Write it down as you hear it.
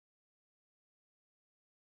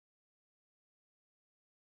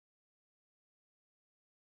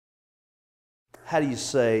how do you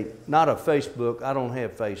say, not a Facebook, I don't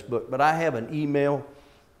have Facebook, but I have an email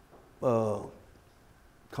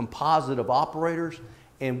composite of operators,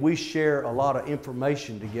 and we share a lot of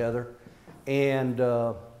information together, and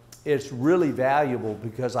it's really valuable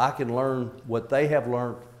because I can learn what they have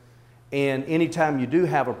learned. And anytime you do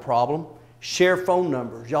have a problem, share phone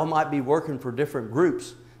numbers. Y'all might be working for different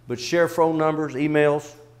groups, but share phone numbers,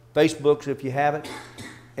 emails, Facebooks if you have it,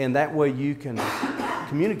 and that way you can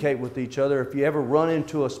communicate with each other. If you ever run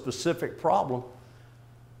into a specific problem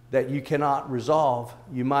that you cannot resolve,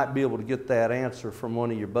 you might be able to get that answer from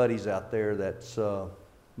one of your buddies out there that's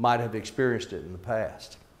might have experienced it in the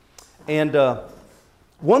past. And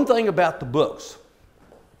one thing about the books,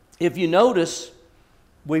 if you notice,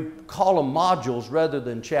 we call them modules rather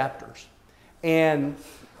than chapters. And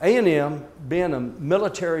A&M, being a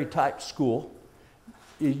military type school,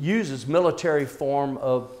 it uses military form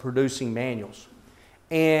of producing manuals.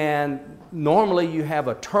 And normally you have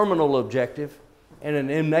a terminal objective and an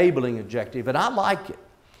enabling objective, and I like it.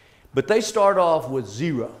 But they start off with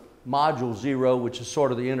 0, module 0, which is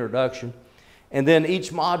sort of the introduction. And then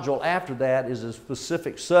each module after that is a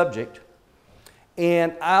specific subject.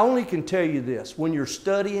 And I only can tell you this, when you're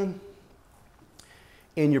studying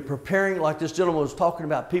and you're preparing, like this gentleman was talking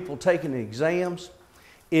about people taking the exams,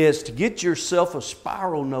 is to get yourself a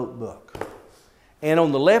spiral notebook. And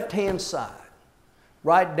on the left-hand side,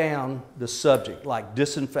 write down the subject, like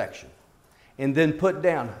disinfection. And then put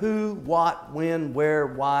down who, what, when, where,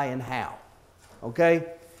 why, and how. Okay?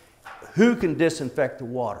 Who can disinfect the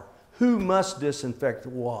water? Who must disinfect the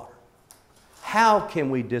water? How can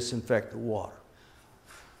we disinfect the water?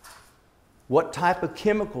 What type of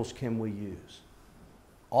chemicals can we use?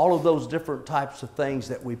 All of those different types of things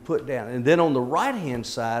that we put down. And then on the right-hand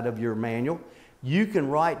side of your manual, you can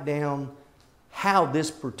write down how this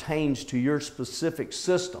pertains to your specific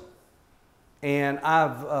system. And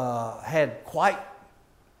I've had quite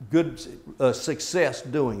good success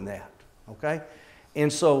doing that, okay?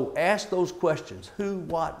 And so ask those questions: who,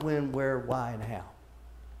 what, when, where, why, and how.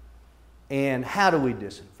 And how do we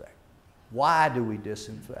disinfect? Why do we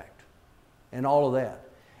disinfect? And all of that.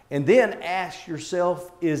 And then ask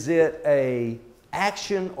yourself, is it a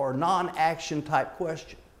action or non-action type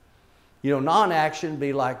question? You know, non-action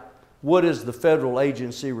be like, what is the federal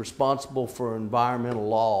agency responsible for environmental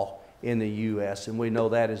law in the U.S.? And we know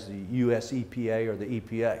that is the U.S. EPA or the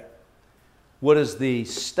EPA. What is the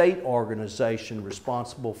state organization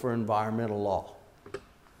responsible for environmental law?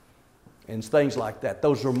 And things like that.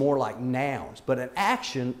 Those are more like nouns. But an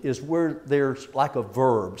action is where there's like a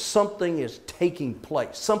verb. Something is taking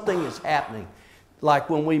place. Something is happening. Like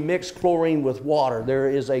when we mix chlorine with water, there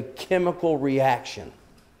is a chemical reaction.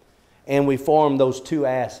 And we form those two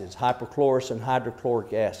acids, hypochlorous and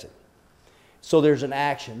hydrochloric acid. So there's an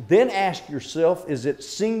action. Then ask yourself, is it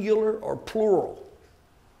singular or plural?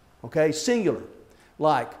 Okay, singular.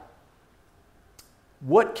 Like,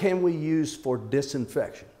 what can we use for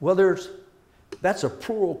disinfection? Well, that's a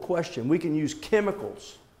plural question. We can use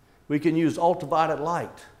chemicals. We can use ultraviolet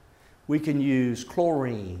light. We can use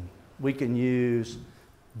chlorine. We can use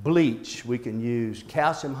bleach. We can use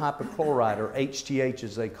calcium hypochlorite, or HTH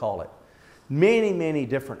as they call it. Many, many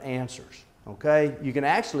different answers, okay? You can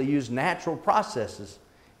actually use natural processes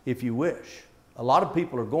if you wish. A lot of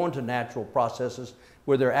people are going to natural processes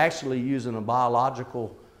where they're actually using a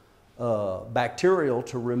biological bacterial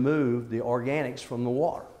to remove the organics from the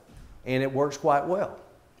water. And it works quite well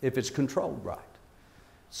if it's controlled right.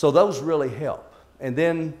 So those really help. And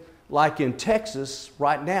then, like in Texas,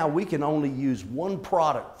 right now, we can only use one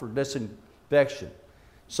product for disinfection.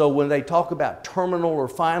 So when they talk about terminal or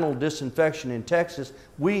final disinfection in Texas,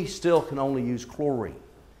 we still can only use chlorine.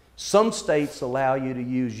 Some states allow you to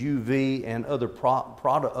use UV and other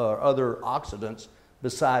other oxidants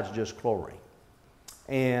besides just chlorine.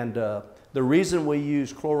 And the reason we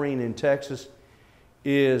use chlorine in Texas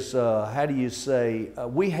is, how do you say,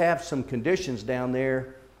 we have some conditions down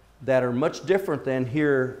there that are much different than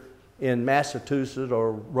here in Massachusetts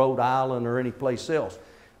or Rhode Island or any place else.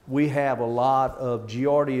 We have a lot of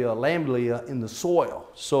Giardia lamblia in the soil.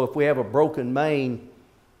 So if we have a broken main,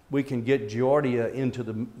 we can get Giardia into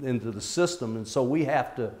the system, and so we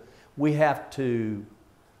have to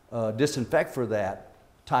disinfect for that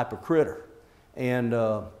type of critter. And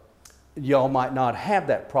y'all might not have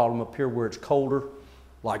that problem up here where it's colder,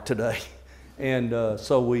 like today. And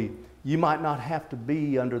you might not have to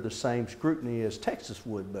be under the same scrutiny as Texas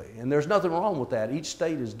would be. And there's nothing wrong with that. Each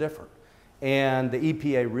state is different. And the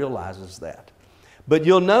EPA realizes that. But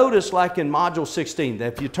you'll notice, like in Module 16,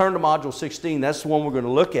 that if you turn to Module 16, that's the one we're going to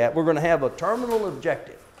look at. We're going to have a terminal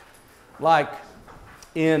objective. Like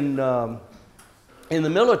in In the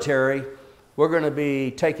military, we're going to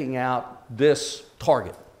be taking out this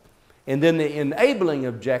target. And then the enabling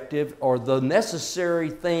objective are the necessary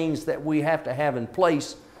things that we have to have in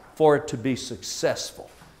place for it to be successful.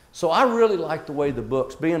 So I really like the way the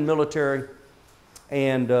books, being military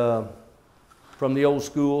and from the old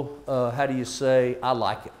school, how do you say, I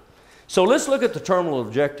like it. So let's look at the terminal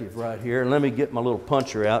objective right here, and let me get my little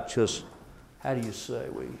puncher out, just how do you say,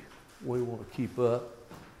 we want to keep up.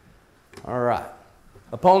 All right.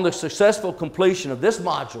 Upon the successful completion of this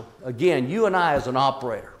module, again, you and I as an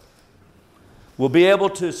operator will be able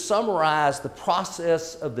to summarize the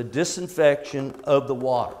process of the disinfection of the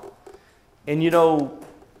water. And you know,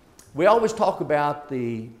 we always talk about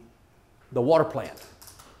the water plant.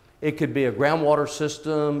 It could be a groundwater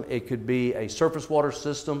system, it could be a surface water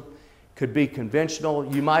system, could be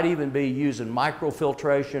conventional. You might even be using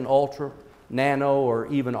microfiltration, ultra, nano, or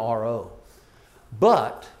even RO.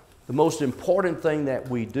 But the most important thing that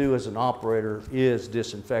we do as an operator is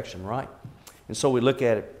disinfection, right? And so we look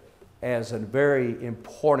at it as a very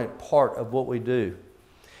important part of what we do.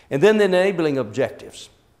 And then the enabling objectives.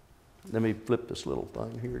 Let me flip this little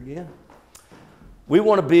thing here again. We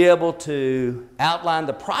want to be able to outline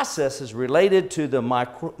the processes related to the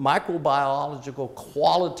microbiological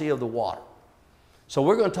quality of the water. So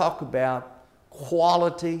we're going to talk about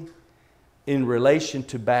quality in relation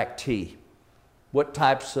to bacteria. What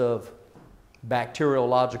types of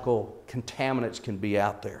bacteriological contaminants can be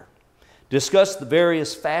out there. Discuss the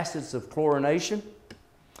various facets of chlorination,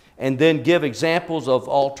 and then give examples of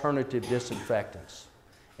alternative disinfectants.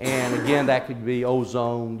 And again, that could be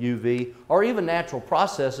ozone, UV, or even natural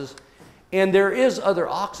processes. And there is other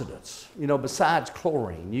oxidants, you know, besides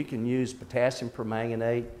chlorine. You can use potassium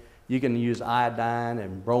permanganate, you can use iodine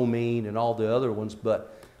and bromine and all the other ones,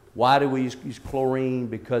 but why do we use chlorine?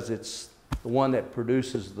 Because it's the one that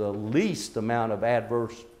produces the least amount of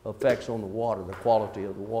adverse effects on the water, the quality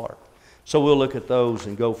of the water. So we'll look at those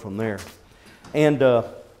and go from there. And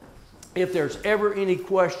if there's ever any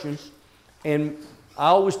questions, and I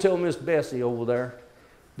always tell Miss Bessie over there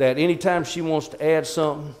that anytime she wants to add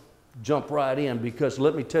something, jump right in, because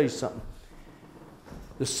let me tell you something.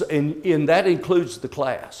 And that includes the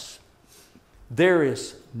class. There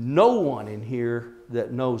is no one in here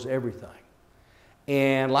that knows everything.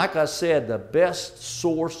 And like I said, the best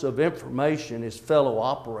source of information is fellow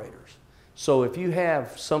operators. So if you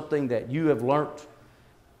have something that you have learned,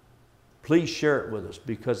 please share it with us,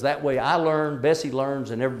 because that way I learn, Bessie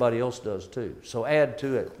learns, and everybody else does too. So add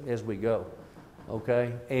to it as we go,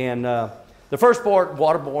 okay? And the first part,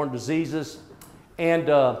 waterborne diseases, and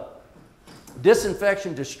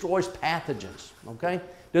disinfection destroys pathogens, okay?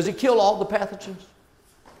 Does it kill all the pathogens?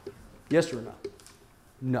 Yes or no?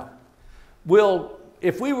 No.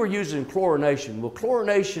 If we were using chlorination, will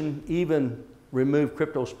chlorination even remove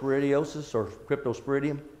cryptosporidiosis or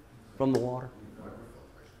cryptosporidium from the water?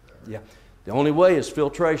 Yeah. The only way is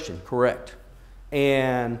filtration, correct.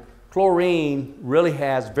 And chlorine really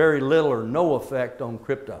has very little or no effect on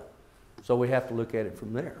crypto. So we have to look at it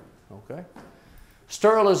from there, okay?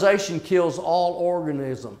 Sterilization kills all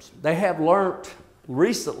organisms. They have learned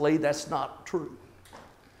recently that's not true.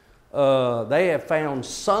 They have found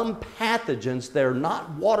some pathogens that are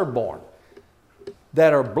not waterborne,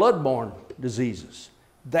 that are bloodborne diseases,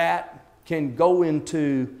 that can go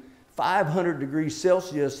into 500 degrees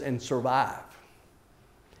Celsius and survive.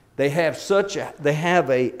 They have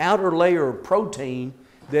a outer layer of protein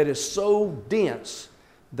that is so dense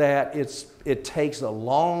that it takes a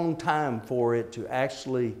long time for it to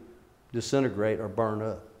actually disintegrate or burn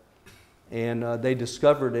up. And they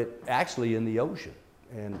discovered it actually in the ocean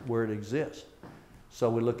and where it exists. So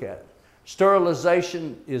we look at it.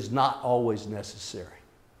 Sterilization is not always necessary.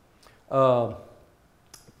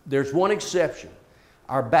 There's one exception.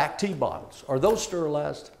 Our back tea bottles, are those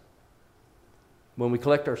sterilized when we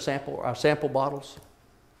collect our sample bottles?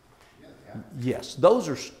 Yes, those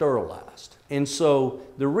are sterilized. And so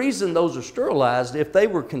the reason those are sterilized, if they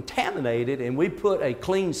were contaminated and we put a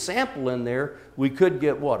clean sample in there, we could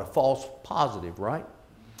get what? A false positive, right?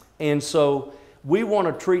 And so we want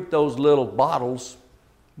to treat those little bottles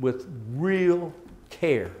with real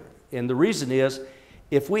care. And the reason is,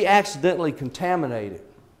 if we accidentally contaminate it,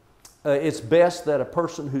 it's best that a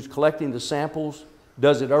person who's collecting the samples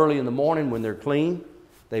does it early in the morning when they're clean,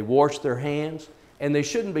 they wash their hands, and they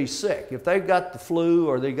shouldn't be sick. If they've got the flu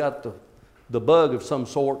or they got the bug of some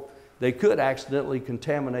sort, they could accidentally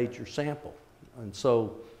contaminate your sample. And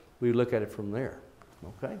so we look at it from there,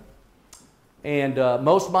 okay? And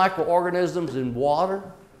most microorganisms in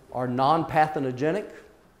water are non-pathogenic.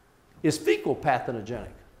 Is fecal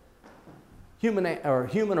pathogenic? human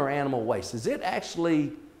or animal waste, is it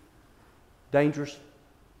actually dangerous?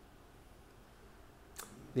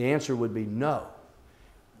 The answer would be no,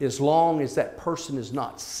 as long as that person is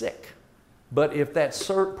not sick. But if that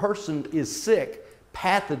person is sick,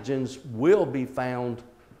 pathogens will be found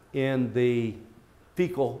in the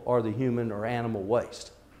fecal or the human or animal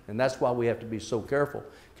waste. And that's why we have to be so careful,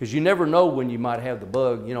 because you never know when you might have the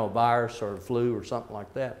bug, you know, a virus or a flu or something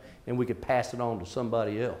like that, and we could pass it on to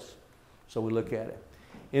somebody else. So we look at it.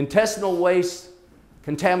 Intestinal waste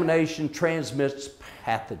contamination transmits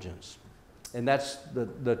pathogens. And that's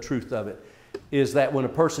the truth of it, is that when a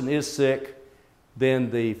person is sick,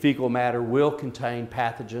 then the fecal matter will contain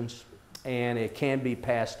pathogens, and it can be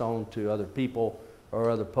passed on to other people or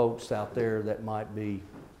other folks out there that might be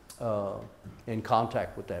in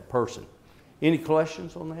contact with that person. Any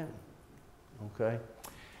questions on that? Okay.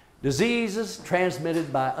 Diseases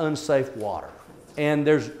transmitted by unsafe water. And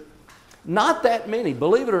there's not that many,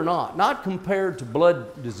 believe it or not compared to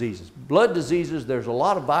blood diseases. Blood diseases, there's a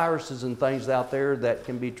lot of viruses and things out there that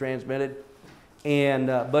can be transmitted. And,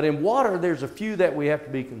 but in water, there's a few that we have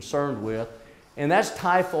to be concerned with, and that's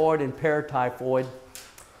typhoid and paratyphoid.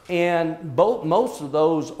 And most of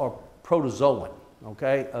those are protozoan,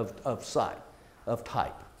 okay, of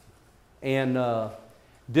type. And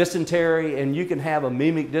dysentery, and you can have a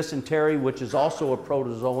mimic dysentery, which is also a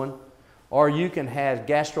protozoan, or you can have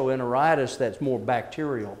gastroenteritis that's more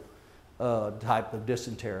bacterial type of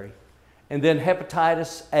dysentery. And then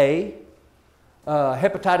hepatitis A.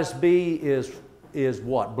 Hepatitis B is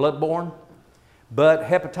what? Bloodborne. But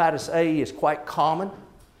hepatitis A is quite common.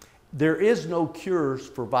 There is no cures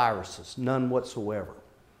for viruses, none whatsoever.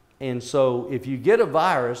 And so if you get a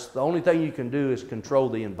virus, the only thing you can do is control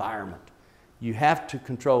the environment. You have to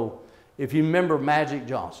control, if you remember Magic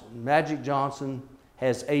Johnson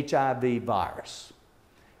has HIV virus.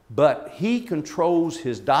 But he controls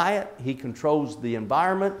his diet, he controls the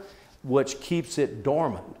environment, which keeps it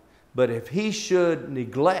dormant. But if he should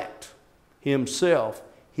neglect himself,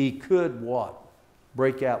 he could what?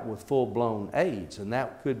 Break out with full-blown AIDS, and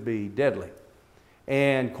that could be deadly.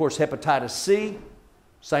 And of course, hepatitis C,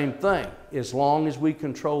 same thing. As long as we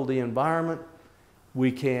control the environment, we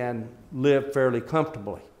can live fairly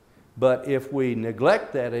comfortably. But if we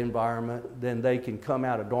neglect that environment, then they can come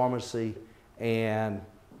out of dormancy and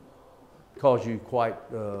cause you quite...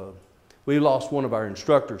 we lost one of our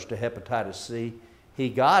instructors to hepatitis C. He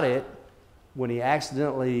got it when he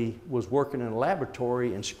accidentally was working in a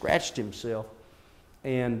laboratory and scratched himself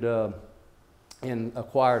and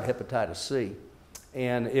acquired hepatitis C.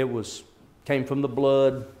 And it came from the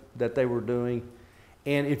blood that they were doing.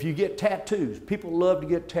 And if you get tattoos, people love to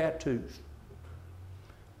get tattoos.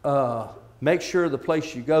 Make sure the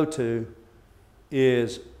place you go to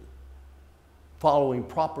is following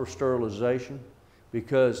proper sterilization,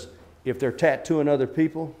 because if they're tattooing other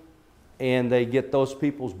people and they get those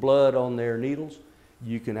people's blood on their needles,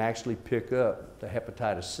 you can actually pick up the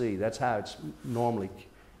hepatitis C. That's how it's normally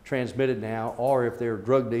transmitted now. Or if they're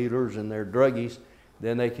drug dealers and they're druggies,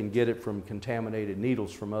 then they can get it from contaminated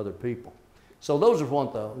needles from other people. So those are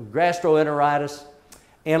one thing. Gastroenteritis.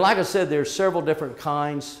 And like I said, there's several different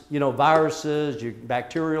kinds. You know, viruses,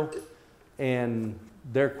 bacterial, and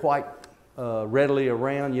they're quite readily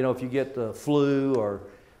around. You know, if you get the flu or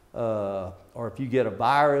if you get a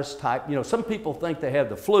virus type, you know, some people think they have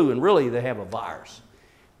the flu and really they have a virus.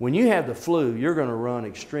 When you have the flu, you're going to run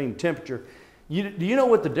extreme temperature. Do you know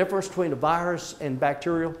what the difference between a virus and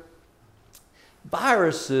bacterial?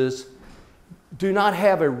 Viruses do not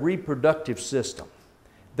have a reproductive system.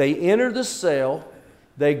 They enter the cell,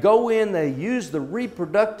 they go in, they use the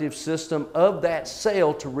reproductive system of that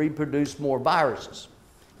cell to reproduce more viruses,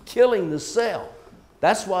 killing the cell.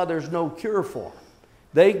 That's why there's no cure for them.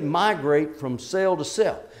 They migrate from cell to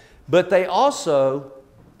cell. But they also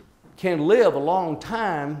can live a long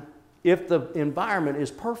time if the environment is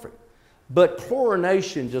perfect. But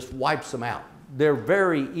chlorination just wipes them out. They're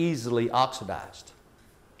very easily oxidized.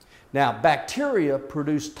 Now, bacteria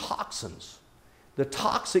produce toxins. The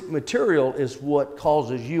toxic material is what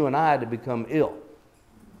causes you and I to become ill.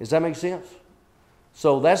 Does that make sense?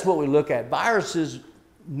 So that's what we look at. Viruses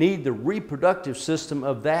need the reproductive system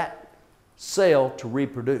of that cell to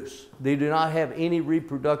reproduce. They do not have any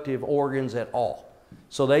reproductive organs at all.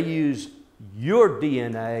 So they use your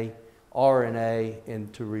DNA, RNA,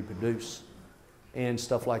 and to reproduce and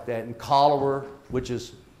stuff like that. And cholera, which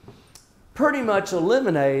is pretty much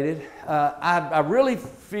eliminated. I really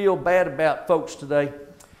feel bad about folks today.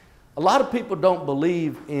 A lot of people don't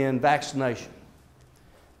believe in vaccinating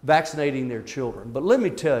their children. But let me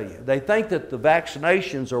tell you, they think that the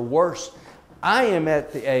vaccinations are worse I am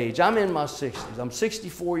at the age, I'm in my 60s, I'm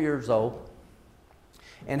 64 years old.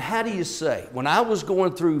 And how do you say? When I was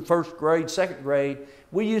going through first grade, second grade,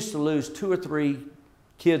 we used to lose 2 or 3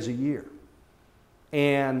 kids a year.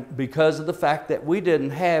 And because of the fact that we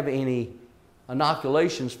didn't have any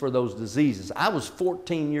inoculations for those diseases. I was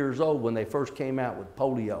 14 years old when they first came out with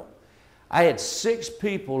polio. I had 6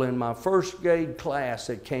 people in my first grade class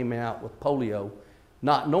that came out with polio,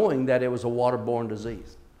 not knowing that it was a waterborne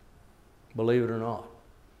disease, believe it or not.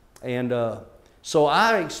 And so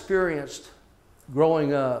I experienced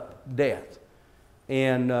growing up death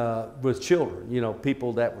and with children, you know,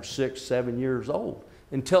 people that were 6, 7 years old,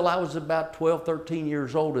 until I was about 12, 13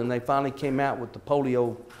 years old, and they finally came out with the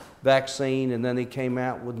polio vaccine, and then they came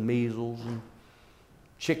out with measles and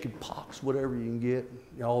chicken pox, whatever you can get,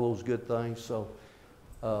 all those good things. So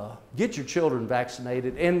get your children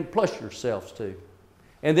vaccinated, and plus yourselves too,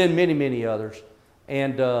 and then many, many others,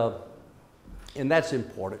 and that's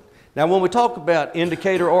important. Now, when we talk about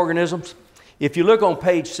indicator organisms, if you look on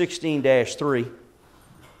page 16-3,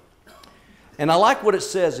 and I like what it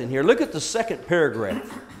says in here. Look at the second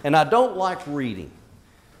paragraph. And I don't like reading,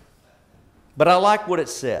 but I like what it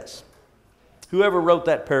says. Whoever wrote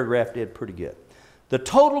that paragraph did pretty good. The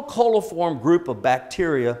total coliform group of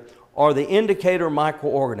bacteria are the indicator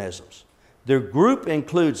microorganisms. Their group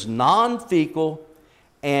includes non-fecal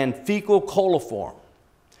and fecal coliform.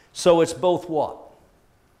 So it's both what?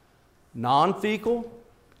 Non-fecal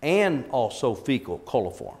and also fecal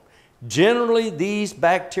coliform. Generally, these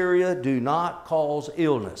bacteria do not cause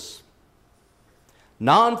illness.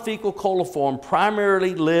 Non-fecal coliform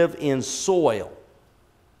primarily live in soil.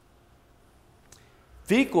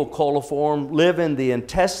 Fecal coliform live in the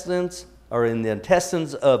intestines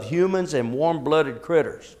of humans and warm-blooded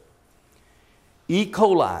critters. E.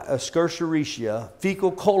 coli, Escherichia,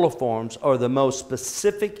 fecal coliforms are the most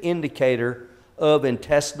specific indicator of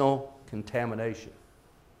intestinal contamination.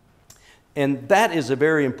 And that is a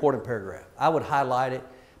very important paragraph. I would highlight it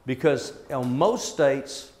because in most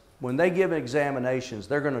states, when they give examinations,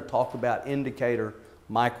 they're going to talk about indicator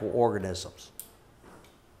microorganisms.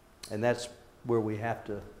 And that's where we have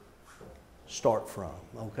to start from,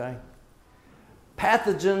 okay?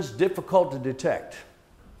 Pathogens difficult to detect.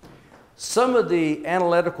 Some of the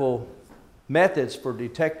analytical methods for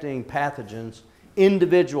detecting pathogens,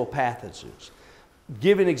 individual pathogens.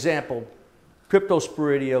 Give an example.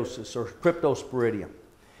 Cryptosporidiosis or cryptosporidium.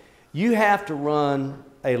 You have to run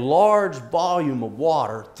a large volume of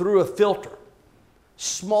water through a filter,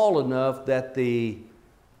 small enough that the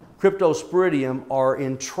cryptosporidium are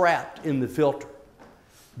entrapped in the filter.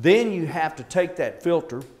 Then you have to take that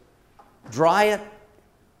filter, dry it,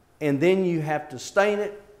 and then you have to stain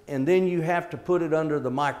it, and then you have to put it under the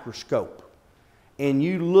microscope. And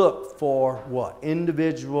you look for what?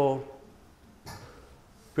 Individual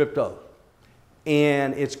crypto.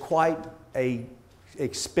 And it's quite an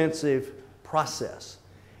expensive process.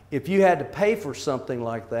 If you had to pay for something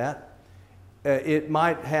like that, it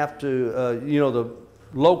might have to, you know, the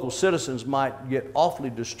local citizens might get awfully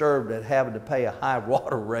disturbed at having to pay a high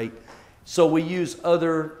water rate. So we use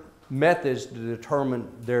other methods to determine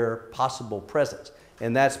their possible presence,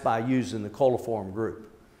 and that's by using the coliform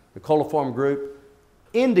group. The coliform group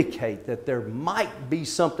indicate that there might be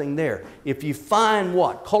something there. If you find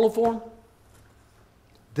what? Coliform?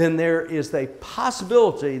 Then there is a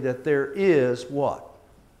possibility that there is what?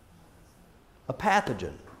 A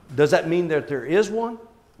pathogen. Does that mean that there is one?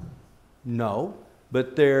 No,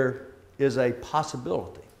 but there is a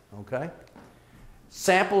possibility, okay?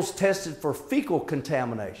 Samples tested for fecal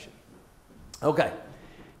contamination. Okay,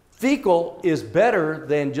 fecal is better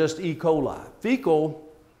than just E. coli. Fecal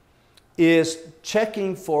is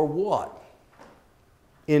checking for what?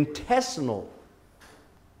 Intestinal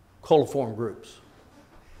coliform groups.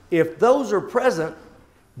 If those are present,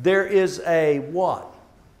 there is a what?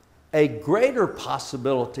 A greater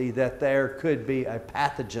possibility that there could be a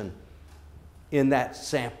pathogen in that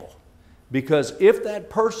sample. Because if that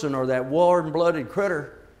person or that warm-blooded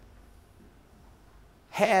critter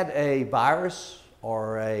had a virus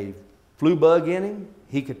or a flu bug in him,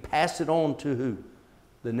 he could pass it on to who?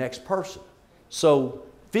 The next person. So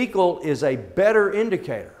fecal is a better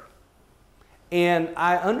indicator. And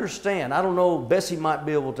I understand, I don't know, Bessie might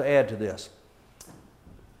be able to add to this.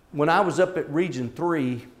 When I was up at Region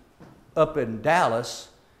 3, up in Dallas,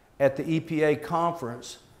 at the EPA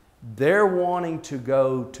conference, they're wanting to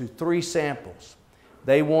go to 3 samples.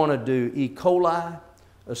 They want to do E. coli,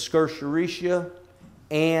 Escherichia,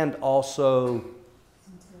 and also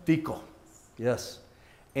fecal. Yes.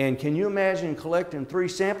 And can you imagine collecting 3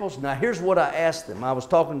 samples? Now here's what I asked them. I was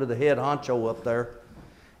talking to the head honcho up there,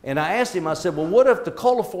 And I asked him, I said, well, what if the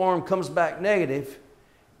coliform comes back negative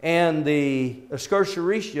and the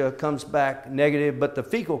Escherichia comes back negative, but the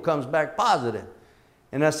fecal comes back positive?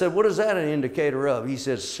 And I said, what is that an indicator of? He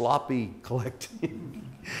said, sloppy collecting.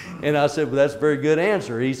 And I said, well, that's a very good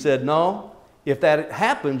answer. He said, no, if that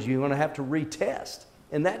happens, you're going to have to retest.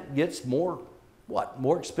 And that gets more,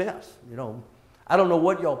 more expense, you know. I don't know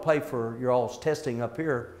what y'all pay for your all's testing up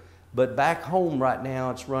here, but back home right now,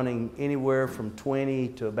 it's running anywhere from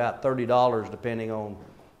 $20 to about $30, depending on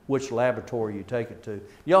which laboratory you take it to.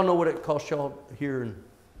 Y'all know what it costs y'all here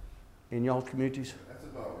in y'all's communities? That's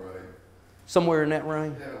about right. Somewhere in that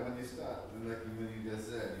range? Yeah, when you start, like when you just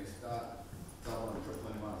said, you start doubling and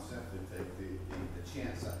tripling the amount of sample you take, the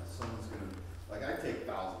chance that someone's going to, like I take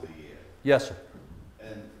thousands a year. Yes, sir.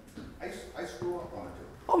 And I screw up on it too.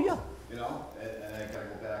 Oh, yeah. You know, and I got to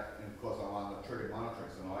go back, and of course I'm on the trigger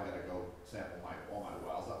monitoring, so now I got to go sample all my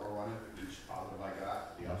wells that we're running, each positive I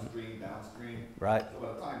got, the upstream, downstream. Right. So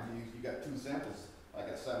by the time you got 2 samples, I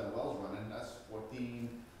got 7 wells running, that's 14,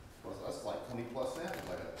 that's like 20 plus samples,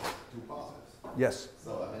 I got 2 positives. Yes.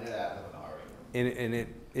 So I mean, it adds up an RA. And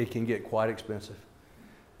it can get quite expensive.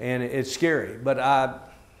 And it's scary. But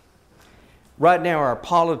right now our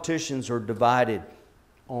politicians are divided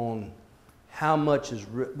on how much is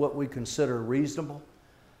what we consider reasonable.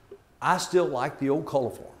 I still like the old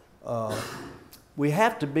coliform. We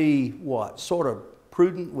have to be, sort of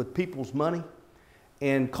prudent with people's money.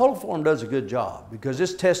 And coliform does a good job because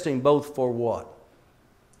it's testing both for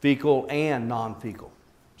fecal and non-fecal.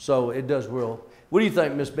 So it does well. What do you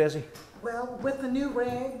think, Miss Bessie? Well, with the new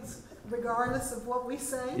regs, regardless of what we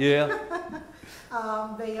say, yeah,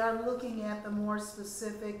 they are looking at the more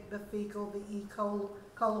specific, the fecal, the E.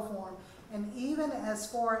 coliform. And even as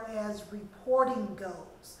far as reporting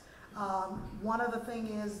goes, one of the things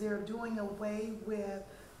is they're doing away with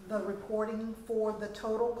the reporting for the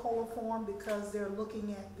total coliform because they're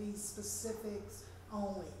looking at these specifics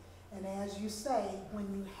only. And as you say, when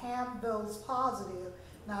you have those positive,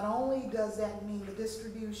 not only does that mean the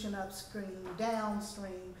distribution upstream,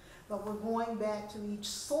 downstream, but we're going back to each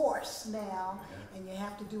source now, and you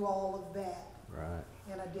have to do all of that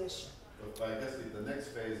in addition. But I guess the next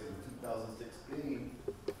phase in 2016,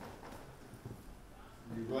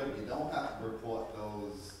 you don't have to report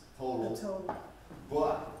those total,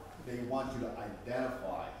 but they want you to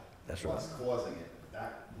identify what's causing it.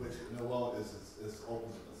 That which no longer is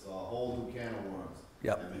opens it's a whole new can of worms.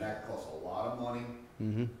 Yep. I mean that costs a lot of money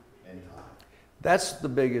and time. That's the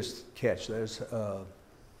biggest catch.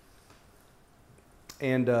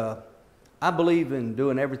 I believe in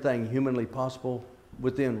doing everything humanly possible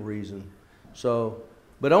within reason. So,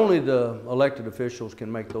 but only the elected officials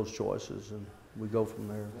can make those choices, and we go from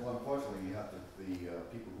there. Well, unfortunately, you have the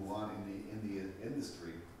people who aren't in the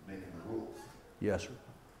industry making the rules. Yes, sir.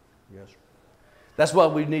 Yes, sir. That's why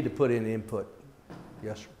we need to put in input.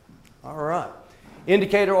 Yes, sir. All right.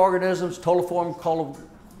 Indicator organisms, coliform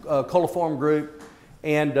group,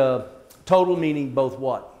 and total meaning both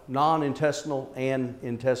non-intestinal and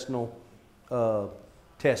intestinal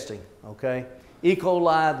testing, okay? E.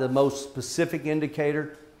 coli, the most specific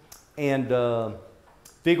indicator, and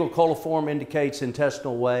fecal coliform indicates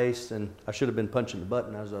intestinal waste, and I should have been punching the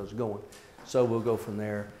button as I was going, so we'll go from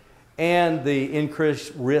there. And the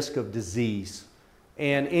increased risk of disease.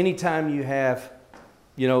 And anytime you have,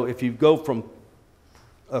 if you go from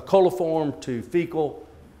a coliform to fecal,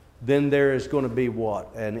 then there is going to be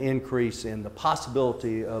an increase in the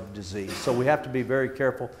possibility of disease. So we have to be very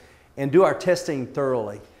careful and do our testing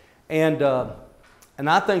thoroughly. And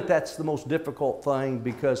I think that's the most difficult thing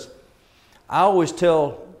because I always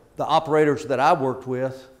tell the operators that I worked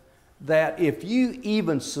with that if you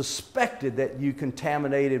even suspected that you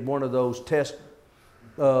contaminated one of those test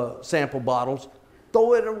sample bottles,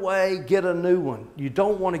 throw it away, get a new one. You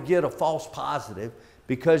don't want to get a false positive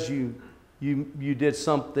because you did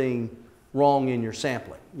something wrong in your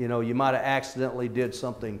sampling. You might have accidentally did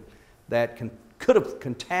something that could have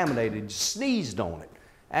contaminated, sneezed on it,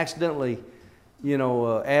 accidentally,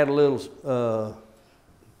 add a little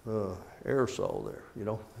aerosol there,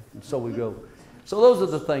 and so we go. So those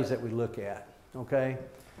are the things that we look at, okay?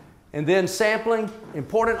 And then sampling,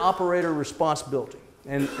 important operator responsibility.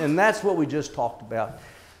 And that's what we just talked about.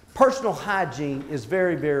 Personal hygiene is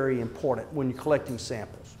very, very important when you're collecting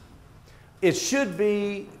samples. It should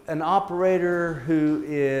be an operator who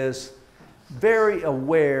is very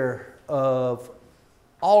aware of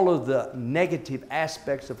all of the negative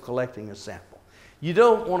aspects of collecting a sample. You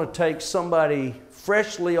don't want to take somebody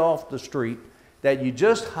freshly off the street that you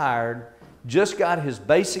just hired, just got his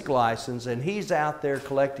basic license, and he's out there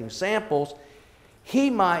collecting samples. he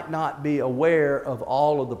might not be aware of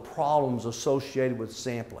all of the problems associated with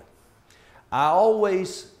sampling. I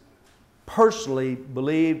always personally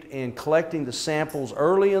believed in collecting the samples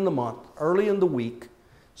early in the month, early in the week,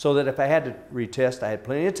 so that if I had to retest, I had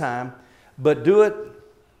plenty of time, but do it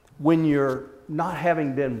when you're not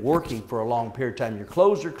having been working for a long period of time. Your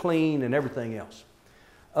clothes are clean and everything else.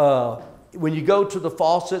 When you go to the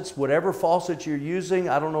faucets, whatever faucet you're using,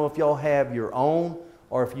 I don't know if y'all have your own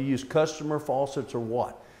or if you use customer faucets or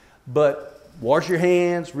what, but wash your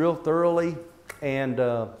hands real thoroughly and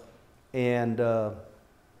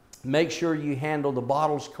make sure you handle the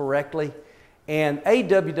bottles correctly. And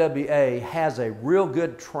AWWA has a real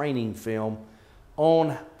good training film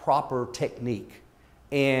on proper technique.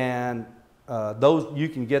 And those, you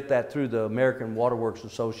can get that through the American Water Works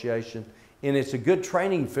Association. And it's a good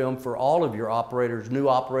training film for all of your operators, new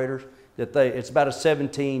operators, it's about a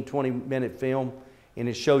 17, 20-minute film, and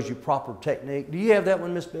it shows you proper technique. Do you have that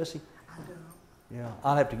one, Miss Bessie? I do. Yeah,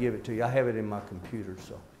 I'll have to give it to you. I have it in my computer,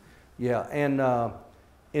 so. Yeah, and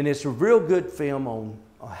it's a real good film on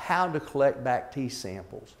how to collect back tea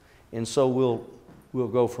samples. And so we'll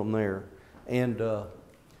go from there. And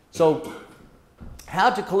so how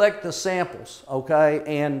to collect the samples, okay?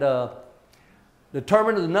 And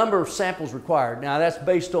determine the number of samples required. Now that's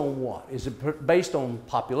based on what? Is it based on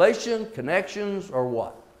population, connections, or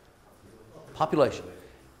what? Population.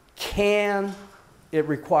 Can it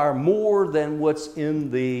require more than what's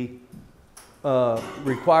in the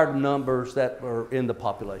required numbers that are in the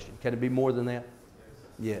population? Can it be more than that?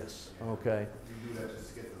 Yes. Okay. You do that just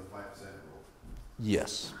to get to the 5% rule.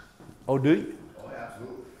 Yes. Oh, do you? Oh,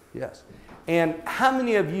 absolutely. Yes. And how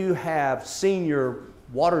many of you have seen your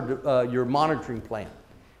your monitoring plan?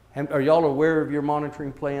 Are y'all aware of your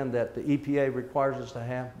monitoring plan that the EPA requires us to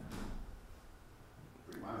have?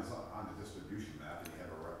 Pretty much on the distribution map, and you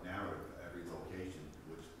have a narrative at every location,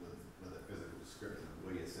 which with a physical description of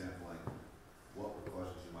where you're sampling, what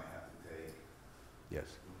precautions you might have to take.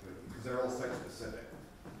 Yes. Because they're all site specific.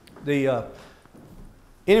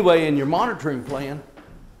 Anyway, in your monitoring plan,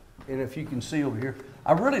 and if you can see over here,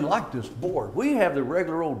 I really like this board. We have the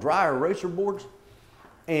regular old dry eraser boards,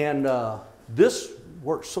 and this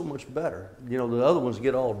works so much better. You know, the other ones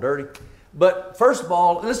get all dirty. But first of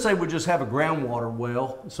all, let's say we just have a groundwater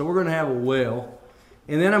well. So we're going to have a well.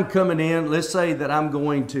 And then I'm coming in, let's say that I'm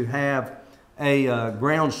going to have a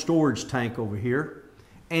ground storage tank over here.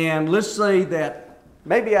 And let's say that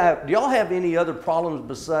maybe do y'all have any other problems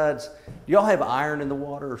besides, do y'all have iron in the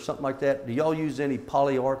water or something like that? Do y'all use any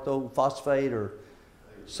polyarthophosphate or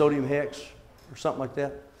sodium hex or something like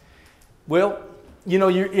that? Well, you know,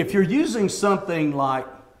 if you're using something like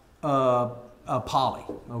a poly,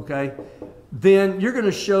 okay, then you're going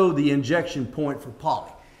to show the injection point for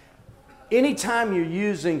poly. Anytime you're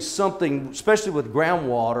using something, especially with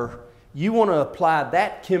groundwater, you want to apply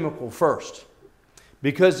that chemical first.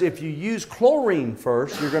 Because if you use chlorine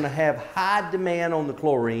first, you're going to have high demand on the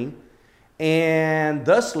chlorine. And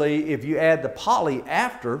thusly, if you add the poly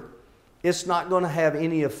after, it's not going to have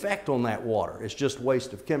any effect on that water. It's just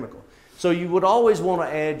waste of chemical. So you would always want to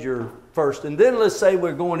add your first. And then let's say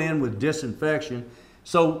we're going in with disinfection.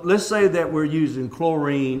 So let's say that we're using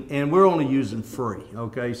chlorine and we're only using free,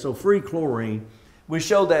 okay? So free chlorine, we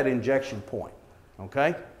show that injection point,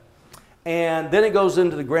 okay? And then it goes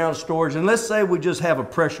into the ground storage. And let's say we just have a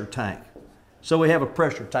pressure tank. So we have a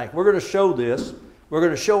pressure tank. We're going to show this. We're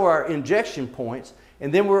going to show our injection points.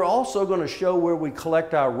 And then we're also going to show where we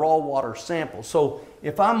collect our raw water samples. So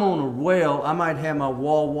if I'm on a well, I might have my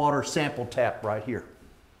raw water sample tap right here.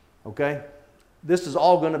 Okay? This is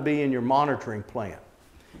all going to be in your monitoring plan.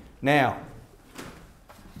 Now,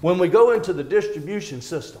 when we go into the distribution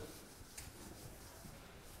system,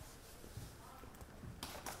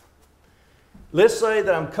 let's say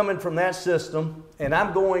that I'm coming from that system and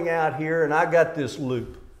I'm going out here and I got this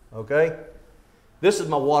loop. Okay? This is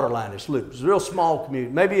my water line, this loop. It's a real small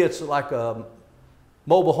community. Maybe it's like a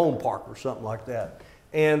mobile home park or something like that.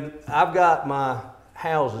 And I've got my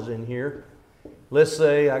houses in here. Let's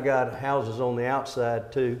say I got houses on the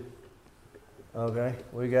outside too. Okay,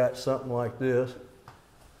 we got something like this.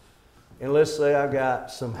 And let's say I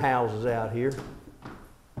got some houses out here.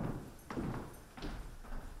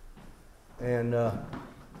 And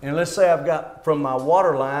let's say I've got from my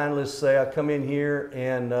water line, let's say I come in here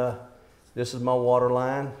and this is my water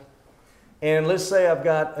line. And let's say I've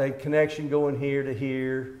got a connection going here to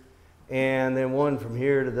here, and then one from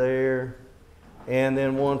here to there, and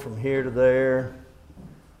then one from here to there,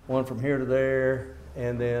 one from here to there,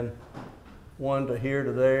 and then one to here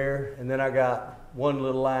to there, and then I got one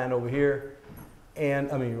little line over here, and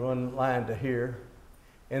one line to here.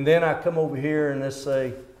 And then I come over here and let's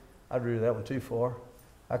say, I drew that one too far.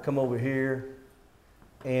 I come over here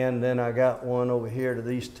and then I got one over here to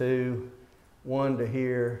these two, one to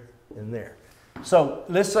here and there. So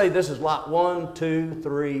let's say this is lot 1, 2,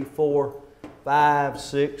 3, 4, 5,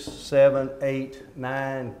 6, 7, 8,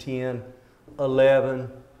 9, 10,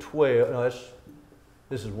 11, 12. No,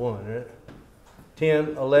 this is 1, isn't it?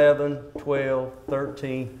 10, 11, 12,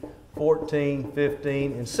 13, 14,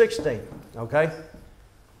 15, and 16, okay?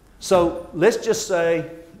 So let's just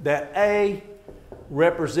say that A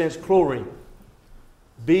represents chlorine,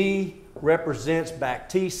 B represents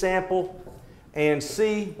BAC-T sample, and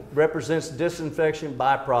C represents disinfection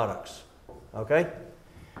byproducts, okay?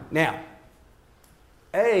 Now,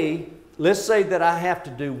 A, let's say that I have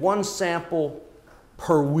to do 1 sample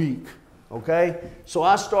per week, okay? So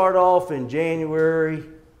I start off in January,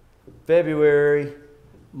 February,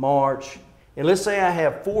 March, and let's say I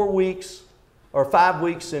have 4 weeks or 5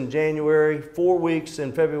 weeks in January, 4 weeks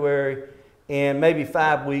in February, and maybe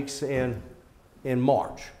 5 weeks in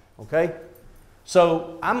March, okay?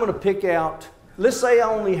 So I'm gonna pick out, let's say I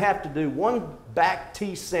only have to do 1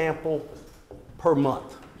 BAC-T sample per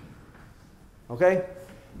month, okay?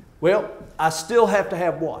 Well, I still have to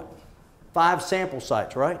have what? 5 sample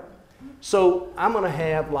sites, right? So I'm gonna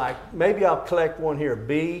have like, maybe I'll collect one here,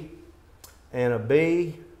 B, and a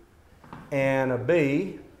B, and a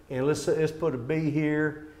B, and let's put a B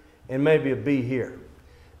here, and maybe a B here.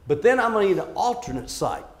 But then I'm gonna need an alternate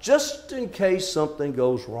site, just in case something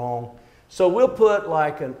goes wrong. So we'll put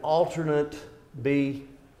like an alternate B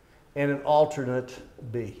and an alternate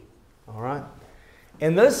B, all right?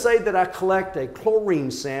 And let's say that I collect a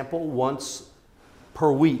chlorine sample once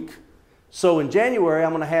per week. So in January,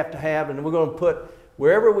 I'm gonna have to have, and we're gonna put,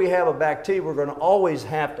 wherever we have a BAC-T, we're gonna always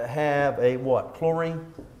have to have a what? Chlorine.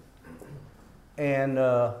 And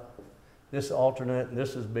this alternate, and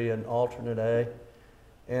this is being alternate A,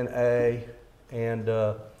 and A, and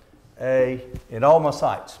A, and all my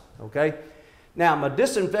sites, okay? Now, my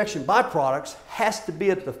disinfection byproducts has to be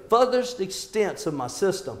at the furthest extents of my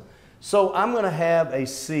system. So I'm gonna have a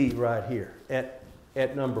C right here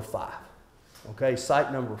at number 5, okay?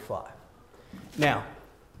 Site number 5. Now,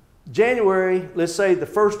 January, let's say the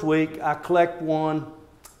first week, I collect one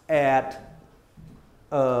at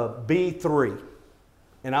B3,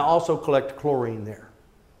 and I also collect chlorine there,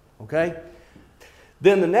 okay?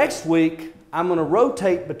 Then the next week, I'm gonna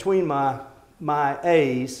rotate between my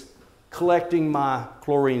A's, collecting my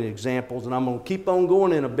chlorine examples, and I'm gonna keep on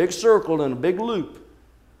going in a big circle and a big loop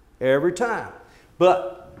every time.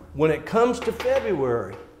 But when it comes to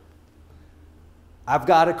February, I've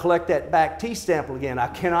got to collect that BAC-T sample again. I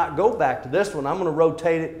cannot go back to this one. I'm going to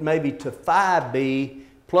rotate it maybe to 5B,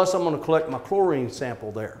 plus I'm going to collect my chlorine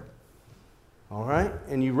sample there. All right?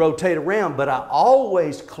 And you rotate around, but I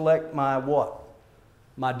always collect my what?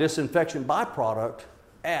 My disinfection byproduct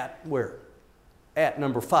at where? At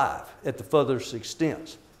number 5, at the furthest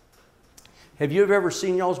extents. Have you ever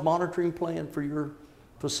seen y'all's monitoring plan for your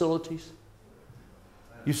facilities?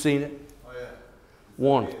 You've seen it? Oh, yeah.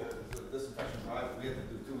 Wonderful. Disinfection, right? We have to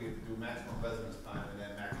do 2. We have to do maximum residence time and then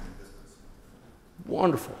maximum distance.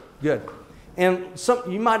 Wonderful. Good. And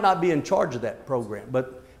you might not be in charge of that program,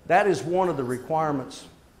 but that is one of the requirements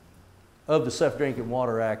of the Safe Drinking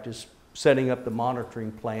Water Act, is setting up the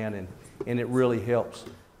monitoring plan, and it really helps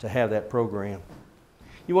to have that program.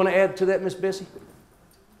 You want to add to that, Miss Bessie?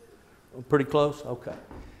 Pretty close? Okay.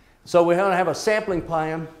 So we're going to have a sampling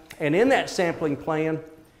plan, and in that sampling plan,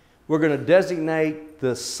 we're going to designate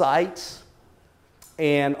the sites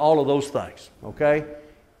and all of those things, okay?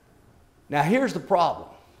 Now here's the problem.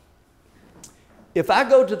 If I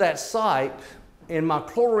go to that site and my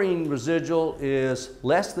chlorine residual is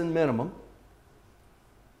less than minimum,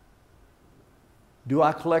 do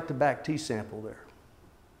I collect a BAC-T sample there?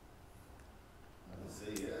 I would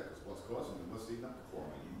say, yeah, because what's causing it? What's eating up the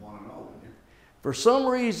chlorine? You want to know, wouldn't you? For some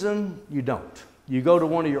reason, you don't. You go to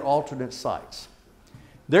one of your alternate sites.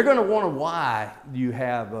 They're going to wonder why you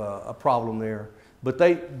have a problem there, but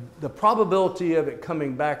the probability of it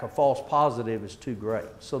coming back a false positive is too great.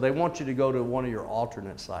 So they want you to go to one of your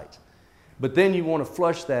alternate sites. But then you want to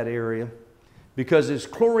flush that area, because is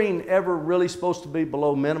chlorine ever really supposed to be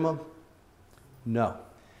below minimum? No.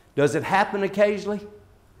 Does it happen occasionally?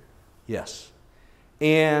 Yes.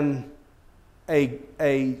 And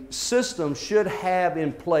a system should have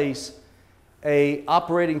in place a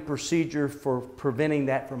operating procedure for preventing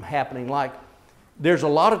that from happening. Like, there's a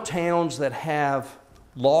lot of towns that have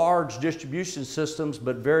large distribution systems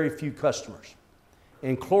but very few customers.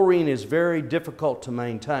 And chlorine is very difficult to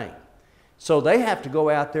maintain. So they have to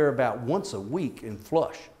go out there about once a week and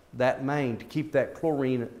flush that main to keep that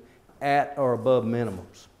chlorine at or above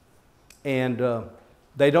minimums. And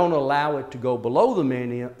they don't allow it to go below the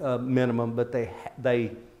minimum, but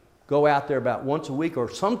they go out there about once a week or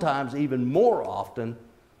sometimes even more often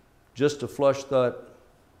just to flush that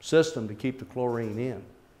system to keep the chlorine in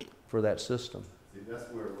for that system. See, that's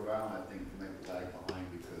where Rhode Island, I think, might lag behind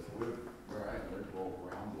because we're below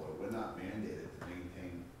groundwater. We're not mandated to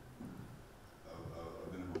maintain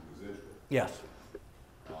a minimum residual. Yes.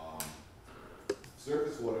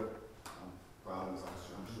 Surface water, I'm proud of this,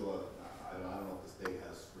 I'm sure, I don't know if the state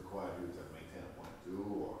has required you to maintain a 0.2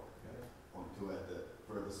 or 0.2 at the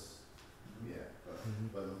furthest,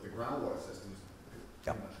 but with the groundwater systems,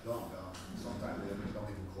 Yep. pretty much don't. Sometimes they don't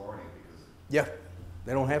even chlorinate because Yeah,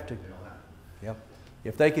 they don't have to. they don't have to. Yep.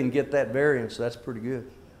 If they can get that variance, that's pretty good.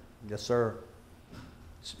 Yes, sir.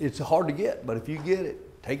 It's hard to get, but if you get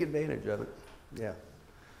it, take advantage of it. Yeah.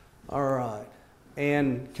 All right.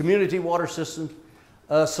 And community water systems,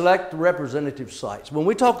 select representative sites. When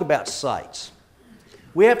we talk about sites,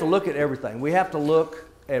 we have to look at everything. We have to look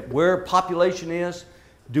at where population is.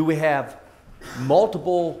 Do we have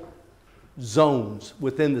multiple zones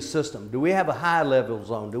within the system? Do we have a high level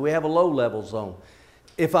zone? Do we have a low level zone?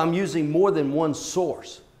 If I'm using more than one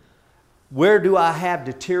source, where do I have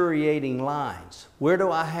deteriorating lines? Where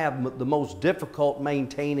do I have the most difficult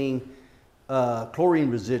maintaining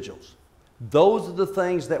chlorine residuals? Those are the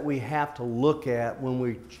things that we have to look at when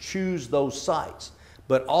we choose those sites.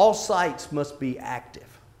 But all sites must be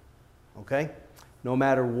active, okay? No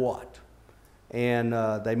matter what. And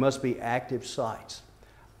they must be active sites.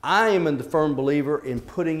 I am a firm believer in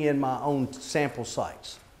putting in my own sample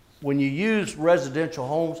sites. When you use residential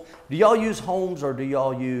homes, do y'all use homes or do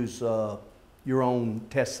y'all use your own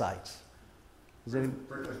test sites? Is any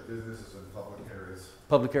Pretty much businesses and public areas.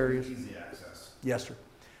 public areas? Easy access. Yes, sir.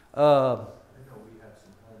 I know we have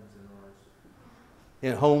some homes in ours.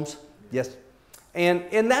 In homes? Yes.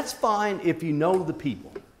 And that's fine if you know the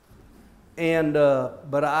people. And,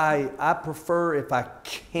 but I prefer, if I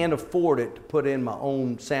can't afford it, to put in my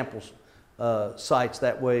own samples sites.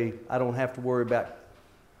 That way I don't have to worry about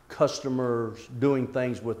customers doing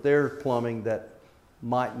things with their plumbing that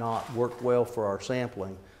might not work well for our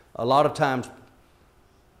sampling. A lot of times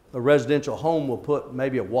a residential home will put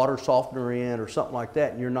maybe a water softener in or something like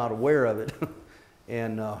that and you're not aware of it.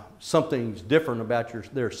 And something's different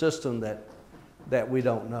about their system that we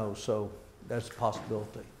don't know. So that's a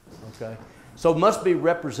possibility. Okay. So it must be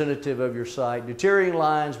representative of your site. Deteriorating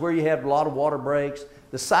lines, where you have a lot of water breaks,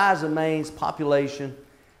 the size of mains, population,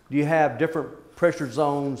 do you have different pressure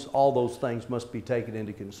zones? All those things must be taken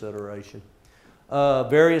into consideration.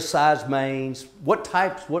 Various size mains, what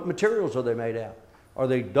types, what materials are they made out? Are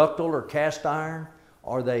they ductile or cast iron?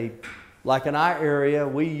 Are they, like in our area,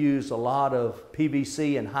 we use a lot of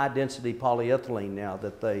PVC and high density polyethylene now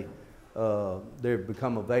that they've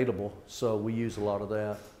become available, so we use a lot of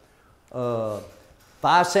that.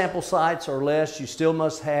 5 sample sites or less, you still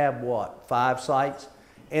must have what? 5 sites.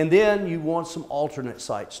 And then you want some alternate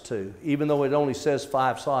sites too. Even though it only says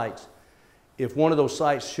 5 sites, if one of those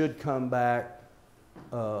sites should come back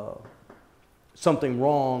something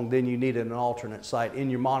wrong, then you need an alternate site in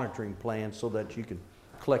your monitoring plan so that you can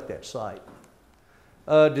collect that site.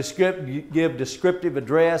 Give descriptive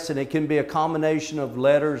address, and it can be a combination of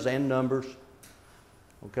letters and numbers.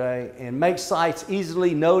 Okay, and make sites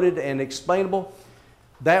easily noted and explainable.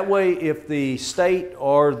 That way, if the state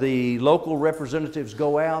or the local representatives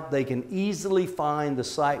go out, they can easily find the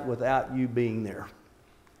site without you being there.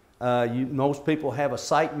 Most people have a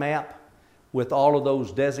site map with all of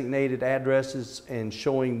those designated addresses and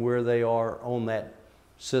showing where they are on that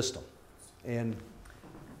system. And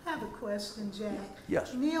I have a question, Jack.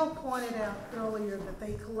 yes. Neil pointed out earlier that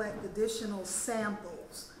they collect additional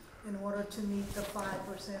samples in order to meet the 5%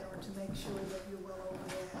 or to make sure that you're well over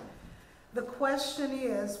that. The question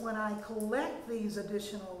is, when I collect these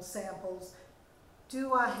additional samples,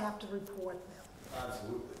 do I have to report them?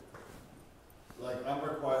 Absolutely. Like I'm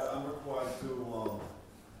required to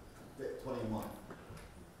get 20 a month.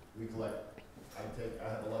 We collect. I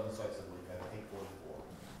have 11 sites a week. I take 44.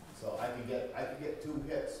 So I can get 2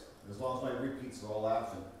 hits as long as my repeats are all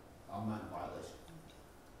absent. I'm not in violation.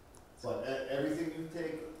 So everything you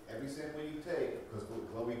take, every sample you take, because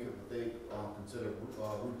what they consider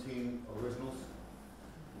routine originals.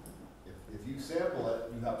 If you sample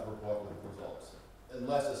it, you have to report the results.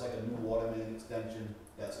 Unless it's like a new water main extension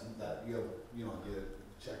that you're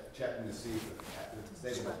checking to see if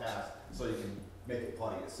it's able to pass, so you can make it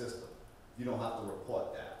part of your system. You don't have to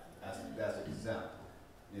report that as exempt,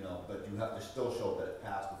 but you have to still show that it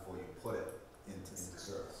passed before you put it into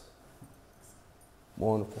service.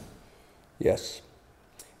 Wonderful. Yes.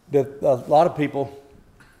 A lot of people,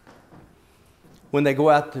 when they go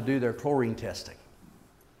out to do their chlorine testing,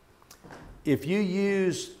 if you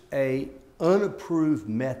use a unapproved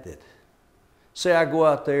method, say I go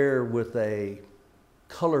out there with a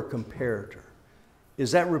color comparator,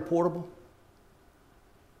 is that reportable?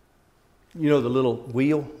 You know the little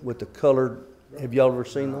wheel with the colored, have y'all ever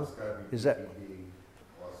seen those? Is that?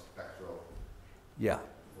 Or spectral. Yeah,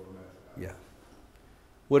 yeah.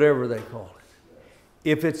 Whatever they call it.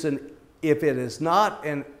 If it is not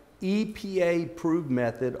an EPA approved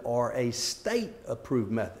method or a state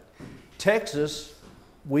approved method. Texas,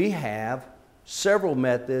 we have several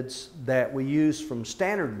methods that we use from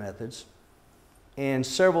standard methods and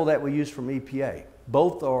several that we use from EPA.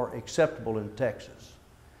 Both are acceptable in Texas.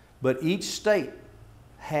 But each state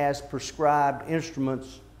has prescribed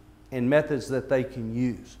instruments and methods that they can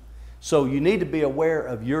use. So you need to be aware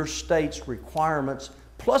of your state's requirements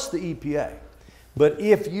plus the EPA. But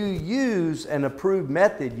if you use an approved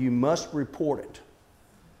method, you must report it.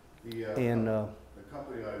 The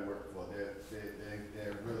company I work for, they're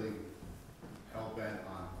really hell-bent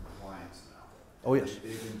on compliance now. Oh, yes.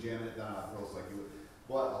 They've been jamming it down our throats like you would.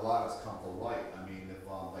 But a lot has come to light. I mean, if,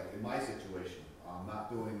 like in my situation, I'm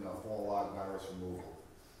not doing the 4-log virus removal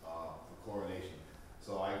for chlorination.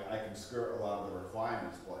 So I can skirt a lot of the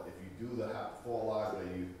requirements, but if you do the 4-log where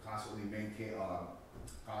you constantly maintain,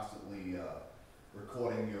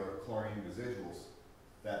 recording your chlorine residuals,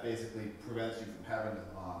 that basically prevents you from having to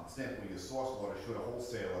sample your source water should a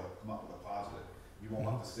wholesaler come up with a positive. You won't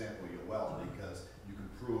have to sample your well because you can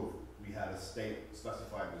prove we had a state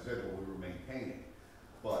specified residual we were maintaining.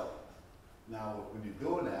 But now when you're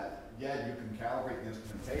doing that, yeah, you can calibrate the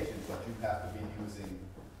instrumentation, but you have to be using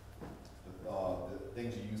the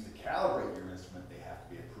things you use to calibrate your instrument, they have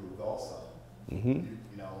to be approved also. Mm-hmm.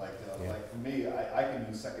 You know, like for me, I can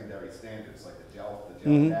use secondary standards like the gel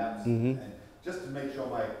caps, and just to make sure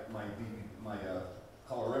my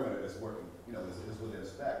colorimeter is working, you know, is within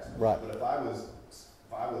specs. Right. But if I was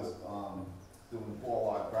doing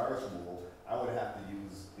 4-log virus removal, I would have to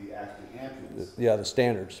use the actual ampules. Yeah, the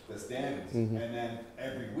standards. The standards, and then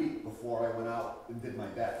every week before I went out and did my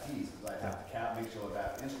BAT keys, because I have to make sure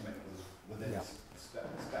that instrument was within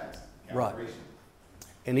specs, calibration. Right.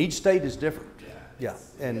 And each state is different. Yeah.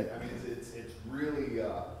 And I mean, it's really,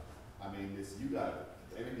 I mean, you got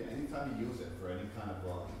anytime you use it for any kind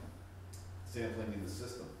of sampling in the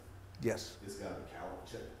system. yes. It's got to be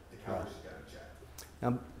checked. The calories got to be checked.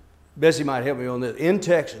 Now, Bessie might help me on this. In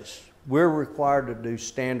Texas, we're required to do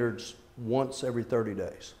standards once every 30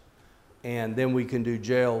 days. And then we can do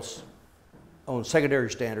gels on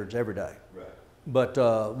secondary standards every day. Right.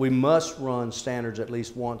 But we must run standards at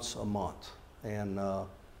least once a month. And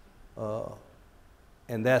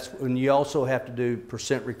that's when you also have to do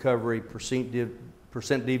percent recovery, percent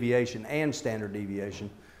deviation, and standard deviation.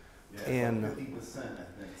 Yeah, and like 50%, I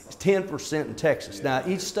think. it's 10% in Texas. Yeah. Now,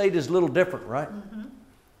 each state is a little different, right?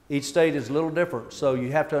 Each state is a little different, so you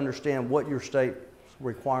have to understand what your state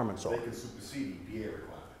requirements are. They can supersede EPA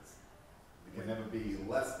requirements. They can never be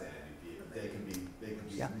less than EPA. They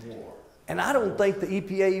can be more. And I don't think the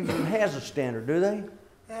EPA even has a standard, do they?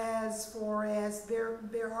 As far as there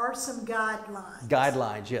are some guidelines.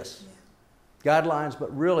 Guidelines, yes. Yeah. Guidelines,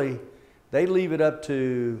 but really, they leave it up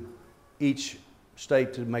to each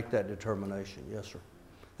state to make that determination. Yes, sir.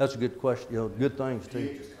 That's a good question. You know, good things too.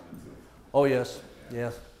 pH is coming through. Oh, yes,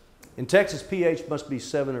 yes. In Texas, pH must be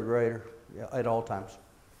 7 or greater at all times.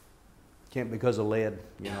 Can't because of lead,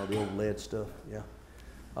 you know, the old lead stuff. Yeah.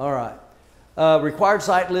 All right. Required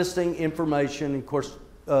site listing information. Of course,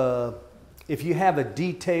 if you have a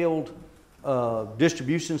detailed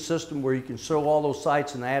distribution system where you can show all those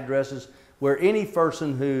sites and addresses, where any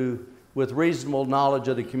person who, with reasonable knowledge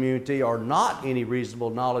of the community or not any reasonable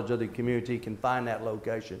knowledge of the community, can find that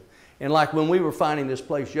location. And like when we were finding this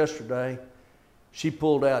place yesterday, she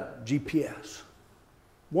pulled out GPS.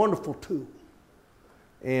 Wonderful tool.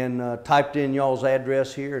 And typed in y'all's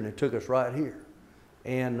address here, and it took us right here.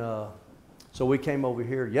 And so we came over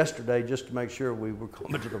here yesterday just to make sure we were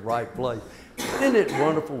coming to the right place. Isn't it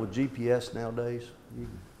wonderful with GPS nowadays?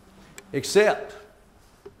 Except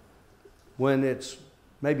when it's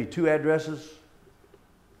maybe 2 addresses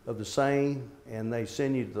of the same and they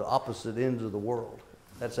send you to the opposite ends of the world.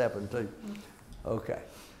 That's happened too. Okay.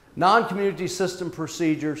 Non-community system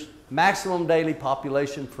procedures, maximum daily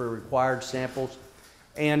population for required samples,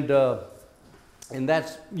 and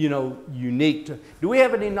that's, you know, unique to. Do we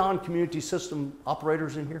have any non-community system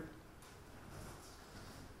operators in here?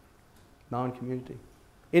 Non-community.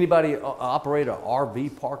 Anybody operate a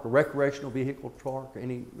RV park, a recreational vehicle park,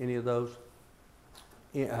 any of those?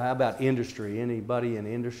 How about industry? Anybody in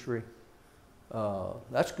industry?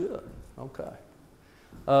 That's good. Okay.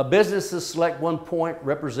 Businesses select one point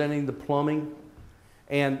representing the plumbing,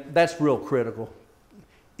 and that's real critical.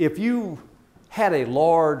 If you had a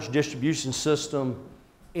large distribution system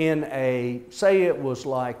in a, say it was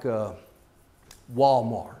like a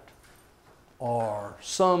Walmart or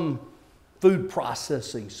some food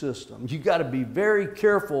processing system, you got to be very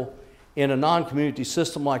careful in a non-community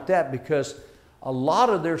system like that, because a lot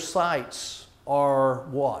of their sites are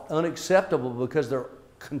what? Unacceptable, because they're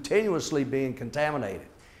continuously being contaminated.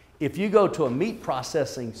 If you go to a meat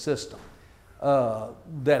processing system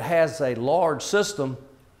that has a large system,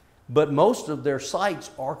 but most of their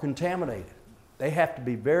sites are contaminated, they have to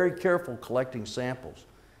be very careful collecting samples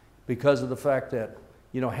because of the fact that,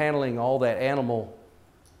 you know, handling all that animal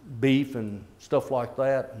beef and stuff like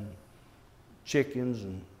that, and chickens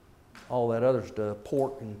and all that other stuff,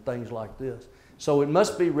 pork and things like this. So it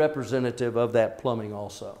must be representative of that plumbing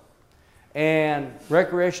also. And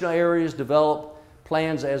recreational areas develop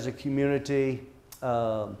plans as a community.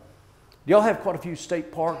 Do y'all have quite a few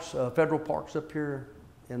state parks, federal parks up here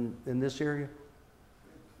in this area?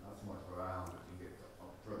 Not so much around, but you get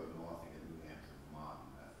further north, you get New Hampshire, Vermont,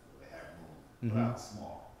 and they have room, but it's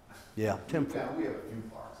small. Yeah, 10 we have a few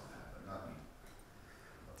parks in that, but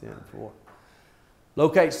nothing. 10-4.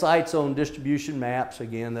 Locate sites on distribution maps.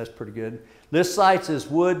 Again, that's pretty good. List sites as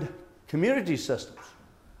wood community systems.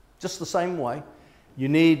 Just the same way. You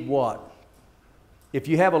need what? If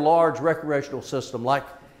you have a large recreational system, like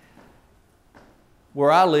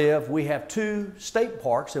where I live, we have 2 state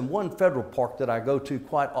parks and 1 federal park that I go to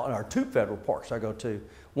or 2 federal parks I go to.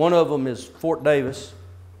 One of them is Fort Davis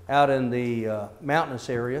out in the mountainous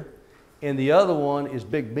area, and the other one is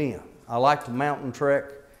Big Bend. I like to mountain trek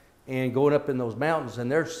and going up in those mountains, and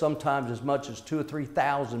there's sometimes as much as 2,000 or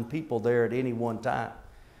 3,000 people there at any one time.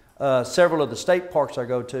 Several of the state parks I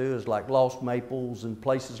go to is like Lost Maples and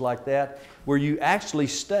places like that, where you actually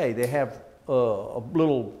stay. They have a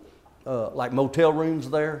little like motel rooms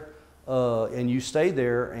there, and you stay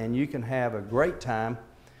there and you can have a great time.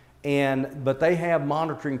 But they have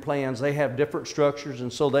monitoring plans. They have different structures,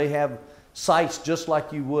 and so they have sites just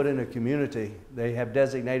like you would in a community. They have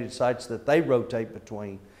designated sites that they rotate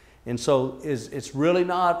between. And so it's really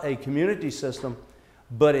not a community system,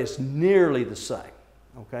 but it's nearly the same,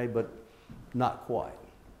 okay, but not quite.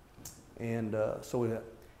 And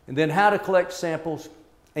and then how to collect samples.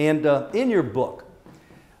 And in your book,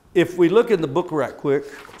 if we look in the book right quick,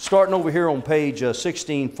 starting over here on page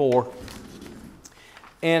 16.4,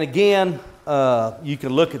 and again, you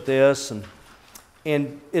can look at this,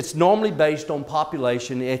 and it's normally based on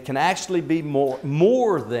population. It can actually be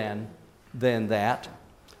more than that.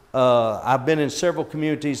 I've been in several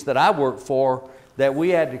communities that I worked for that we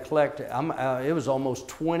had to collect, it was almost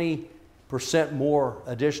 20% more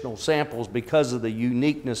additional samples because of the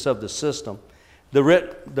uniqueness of the system. The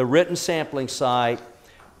written sampling site,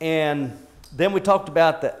 and then we talked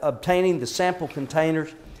about obtaining the sample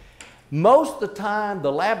containers. Most of the time,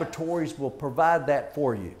 the laboratories will provide that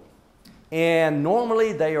for you. And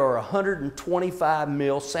normally they are a 125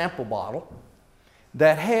 ml sample bottle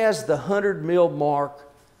that has the 100 ml mark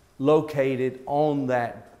located on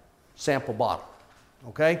that sample bottle,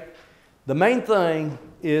 okay? The main thing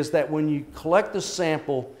is that when you collect the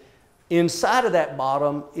sample, inside of that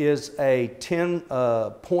bottom is a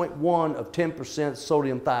 0.1 of 10%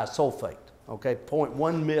 sodium thiosulfate, okay?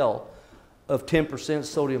 0.1 mil of 10%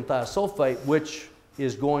 sodium thiosulfate, which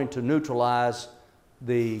is going to neutralize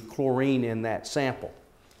the chlorine in that sample,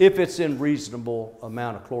 if it's in reasonable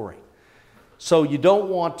amount of chlorine. So you don't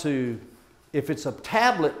want to, if it's a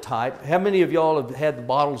tablet type, how many of y'all have had the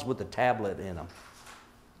bottles with the tablet in them?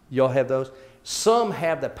 Y'all have those? Some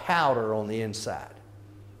have the powder on the inside.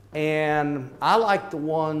 And I like the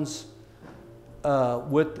ones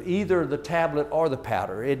with either the tablet or the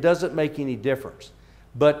powder. It doesn't make any difference.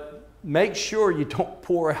 But make sure you don't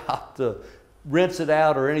pour out rinse it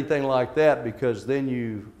out or anything like that, because then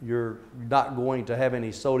you're not going to have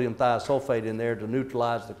any sodium thiosulfate in there to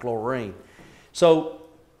neutralize the chlorine. So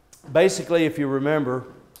basically, if you remember,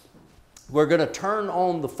 we're going to turn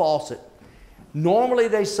on the faucet. Normally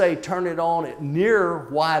they say turn it on at near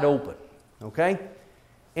wide open, okay?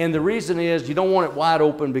 And the reason is you don't want it wide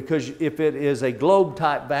open, because if it is a globe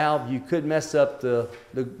type valve, you could mess up the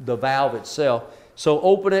valve itself. So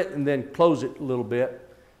open it and then close it a little bit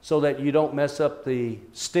so that you don't mess up the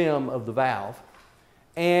stem of the valve,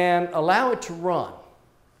 and allow it to run.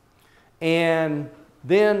 And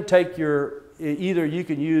then take either you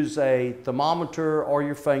can use a thermometer or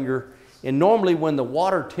your finger, and normally when the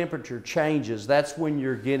water temperature changes, that's when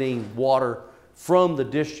you're getting water from the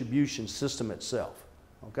distribution system itself,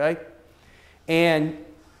 okay? And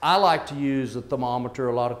I like to use a thermometer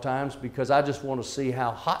a lot of times because I just want to see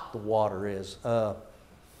how hot the water is.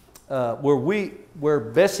 Where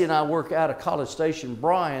Bessie and I work out of College Station,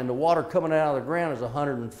 Bryan, the water coming out of the ground is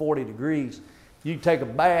 140 degrees. You take a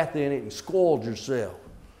bath in it and scald yourself.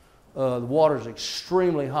 The water is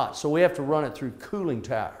extremely hot, so we have to run it through cooling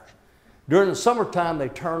towers. During the summertime, they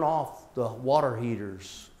turn off the water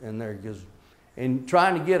heaters in there, and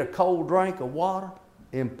trying to get a cold drink of water,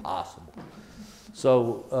 impossible.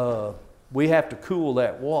 So we have to cool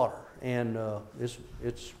that water, and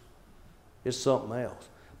it's something else.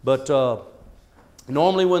 But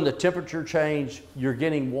normally when the temperature change, you're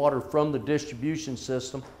getting water from the distribution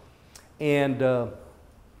system, and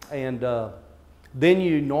then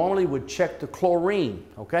you normally would check the chlorine,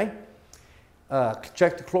 okay?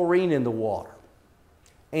 Check the chlorine in the water.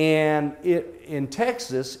 And in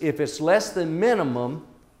Texas, if it's less than minimum,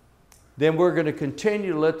 then we're going to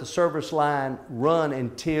continue to let the service line run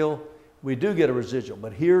until we do get a residual.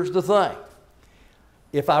 But here's the thing.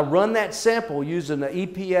 If I run that sample using an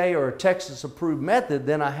EPA or a Texas approved method,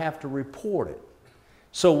 then I have to report it.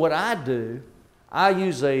 So what I do, I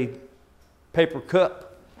use a paper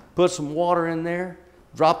cup, put some water in there,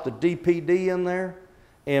 drop the DPD in there,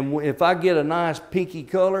 and if I get a nice pinky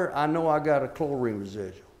color, I know I got a chlorine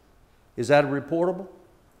residual. Is that reportable?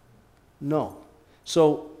 No.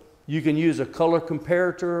 So you can use a color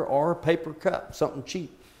comparator or a paper cup, something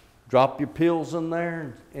cheap. Drop your pills in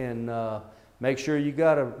there and make sure you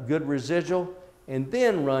got a good residual, and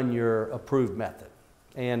then run your approved method.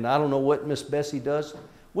 And I don't know what Miss Bessie does.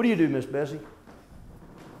 What do you do, Miss Bessie?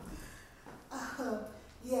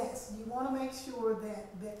 Yes, you want to make sure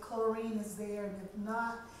that chlorine is there, and if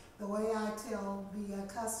not, the way I tell the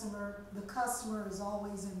customer is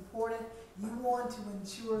always important. You want to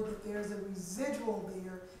ensure that there's a residual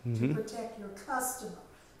there to protect your customer.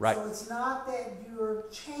 Right. So it's not that you're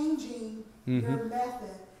changing your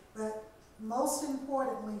method, but most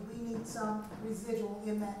importantly, we need some residual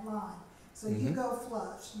in that line. So you go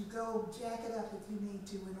flush, you go jack it up if you need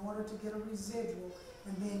to in order to get a residual,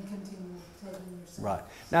 and then continue taking your sample. Right.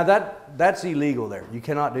 Now that's illegal there. You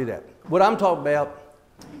cannot do that. What I'm talking about,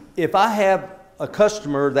 if I have a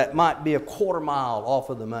customer that might be a quarter mile off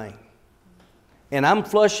of the main, and I'm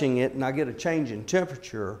flushing it and I get a change in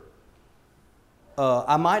temperature,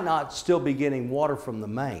 I might not still be getting water from the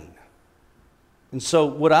main. And so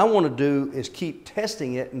what I want to do is keep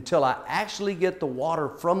testing it until I actually get the water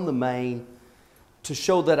from the main to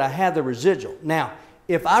show that I have the residual. Now,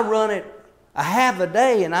 if I run it a half a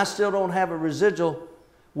day and I still don't have a residual,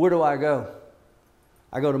 where do I go?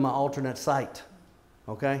 I go to my alternate site,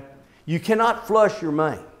 okay? You cannot flush your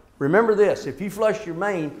main. Remember this, if you flush your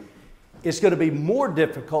main, it's going to be more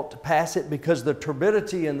difficult to pass it because the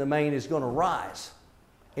turbidity in the main is going to rise,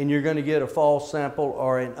 and you're going to get a false sample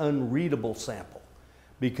or an unreadable sample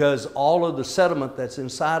because all of the sediment that's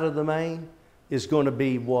inside of the main is going to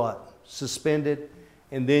be what? Suspended,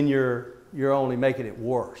 and then you're only making it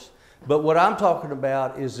worse. But what I'm talking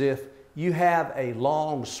about is if you have a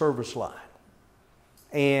long service line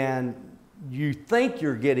and you think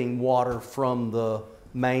you're getting water from the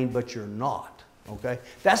main, but you're not, okay?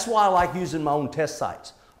 That's why I like using my own test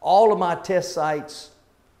sites. All of my test sites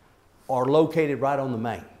are located right on the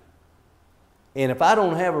main. And if I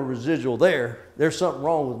don't have a residual there, there's something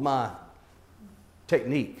wrong with my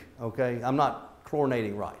technique, okay? I'm not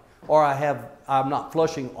chlorinating right. Or I'm not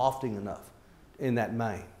flushing often enough in that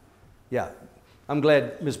main. Yeah, I'm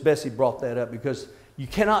glad Miss Bessie brought that up because you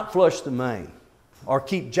cannot flush the main or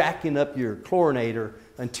keep jacking up your chlorinator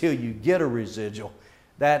until you get a residual.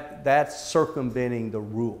 That's circumventing the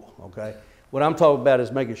rule, okay? What I'm talking about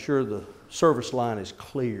is making sure the service line is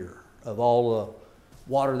clear of all the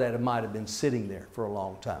water that might have been sitting there for a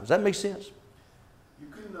long time. Does that make sense? You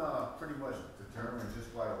can pretty much determine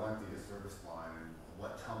just by the length of your service line and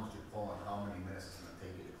what tons you're pulling, how many minutes it's going to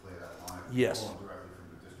take you to clear that line. Yes. You're pulling directly from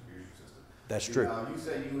the distribution system. That's true. You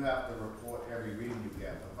say you have to report every reading you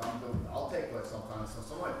get. If I'm doing, I'll take like sometimes,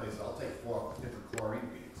 some of my places, I'll take 4 different chlorine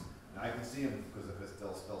readings. And I can see them because if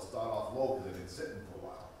they'll start off low because they've been sitting for a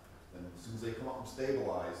while. Then as soon as they come up and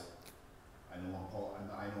stabilize, I know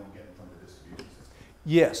I'm getting from the distribution system.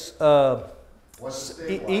 Yes. What's the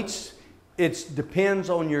stabilizer? It depends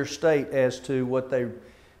on your state as to what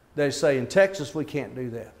they say. In Texas, we can't do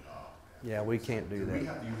that. Yeah, we can't do that. We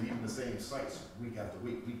have to use even the same sites week after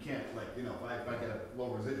week. We can't, like, you know, if I get a low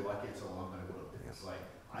residual, I can't say, well, I'm going to go to a different site.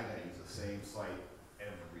 I got to use the same site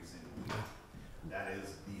every single week. That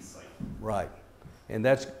is the site. Right. And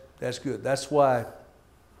that's good. That's why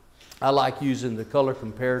I like using the color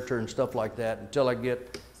comparator and stuff like that until I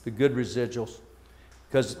get the good residuals,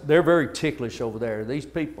 because they're very ticklish over there. These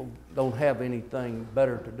people don't have anything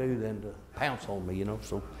better to do than to pounce on me, you know,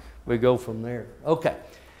 so we go from there. Okay.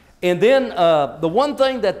 And then the one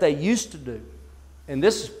thing that they used to do, and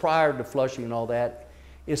this is prior to flushing and all that,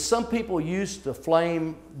 is some people used to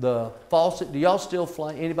flame the faucet. Do y'all still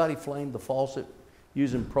flame, anybody flame the faucet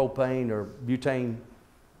using propane or butane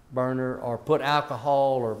burner, or put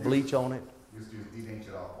alcohol or bleach on it? Used to use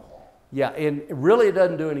denatured alcohol. Yeah, and really it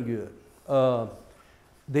doesn't do any good.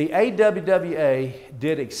 The AWWA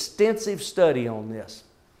did extensive study on this,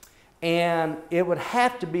 and it would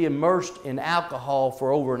have to be immersed in alcohol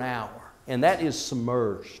for over an hour, and that is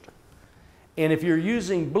submerged. And if you're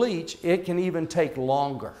using bleach, it can even take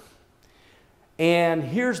longer. And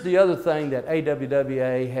here's the other thing that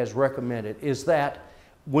AWWA has recommended, is that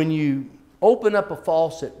when you open up a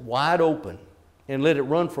faucet wide open and let it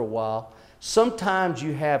run for a while, sometimes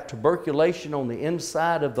you have tuberculation on the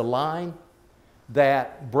inside of the line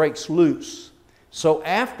that breaks loose. So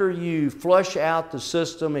after you flush out the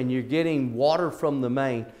system and you're getting water from the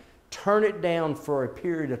main, turn it down for a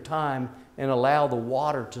period of time and allow the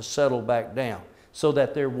water to settle back down so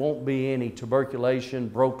that there won't be any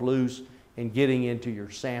tuberculation, broke loose, and getting into your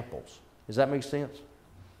samples. Does that make sense?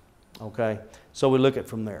 Okay, so we look at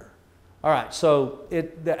from there. All right, so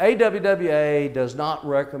the AWWA does not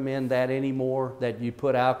recommend that anymore, that you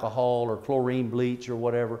put alcohol or chlorine bleach or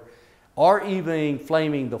whatever, or even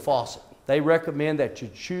flaming the faucet. They recommend that you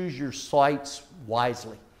choose your sites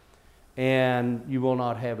wisely, and you will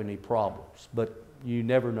not have any problems. But you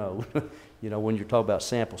never know, you know, when you're talking about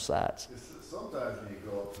sample sites. Sometimes when you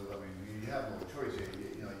go up to, I mean, you have no choice.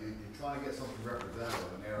 You're trying to get something representative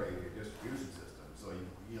of an area of your distribution system. So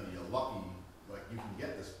you're lucky, like you can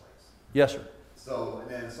get this place. Yes, sir. So,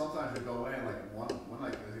 and then sometimes you go in, like one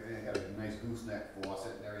like, they got a nice gooseneck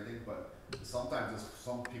faucet and everything, but sometimes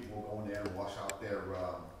some people will go in there and wash out their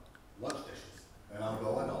lunch dishes. And I'll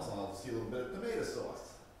go in also, and I'll see a little bit of tomato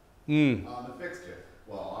sauce on the fixture.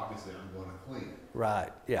 Well, obviously I'm going to clean it.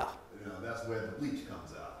 Right, yeah. You know, that's where the bleach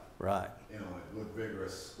comes out. Right. You know, a good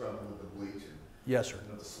vigorous scrubbing with the bleach and Yes, sir.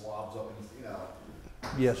 the swabs up and, you know.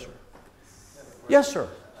 Yes, sir. Yes, sir.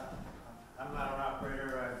 I'm not an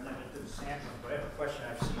operator, I've never did sampling, but I have a question.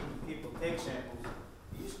 I've seen people take samples.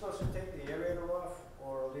 Are you supposed to take the aerator off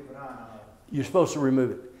or leave it on? You're supposed to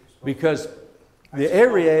remove it because the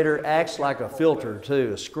aerator acts like a filter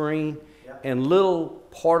too, a screen, and little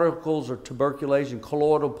particles of tuberculation,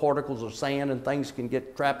 colloidal particles of sand and things can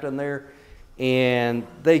get trapped in there, and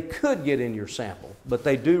they could get in your sample, but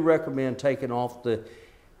they do recommend taking off the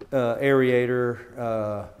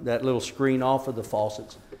aerator, that little screen off of the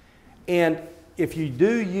faucets. And if you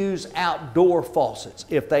do use outdoor faucets,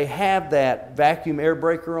 if they have that vacuum air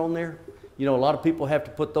breaker on there, you know, a lot of people have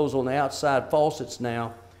to put those on the outside faucets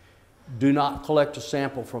now. Do not collect a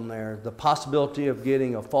sample from there. The possibility of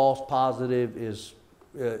getting a false positive is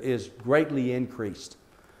greatly increased.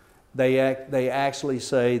 They actually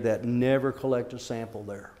say that never collect a sample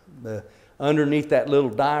there. Underneath that little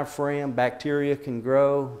diaphragm, bacteria can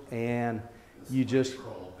grow, and you just,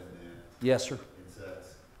 yes, sir.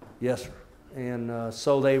 Yes, sir. And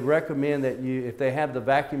so they recommend that you, if they have the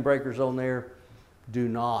vacuum breakers on there, do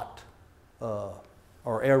not,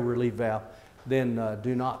 or air relief valve, then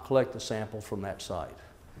do not collect the sample from that site.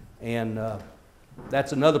 And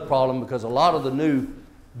that's another problem, because a lot of the new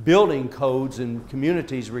building codes and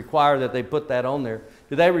communities require that they put that on there.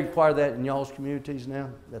 Do they require that in y'all's communities now,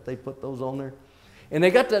 that they put those on there? And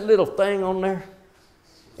they got that little thing on there,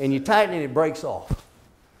 and you tighten it, it breaks off.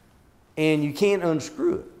 And you can't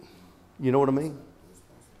unscrew it. You know what I mean?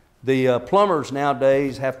 The plumbers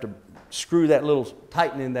nowadays have to screw that little,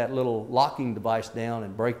 tighten that little locking device down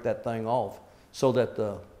and break that thing off so that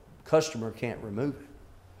the customer can't remove it.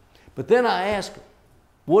 But then I ask them,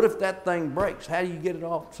 what if that thing breaks? How do you get it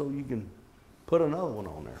off so you can put another one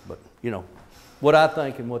on there? But, you know, what I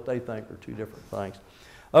think and what they think are two different things.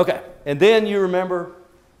 Okay, and then you remember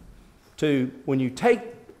to, when you take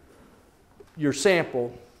your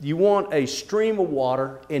sample, you want a stream of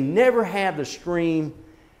water, and never have the stream,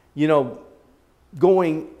 you know,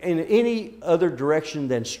 going in any other direction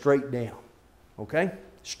than straight down, okay?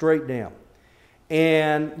 Straight down.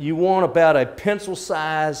 And you want about a pencil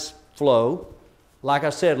size flow. Like I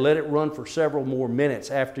said, let it run for several more minutes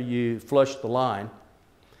after you flush the line,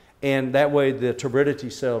 and that way the turbidity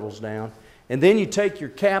settles down. And then you take your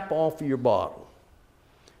cap off of your bottle.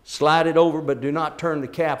 Slide it over, but do not turn the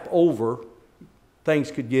cap over.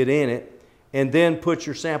 Things could get in it. And then put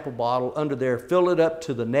your sample bottle under there, fill it up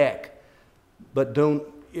to the neck, but don't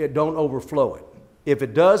overflow it. If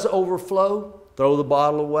it does overflow, throw the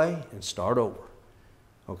bottle away and start over.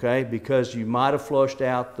 Okay, because you might have flushed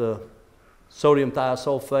out the sodium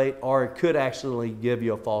thiosulfate, or it could actually give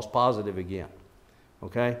you a false positive again.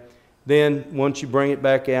 Okay, then once you bring it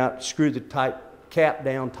back out, screw the cap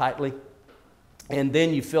down tightly, and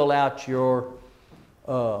then you fill out your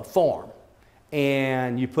form.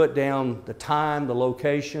 And you put down the time, the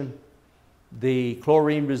location, the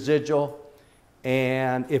chlorine residual,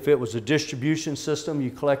 and if it was a distribution system,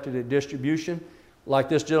 you collected at distribution. Like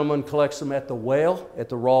this gentleman collects them at the well, at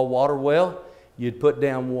the raw water well, you'd put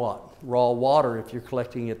down what? Raw water if you're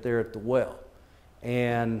collecting it there at the well.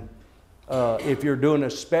 And if you're doing a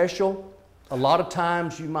special, a lot of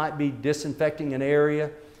times you might be disinfecting an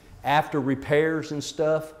area after repairs and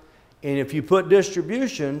stuff. And if you put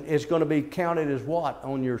distribution, it's going to be counted as what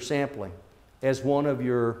on your sampling? As one of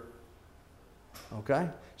your, okay?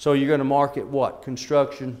 So you're going to mark it what?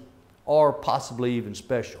 Construction or possibly even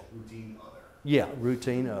special. Routine other. Yeah,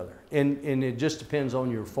 routine other. And it just depends on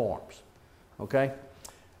your forms, okay?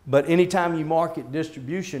 But anytime you mark it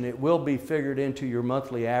distribution, it will be figured into your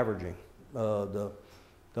monthly averaging. The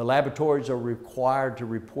laboratories are required to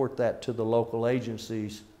report that to the local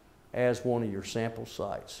agencies as one of your sample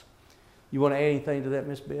sites. You want to add anything to that,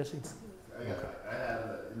 Miss Bessie? I had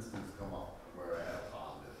an instance come up where I had a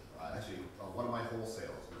positive. Actually, one of my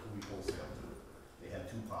wholesalers, who we wholesale to, they had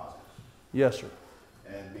 2 positives. Yes, sir.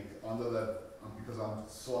 And because I'm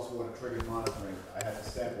source water triggered monitoring, I had to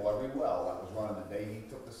sample every well that was running the day he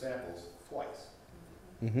took the samples twice.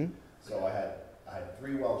 Mm-hmm. So I had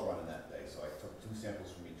 3 wells running that day, so I took 2 samples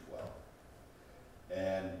from each well.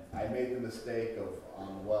 And I made the mistake of,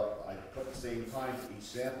 I put the same time for each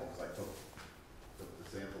sample, because I took the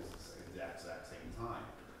samples at the exact same time.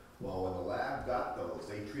 Well, when the lab got those,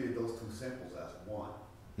 they treated those 2 samples as one.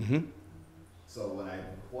 Mm-hmm. So when I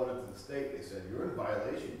reported to the state, they said, you're in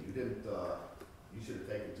violation, you didn't, you should have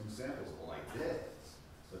taken 2 samples. Well, I did.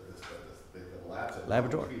 So the lab said,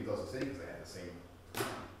 Laboratory. Treated those the same because they had the same time.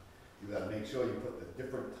 You gotta make sure you put the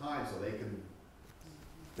different times so they can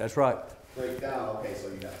That's right. break down, okay, so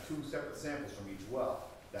you have 2 separate samples from each well.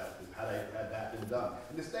 Had that been done.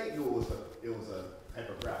 And the state knew it was a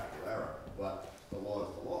typographical error, but the law is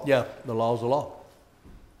the law. Yeah, the law's the law.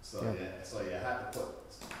 So, Yeah. so you had to put,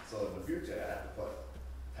 so in the future, you had to put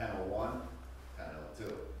 1001,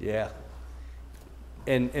 1002. Yeah.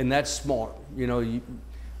 And that's smart. You know,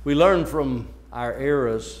 we learn from our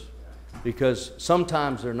errors because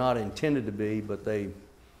sometimes they're not intended to be, but they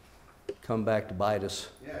come back to bite us.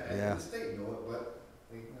 Yeah, and the state knew it, but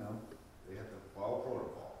they have to follow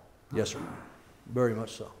protocol. Yes, sir. Very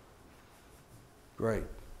much so. Great.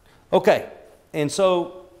 Okay. And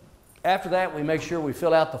so after that, we make sure we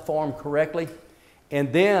fill out the form correctly.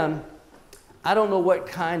 And then, I don't know what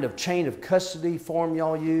kind of chain of custody form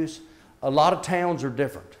y'all use. A lot of towns are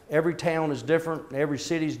different. Every town is different. Every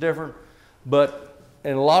city is different. But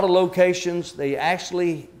in a lot of locations, they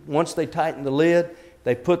actually, once they tighten the lid,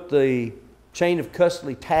 they put the chain of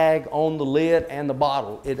custody tag on the lid and the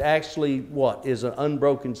bottle. It actually, is an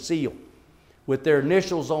unbroken seal with their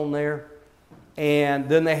initials on there. And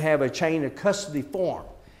then they have a chain of custody form.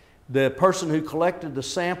 The person who collected the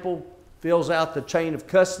sample fills out the chain of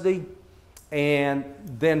custody, and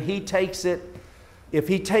then he takes it. If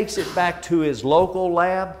he takes it back to his local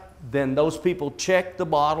lab, then those people check the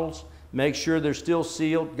bottles, make sure they're still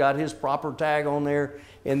sealed, got his proper tag on there,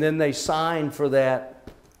 and then they sign for that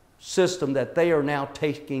system that they are now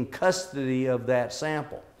taking custody of that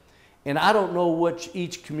sample. And I don't know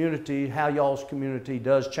each community, how y'all's community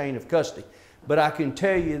does chain of custody, but I can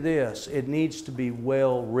tell you this, it needs to be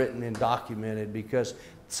well written and documented, because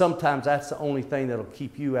sometimes that's the only thing that'll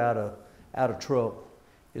keep you out of trouble,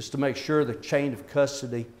 is to make sure the chain of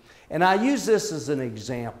custody. And I use this as an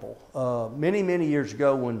example. Many, many years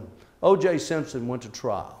ago when O.J. Simpson went to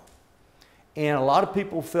trial, and a lot of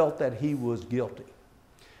people felt that he was guilty.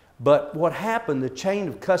 But what happened, the chain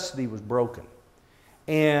of custody was broken.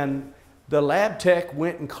 And the lab tech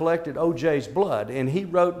went and collected O.J.'s blood, and he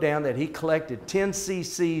wrote down that he collected 10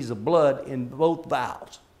 cc's of blood in both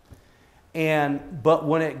vials. But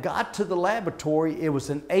when it got to the laboratory, it was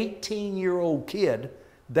an 18-year-old kid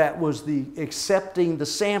that was accepting the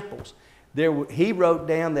samples. He wrote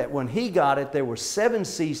down that when he got it, there were 7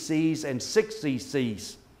 cc's and 6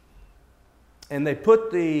 cc's. And they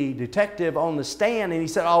put the detective on the stand, and he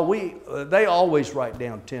said, they always write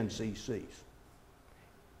down 10 cc's.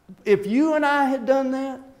 If you and I had done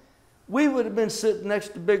that, we would have been sitting next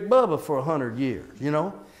to Big Bubba for 100 years, you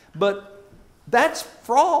know. But that's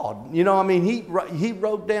fraud. You know, I mean, he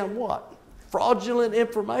wrote down what? Fraudulent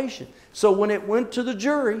information. So when it went to the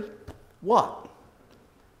jury, what?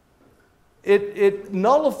 it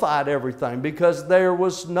nullified everything because there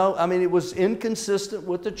was no, I mean, it was inconsistent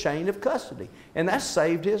with the chain of custody. And that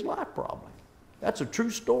saved his life probably. That's a true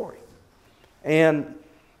story. And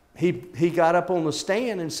he got up on the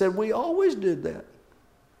stand and said, we always did that.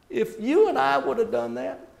 If you and I would have done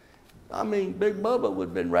that, I mean, Big Bubba would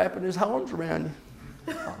have been wrapping his arms around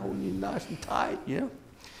you, holding you nice and tight, yeah.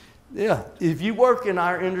 Yeah, if you work in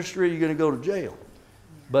our industry, you're going to go to jail.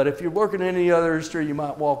 But if you're working in any other industry, you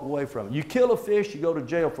might walk away from it. You kill a fish, you go to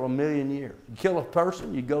jail for 1,000,000 years. You kill a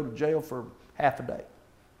person, you go to jail for half a day.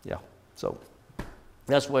 Yeah, so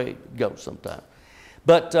that's the way it goes sometimes.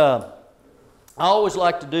 But I always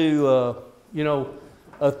like to do, you know,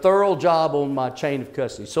 a thorough job on my chain of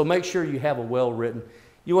custody. So make sure you have a well-written.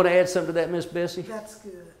 You want to add something to that, Miss Bessie? That's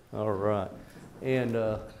good. All right. And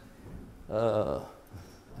I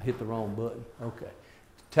hit the wrong button. Okay.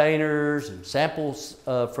 Containers and samples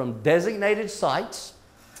from designated sites,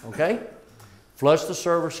 okay? Flush the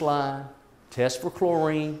service line, test for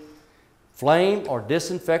chlorine, flame or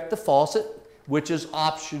disinfect the faucet, which is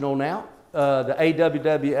optional now. The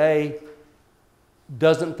AWWA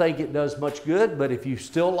doesn't think it does much good, but if you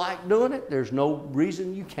still like doing it, there's no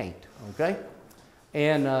reason you can't, okay?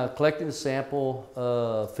 And collecting the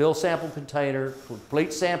sample, fill sample container,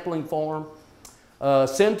 complete sampling form,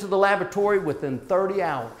 send to the laboratory within 30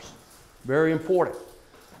 hours. Very important.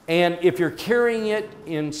 And if you're carrying it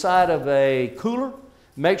inside of a cooler,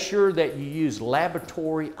 make sure that you use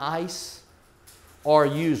laboratory ice or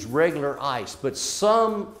use regular ice. But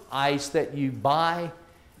some ice that you buy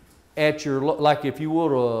at your, like if you go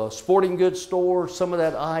to a sporting goods store, some of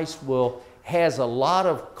that ice has a lot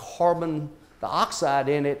of carbon dioxide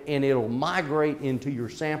in it, and it'll migrate into your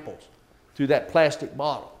samples through that plastic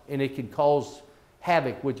bottle, and it can cause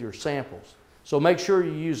havoc with your samples. So make sure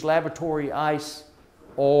you use laboratory ice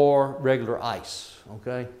or regular ice,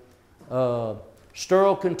 okay?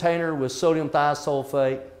 Sterile container with sodium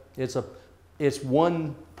thiosulfate. It's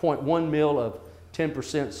 1.1 mil of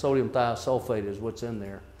 10% sodium thiosulfate is what's in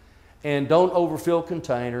there. And don't overfill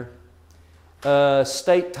container.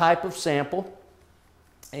 State type of sample.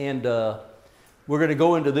 And we're going to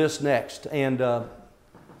go into this next. And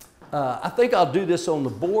I think I'll do this on the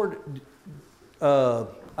board. I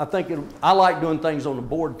like doing things on the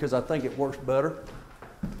board because I think it works better,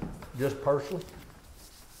 just personally.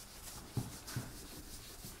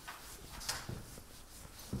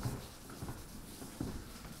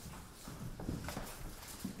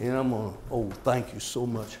 And I'm going to, oh, thank you so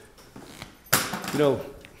much. You know,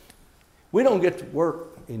 we don't get to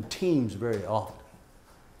work in teams very often.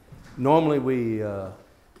 Normally we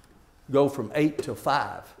go from 8 to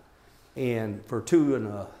 5 and for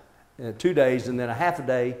 2 days and then a half a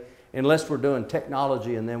day, unless we're doing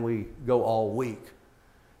technology, and then we go all week.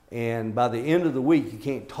 And by the end of the week, you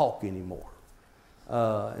can't talk anymore.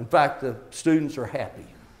 In fact, the students are happy.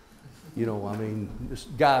 You know, I mean, this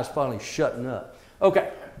guy's finally shutting up.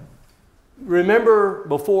 Okay. Remember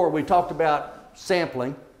before we talked about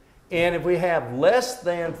sampling, and if we have less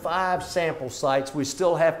than 5 sample sites, we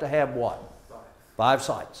still have to have what? 5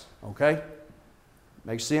 sites, okay?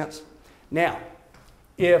 Makes sense? Now,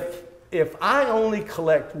 if I only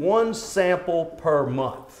collect 1 sample per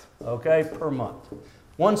month, okay, per month,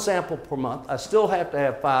 1 sample per month, I still have to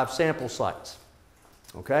have 5 sample sites,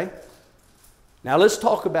 okay? Now let's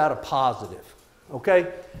talk about a positive,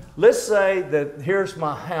 okay? Let's say that here's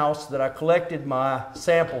my house that I collected my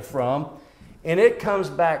sample from, and it comes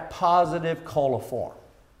back positive coliform.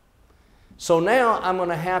 So now I'm going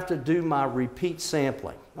to have to do my repeat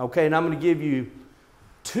sampling, okay? And I'm going to give you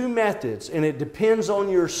 2 methods, and it depends on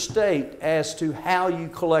your state as to how you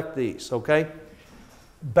collect these, okay?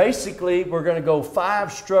 Basically, we're going to go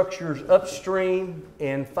 5 structures upstream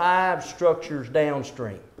and 5 structures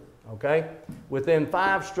downstream, okay? Within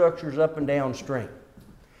 5 structures up and downstream.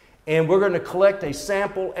 And we're going to collect a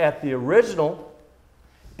sample at the original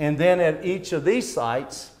and then at each of these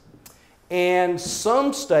sites. And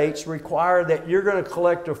some states require that you're going to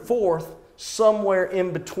collect a 4th somewhere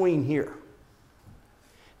in between here.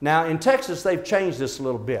 Now, in Texas, they've changed this a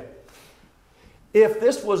little bit. If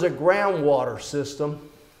this was a groundwater system,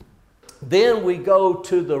 then we go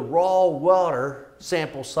to the raw water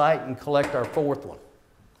sample site and collect our 4th one,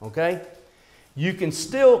 okay? You can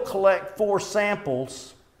still collect 4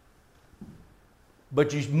 samples,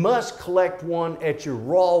 but you must collect one at your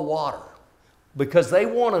raw water because they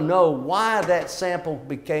want to know why that sample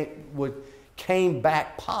came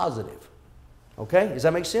back positive, okay? Does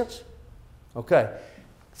that make sense? Okay.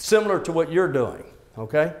 Similar to what you're doing,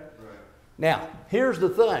 okay? Right. Now, here's the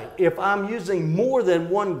thing. If I'm using more than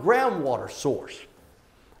 1 groundwater source,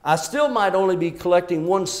 I still might only be collecting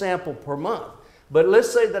one sample per month. But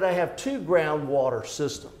let's say that I have 2 groundwater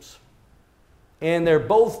systems and they're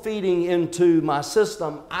both feeding into my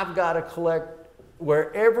system. I've got to collect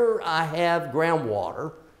wherever I have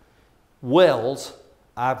groundwater wells.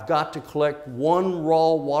 I've got to collect 1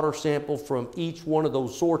 raw water sample from each one of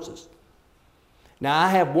those sources. Now I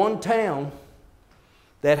have one town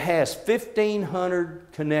that has 1,500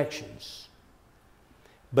 connections,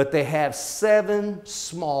 but they have 7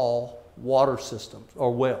 small water systems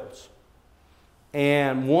or wells.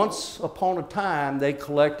 And once upon a time, they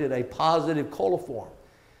collected a positive coliform.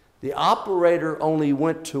 The operator only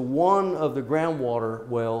went to one of the groundwater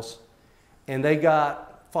wells, and they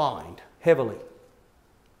got fined heavily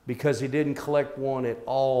because he didn't collect one at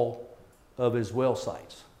all of his well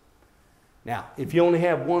sites. Now, if you only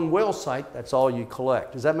have one well site, that's all you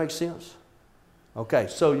collect. Does that make sense? Okay,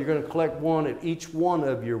 so you're going to collect one at each one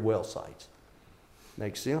of your well sites.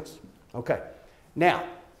 Makes sense? Okay. Now,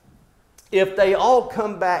 if they all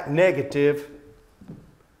come back negative,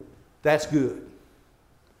 that's good.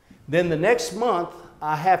 Then the next month,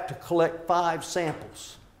 I have to collect 5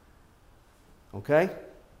 samples. Okay?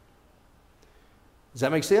 Does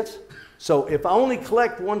that make sense? So if I only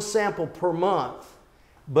collect 1 sample per month,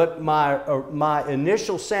 but my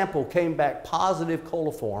initial sample came back positive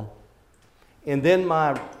coliform, and then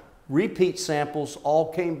my repeat samples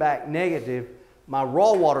all came back negative, my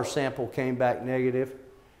raw water sample came back negative,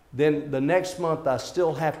 then the next month I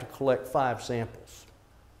still have to collect 5 samples.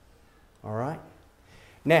 All right?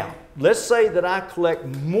 Now, let's say that I collect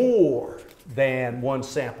more than 1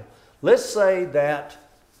 sample. Let's say that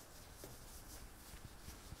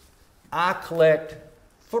I collect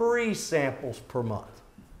 3 samples per month,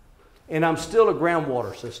 and I'm still a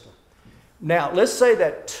groundwater system. Now, let's say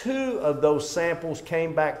that 2 of those samples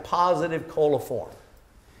came back positive coliform.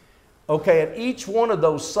 Okay, at each one of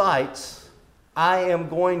those sites, I am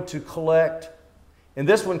going to collect, and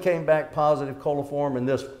this one came back positive coliform and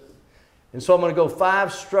this one. And so I'm going to go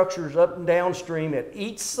 5 structures up and downstream at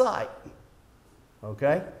each site,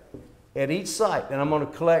 okay? At each site. And I'm going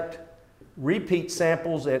to collect repeat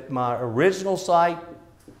samples at my original site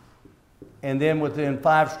and then within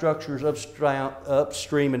 5 structures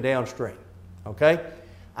upstream and downstream, okay?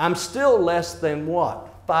 I'm still less than what?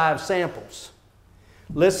 5 samples.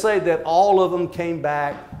 Let's say that all of them came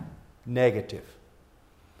back negative.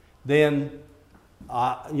 Then,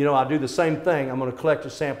 I do the same thing. I'm going to collect a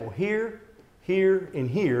sample here, here, and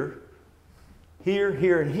here, here,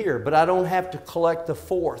 here, and here. But I don't have to collect the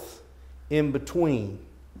 4th in between.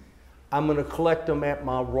 I'm going to collect them at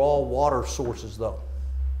my raw water sources, though,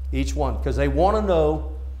 each one, because they want to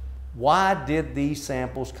know, why did these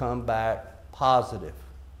samples come back positive?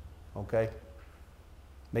 Okay?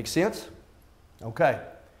 Make sense? Okay.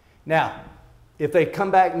 Now, if they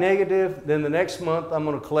come back negative, then the next month I'm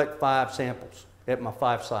going to collect 5 samples at my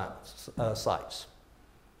 5 sites.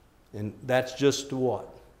 And that's just to what?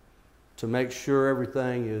 To make sure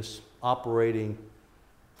everything is operating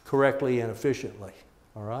correctly and efficiently.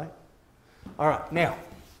 All right? All right, now,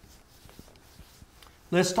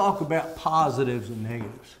 let's talk about positives and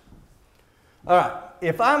negatives. All right,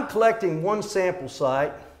 if I'm collecting 1 sample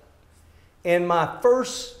site and my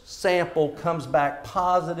first sample comes back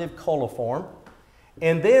positive coliform,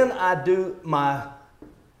 and then I do my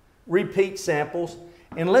repeat samples,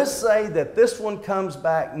 and let's say that this one comes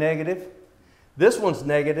back negative, this one's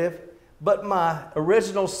negative, but my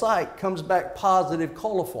original site comes back positive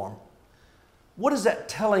coliform. What is that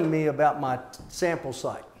telling me about my sample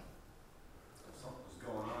site? Something's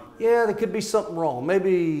going on. Yeah, there could be something wrong.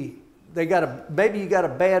 Maybe you got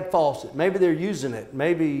a bad faucet. Maybe they're using it.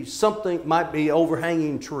 Maybe something might be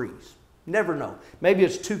overhanging trees. Never know. Maybe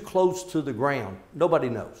it's too close to the ground. Nobody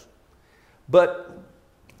knows. But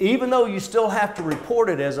even though you still have to report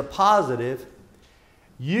it as a positive,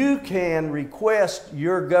 you can request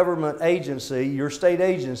your government agency, your state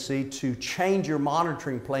agency, to change your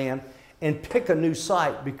monitoring plan and pick a new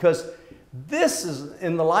site, because this is,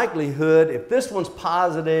 in the likelihood, if this one's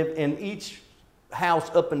positive and each house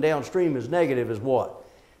up and downstream is negative, is what?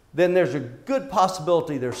 Then there's a good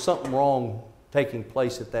possibility there's something wrong taking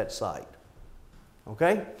place at that site.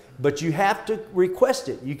 Okay? But you have to request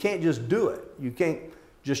it. You can't just do it. You can't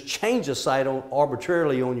just change a site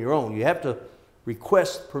arbitrarily on your own. You have to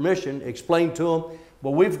request permission, explain to them,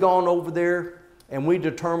 well, we've gone over there and we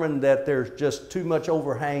determined that there's just too much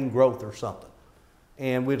overhang growth or something,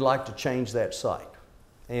 and we'd like to change that site.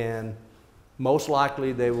 And most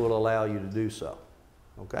likely they will allow you to do so.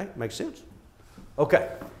 Okay? Makes sense?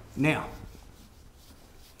 Okay. Now,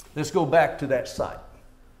 let's go back to that site.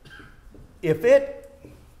 If it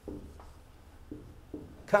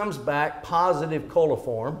comes back positive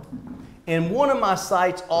coliform, and one of my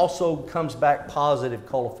sites also comes back positive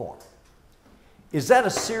coliform. Is that a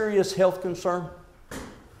serious health concern?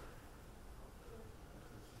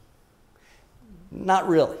 Not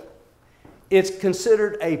really. It's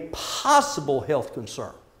considered a possible health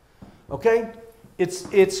concern. Okay? It's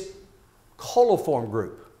coliform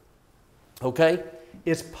group. Okay?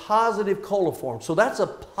 It's positive coliform. So that's a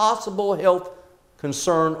possible health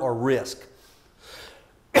concern or risk.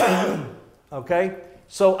 Okay?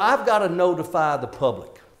 So I've got to notify the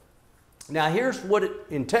public. Now here's what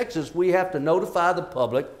in Texas we have to notify the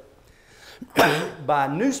public by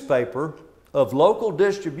newspaper of local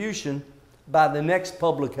distribution by the next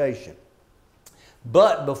publication.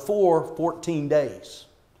 But before 14 days.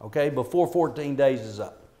 Okay? Before 14 days is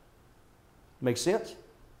up. Make sense?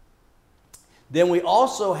 Then we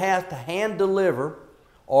also have to hand deliver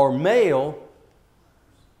or mail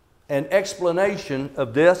an explanation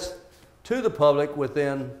of this to the public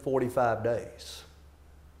within 45 days.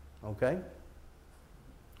 Okay?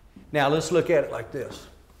 Now let's look at it like this.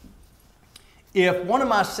 If one of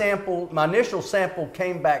my initial sample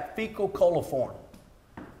came back fecal coliform,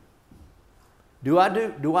 do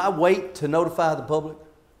I wait to notify the public?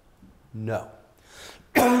 No.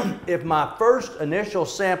 If my first initial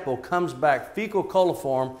sample comes back fecal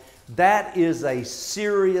coliform, that is a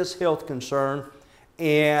serious health concern,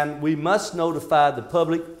 and we must notify the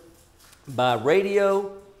public by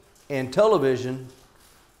radio and television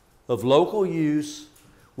of local use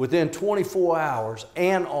within 24 hours,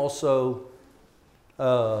 and also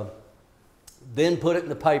then put it in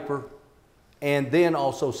the paper, and then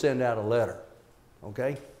also send out a letter.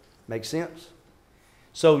 Okay? Make sense?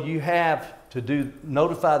 So you have to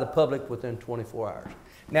notify the public within 24 hours.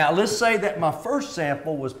 Now let's say that my first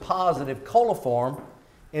sample was positive coliform,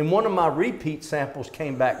 and one of my repeat samples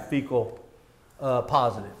came back fecal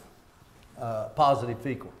positive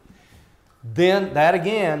fecal. Then that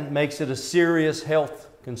again makes it a serious health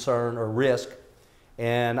concern or risk,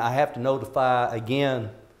 and I have to notify again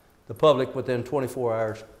the public within 24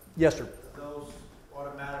 hours. Yes, sir. Those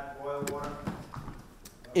automatic boil water?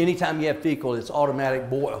 Anytime you have fecal, it's automatic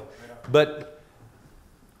boil. But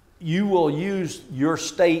you will use your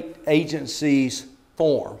state agency's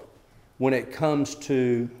form when it comes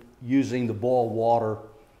to using the boil water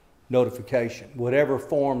notification. Whatever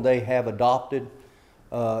form they have adopted,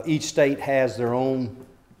 each state has their own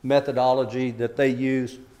methodology that they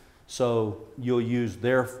use, so you'll use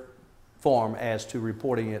their form as to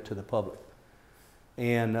reporting it to the public.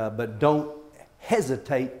 And but don't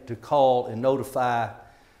hesitate to call and notify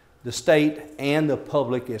the state and the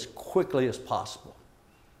public as quickly as possible.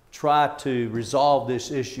 Try to resolve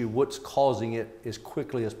this issue, what's causing it, as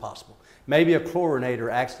quickly as possible. Maybe a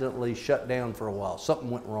chlorinator accidentally shut down for a while.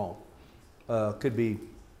 Something went wrong. Could be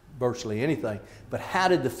virtually anything. But how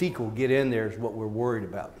did the fecal get in there is what we're worried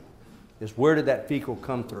about. Is where did that fecal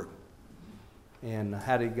come through? And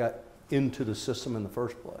how did it get into the system in the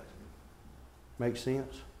first place? Make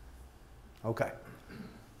sense? Okay.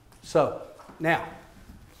 So, now,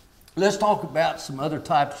 let's talk about some other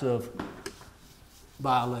types of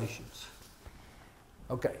violations.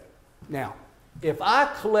 Okay. Now, if I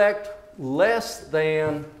collect less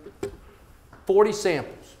than 40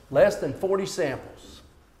 samples,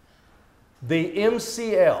 the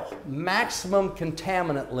MCL, maximum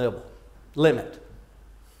contaminant limit,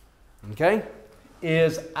 okay,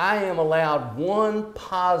 is I am allowed one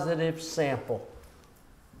positive sample.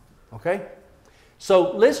 Okay?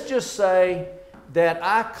 So let's just say that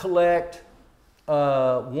I collect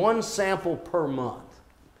one sample per month,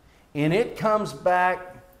 and it comes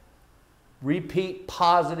back repeat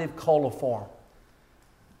positive coliform.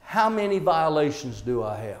 How many violations do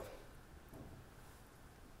I have?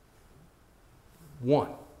 One.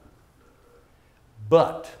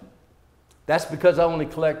 But that's because I only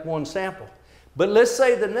collect one sample. But let's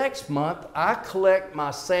say the next month I collect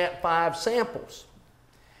my 5 samples,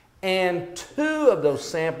 and 2 of those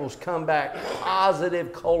samples come back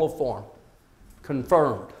positive coliform,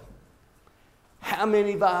 confirmed. How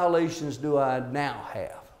many violations do I now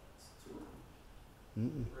have?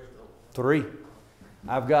 3.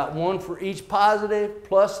 I've got 1 for each positive,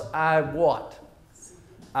 plus I what?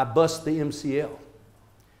 I bust the MCL.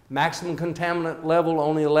 Maximum contaminant level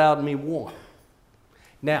only allowed me 1.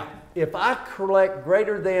 Now, if I collect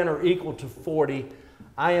greater than or equal to 40,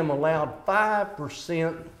 I am allowed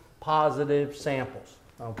 5% positive samples,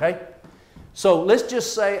 okay? So let's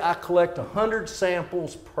just say I collect 100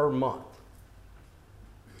 samples per month.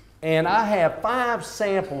 And I have 5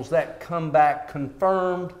 samples that come back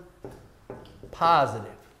confirmed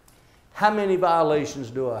positive. How many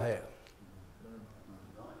violations do I have?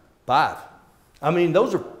 5. I mean,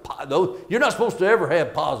 those are, you're not supposed to ever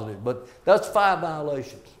have positive, but that's 5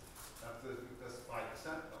 violations. That's 5%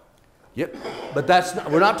 though. Yep, but that's not,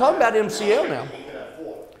 we're not talking about MCL now. You could have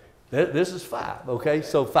 4. This is 5, okay?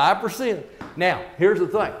 So 5%. Now, here's the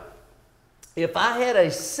thing. If I had a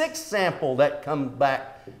 6th sample that comes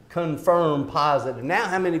back confirmed positive, now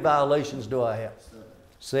how many violations do I have?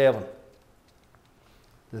 7.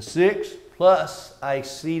 The 6 plus I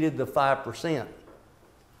exceeded the 5%.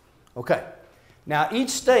 Okay. Now, each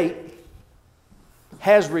state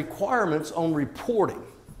has requirements on reporting.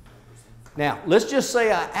 Now, let's just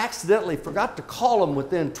say I accidentally forgot to call them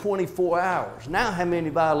within 24 hours. Now, how many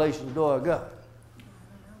violations do I got?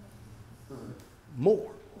 More.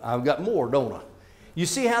 I've got more, don't I? You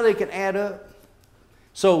see how they can add up?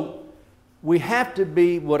 So, we have to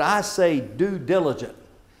be, what I say, due diligent.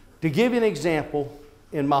 To give you an example,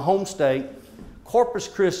 in my home state, Corpus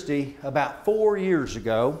Christi, about 4 years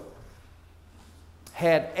ago,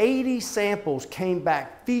 had 80 samples came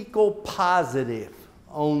back fecal positive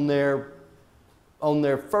on their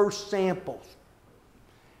first samples.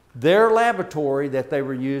 Their laboratory that they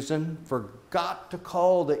were using forgot to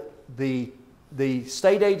call the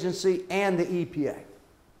state agency and the EPA.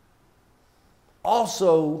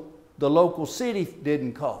 Also, the local city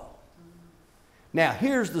didn't call. Now,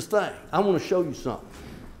 here's the thing. I want to show you something.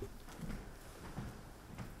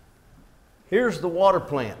 Here's the water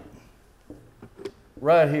plant.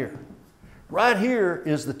 Right here. Right here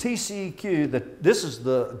is the TCEQ. This is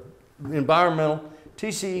the environmental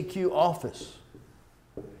TCEQ office.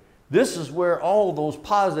 This is where all those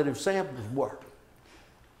positive samples were.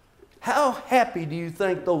 How happy do you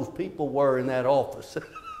think those people were in that office?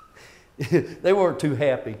 They weren't too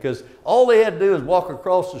happy because all they had to do is walk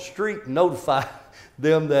across the street and notify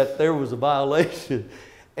them that there was a violation.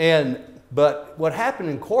 But what happened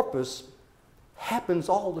in Corpus happens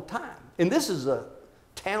all the time. And this is a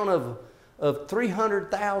town of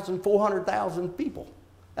 300,000, 400,000 people.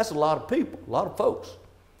 That's a lot of people, a lot of folks.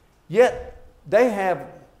 Yet they have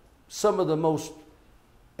some of the most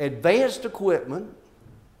advanced equipment.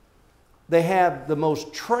 They have the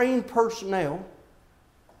most trained personnel,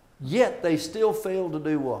 yet they still fail to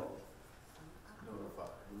do what?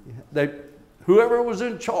 Whoever was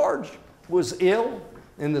in charge was ill,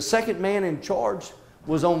 and the second man in charge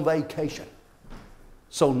was on vacation.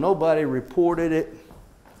 So nobody reported it,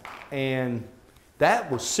 and that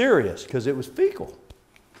was serious because it was fecal,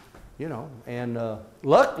 you know. And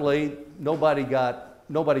luckily, nobody got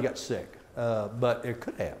sick, but it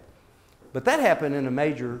could have. But that happened in a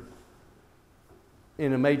major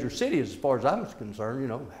city, as far as I was concerned. You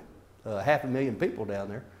know, 500,000 people down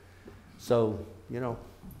there. So you know,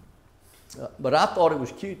 but I thought it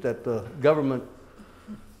was cute that the government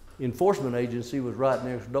enforcement agency was right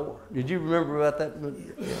next door. Did you remember about that?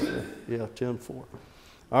 Yeah, 10-4.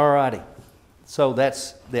 All righty. So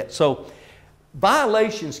that's that. So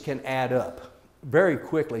violations can add up very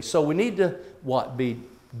quickly. So we need to be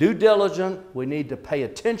due diligent. We need to pay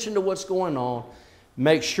attention to what's going on.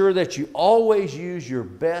 Make sure that you always use your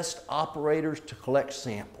best operators to collect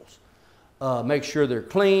samples. Make sure they're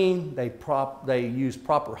clean. They use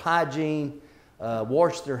proper hygiene.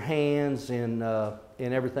 Wash their hands and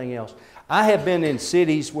everything else. I have been in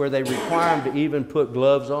cities where they require them to even put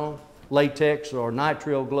gloves on, latex or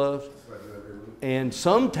nitrile gloves. And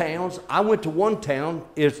some towns, I went to one town,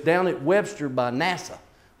 it's down at Webster by NASA,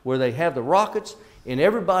 where they have the rockets, and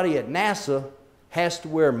everybody at NASA has to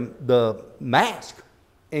wear the mask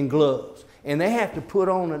and gloves, and they have to put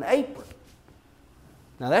on an apron.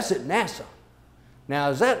 Now that's at NASA. Now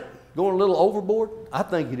is that going a little overboard? I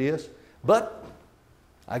think it is, but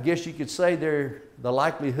I guess you could say the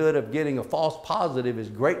likelihood of getting a false positive is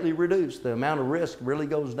greatly reduced. The amount of risk really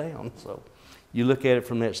goes down. So you look at it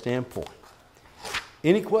from that standpoint.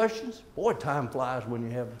 Any questions? Boy, time flies when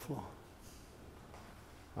you're having fun.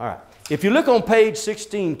 All right. If you look on page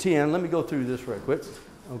 1610, let me go through this right quick.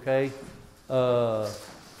 Okay.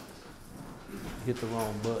 Hit the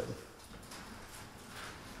wrong button.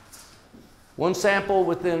 One sample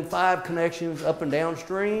within 5 connections up and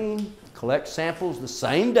downstream. Collect samples the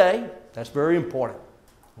same day. That's very important.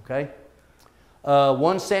 Okay.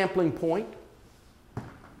 One sampling point.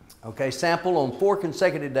 Okay. Sample on 4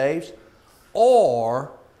 consecutive days,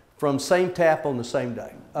 or from same tap on the same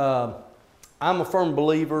day. I'm a firm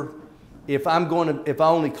believer, if I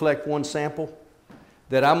only collect one sample,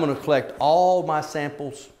 that I'm going to collect all my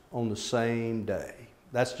samples on the same day.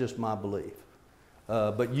 That's just my belief.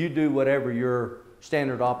 But you do whatever your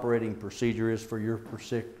standard operating procedure is for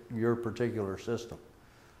your particular system.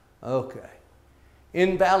 Okay.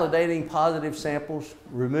 Invalidating positive samples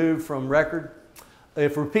removed from record.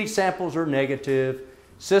 If repeat samples are negative,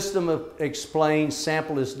 system explains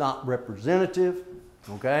sample is not representative,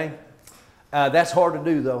 okay? That's hard to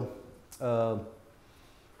do though.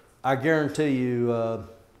 I guarantee you,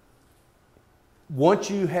 once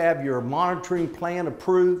you have your monitoring plan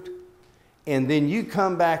approved, and then you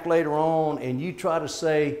come back later on and you try to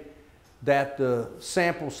say that the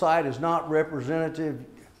sample site is not representative,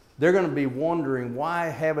 they're going to be wondering, why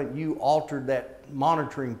haven't you altered that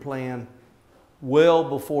monitoring plan well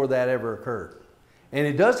before that ever occurred? And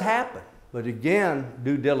it does happen, but again,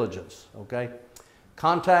 due diligence, okay?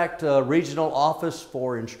 Contact regional office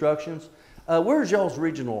for instructions. Where's y'all's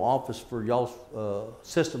regional office for y'all's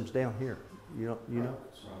systems down here? You know?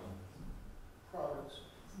 Providence.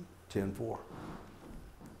 10-4.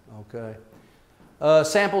 Okay.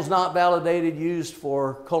 Samples not validated, used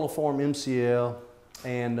for coliform MCL,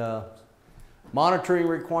 and monitoring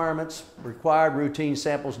requirements, required routine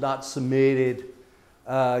samples not submitted.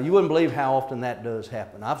 You wouldn't believe how often that does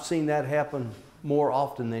happen. I've seen that happen more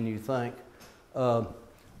often than you think.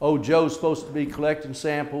 Oh, Joe's supposed to be collecting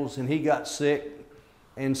samples and he got sick,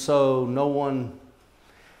 and so no one.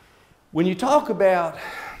 When you talk about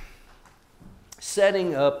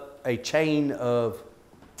setting up a chain of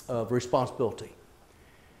responsibility,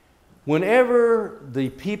 whenever the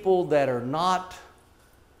people that are not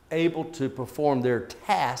able to perform their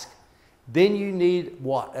task, then you need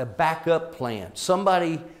what? A backup plan.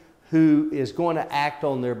 Somebody who is going to act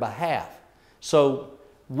on their behalf. So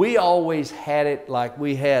we always had it like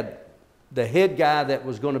we had the head guy that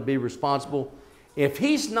was going to be responsible. If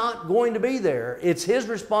he's not going to be there, it's his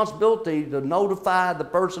responsibility to notify the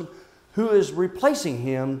person who is replacing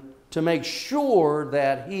him to make sure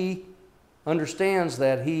that he understands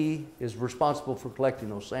that he is responsible for collecting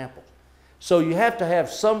those samples. So you have to have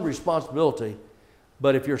some responsibility,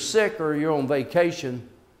 but if you're sick or you're on vacation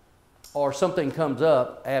or something comes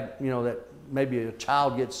up, you know, that maybe a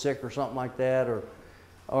child gets sick or something like that,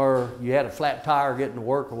 or you had a flat tire getting to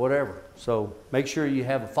work or whatever. So make sure you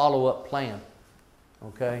have a follow-up plan,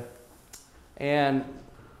 okay? And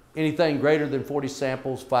anything greater than 40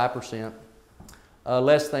 samples, 5%.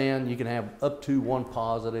 Less than, you can have up to 1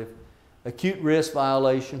 positive. Acute risk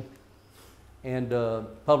violation and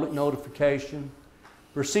public notification.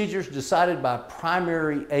 Procedures decided by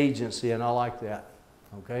primary agency, and I like that,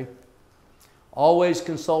 okay? Always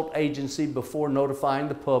consult agency before notifying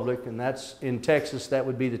the public, and that's in Texas, that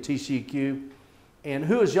would be the TCQ. And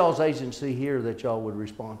who is y'all's agency here that y'all would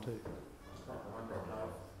respond to?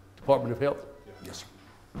 Department of Health? Yes,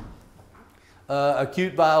 sir.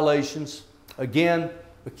 Acute violations. Again,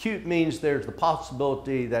 acute means there's the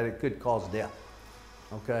possibility that it could cause death,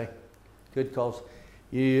 okay? Could cause,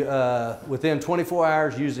 within 24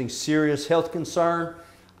 hours using serious health concern.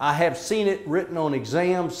 I have seen it written on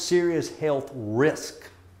exams, serious health risk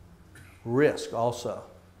also.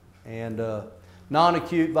 And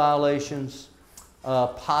non-acute violations,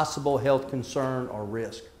 possible health concern or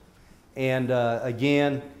risk. And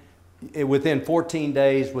again, within 14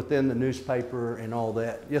 days, within the newspaper and all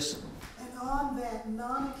that. Yes? And on that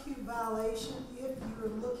non-acute violation, if you're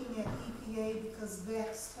looking at EPA, because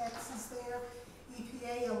Vex Texas there,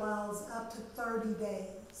 EPA allows up to 30 days.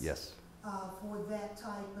 Yes. For that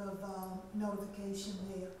type of notification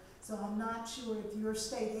there. So I'm not sure if your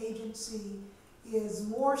state agency is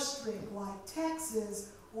more strict like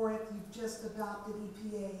Texas, or if you've just adopted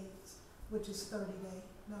EPA's, which is 30-day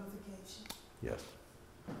notification. Yes.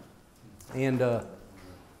 And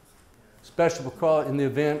special precaution in the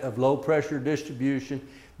event of low pressure distribution.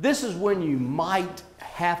 This is when you might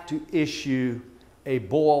have to issue a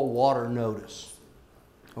boil water notice,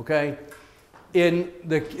 okay? In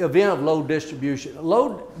the event of low distribution,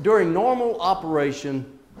 during normal operation,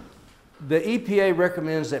 the EPA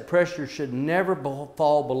recommends that pressure should never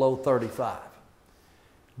fall below 35.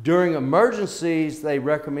 During emergencies, they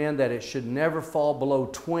recommend that it should never fall below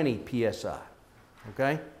 20 PSI,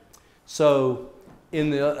 okay? So in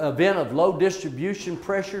the event of low distribution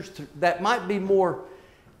pressures, that might be more,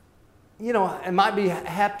 you know, it might be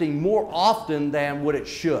happening more often than what it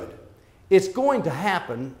should. It's going to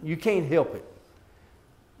happen, you can't help it.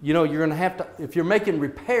 You know, you're going to have to, if you're making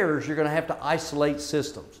repairs, you're going to have to isolate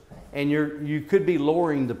systems. And you could be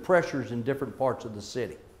lowering the pressures in different parts of the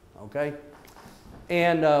city, okay?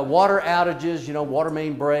 And water outages, you know, water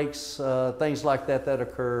main breaks, things like that that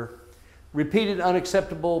occur. Repeated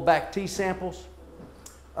unacceptable back T samples.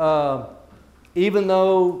 Even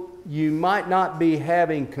though you might not be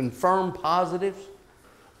having confirmed positives,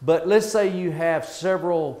 but let's say you have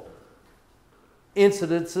several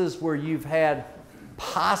incidences where you've had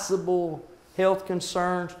possible health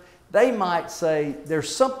concerns, they might say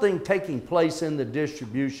there's something taking place in the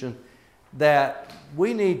distribution that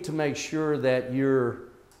we need to make sure that your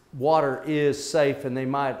water is safe, and they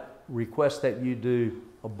might request that you do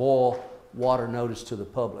a boil water notice to the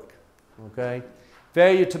public, okay?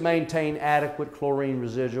 Failure to maintain adequate chlorine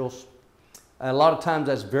residuals. A lot of times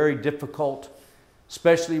that's very difficult,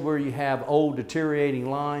 especially where you have old deteriorating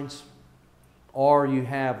lines or you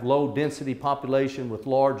have low density population with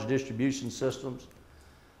large distribution systems.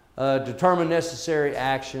 Determine necessary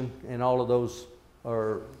action, and all of those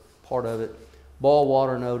are part of it. Boil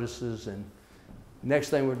water notices, and next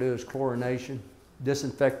thing we'll do is chlorination,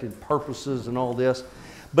 disinfectant purposes and all this.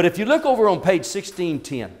 But if you look over on page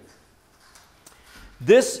 1610,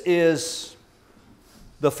 this is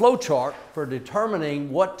the flow chart for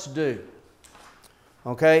determining what to do.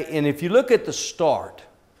 Okay, and if you look at the start,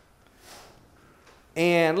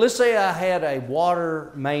 and let's say I had a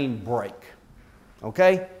water main break,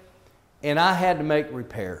 okay, and I had to make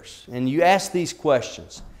repairs, and you ask these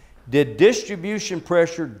questions. Did distribution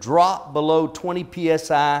pressure drop below 20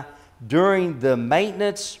 psi during the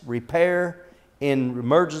maintenance, repair, and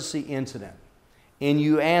emergency incident? And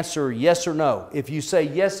you answer yes or no. If you say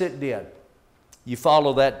yes, it did, you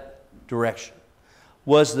follow that direction.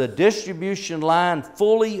 Was the distribution line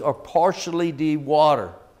fully or partially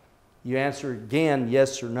dewatered? You answer again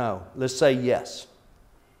yes or no. Let's say yes.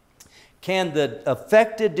 Can the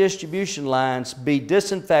affected distribution lines be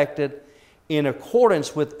disinfected in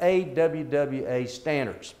accordance with SDWA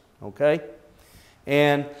standards? Okay?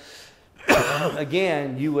 And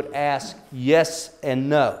again, you would ask yes and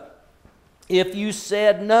no. If you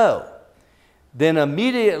said no, then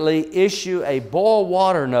immediately issue a boil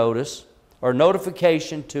water notice or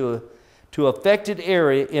notification to affected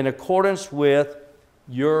area in accordance with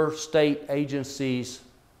your state agency's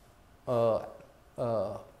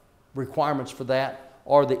requirements for that,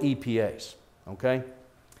 or the EPA's, okay?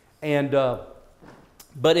 And,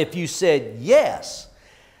 but if you said yes,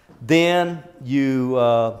 then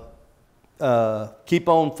you keep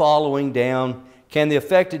on following down. Can the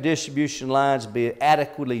affected distribution lines be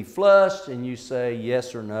adequately flushed? And you say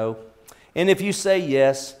yes or no. And if you say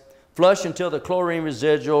yes, flush until the chlorine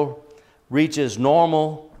residual reaches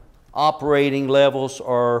normal operating levels,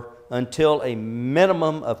 or until a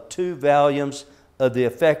minimum of 2 volumes of the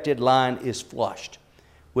affected line is flushed,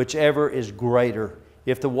 whichever is greater.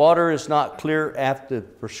 If the water is not clear after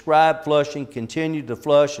prescribed flushing, continue to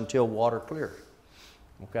flush until water clears.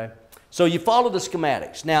 Okay? So you follow the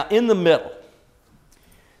schematics. Now, in the middle,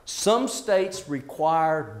 some states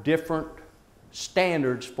require different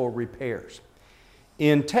standards for repairs.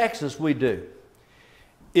 In Texas, we do.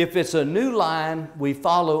 If it's a new line, we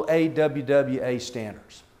follow SDWA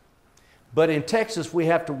standards. But in Texas, we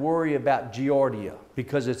have to worry about giardia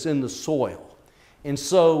because it's in the soil. And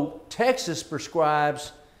so Texas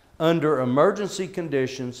prescribes under emergency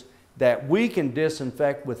conditions that we can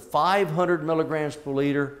disinfect with 500 milligrams per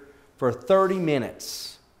liter for 30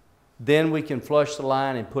 minutes. Then we can flush the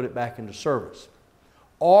line and put it back into service.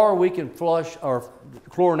 Or we can flush or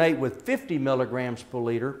chlorinate with 50 milligrams per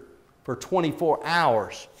liter for 24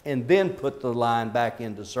 hours and then put the line back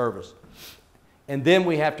into service. And then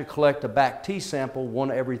we have to collect a back T sample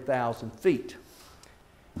 1 every 1,000 feet.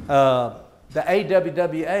 The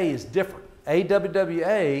SDWA is different.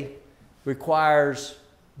 SDWA requires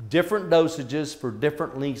different dosages for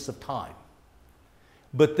different lengths of time.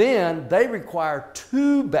 But then they require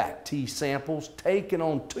 2 back T samples taken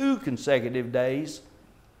on 2 consecutive days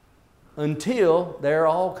until they're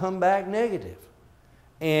all come back negative.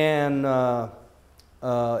 And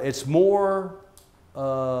it's more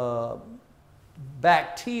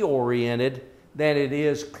back T oriented than it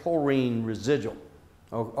is chlorine residual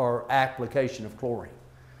or application of chlorine.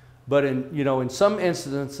 But in some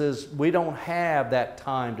instances, we don't have that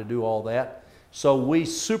time to do all that. So we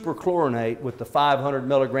superchlorinate with the 500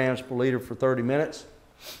 milligrams per liter for 30 minutes,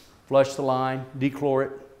 flush the line, dechlor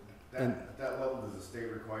it. At that level, does the state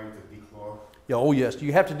require you to dechlor? Yeah, oh yes,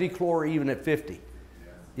 you have to dechlor even at 50.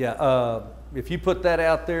 Yeah, if you put that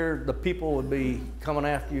out there, the people would be coming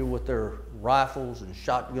after you with their rifles and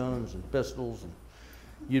shotguns and pistols, and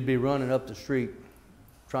you'd be running up the street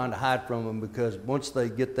trying to hide from them, because once they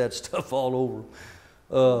get that stuff all over.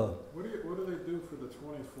 What do they do for the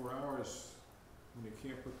 24 hours when you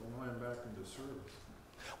can't put the line back into service?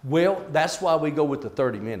 Well, that's why we go with the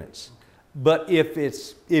 30 minutes. But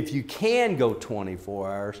if you can go 24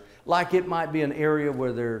 hours, like it might be an area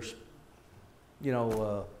where there's,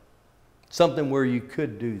 something where you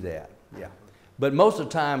could do that, yeah. But most of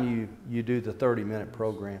the time you do the 30-minute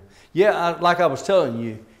program. Yeah, like I was telling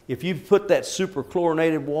you, if you put that super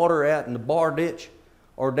chlorinated water out in the bar ditch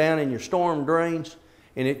or down in your storm drains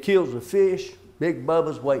and it kills a fish, Big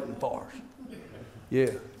Bubba's waiting for us.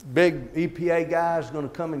 Yeah, big EPA guy's going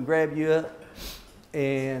to come and grab you up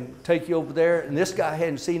and take you over there. And this guy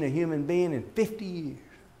hadn't seen a human being in 50 years.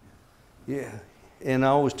 Yeah, and I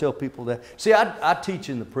always tell people that. See, I teach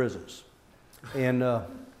in the prisons. And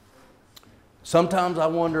sometimes I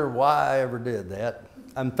wonder why I ever did that.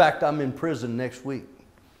 In fact, I'm in prison next week.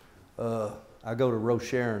 I go to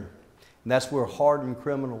Rocheron, and that's where hardened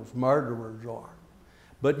criminals, murderers are.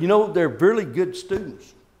 But you know, they're really good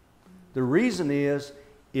students. The reason is,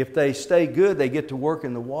 if they stay good, they get to work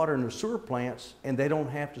in the water and the sewer plants, and they don't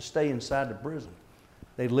have to stay inside the prison.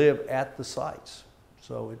 They live at the sites.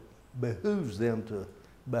 So it behooves them to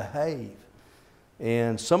behave.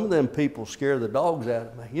 And some of them people scare the dogs out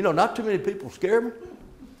of me. You know, not too many people scare me.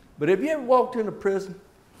 But have you ever walked into prison?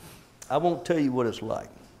 I won't tell you what it's like,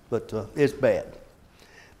 but it's bad.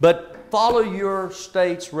 But follow your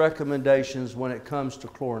state's recommendations when it comes to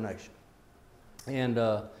chlorination and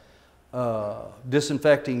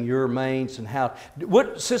disinfecting your mains and how.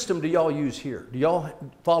 What system do y'all use here? Do y'all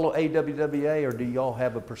follow AWWA or do y'all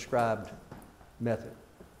have a prescribed method?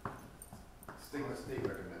 State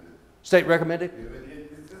recommended. State recommended?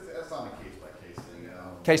 It's on a case-by-case thing, you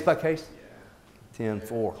know. Case by case? Yeah.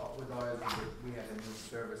 10-4. With ours, we had a new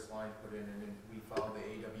service line put in, and then we follow the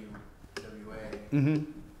AWWA.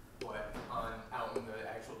 Mm-hmm. But out in the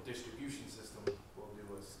actual distribution system, we'll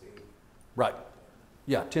do a state. Right.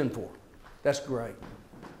 Yeah, 10-4. That's great.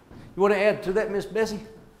 You want to add to that, Miss Bessie?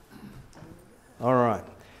 All right.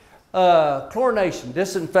 Chlorination,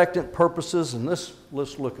 disinfectant purposes, and let's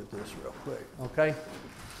look at this real quick, okay?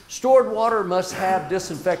 Stored water must have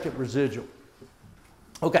disinfectant residual.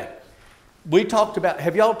 Okay, we talked about,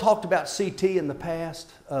 have y'all talked about CT in the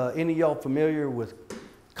past? Any of y'all familiar with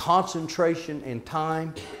concentration and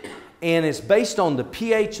time? And it's based on the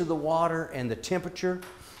pH of the water and the temperature,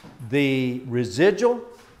 the residual,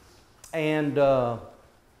 and time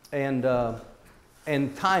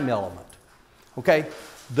element, okay?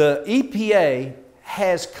 The EPA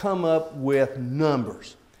has come up with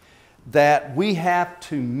numbers that we have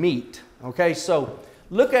to meet, okay? So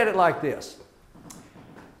look at it like this.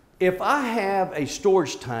 If I have a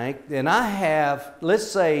storage tank, then I have, let's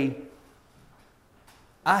say,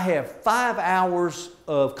 I have 5 hours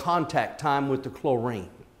of contact time with the chlorine.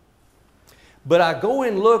 But I go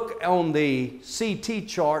and look on the CT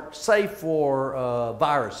chart, say for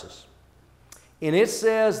viruses. And it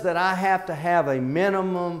says that I have to have a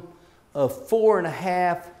minimum of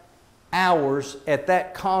 4.5 hours at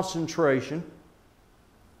that concentration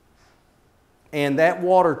and that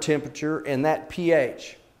water temperature and that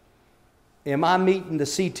pH. Am I meeting the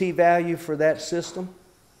CT value for that system?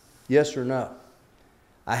 Yes or no?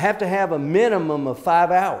 I have to have a minimum of 5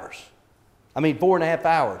 hours. I mean 4.5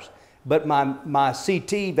 hours. But my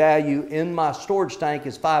CT value in my storage tank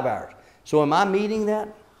is 5 hours. So am I meeting that?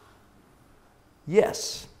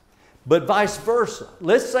 Yes. But vice versa.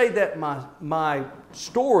 Let's say that my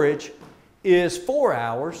storage is 4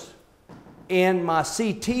 hours and my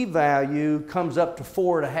CT value comes up to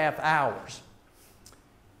 4.5 hours.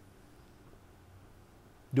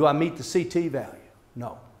 Do I meet the CT value?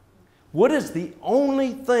 No. What is the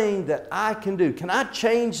only thing that I can do? Can I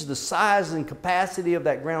change the size and capacity of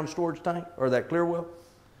that ground storage tank or that clear well?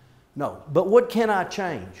 No. But what can I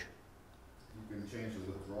change? You can change the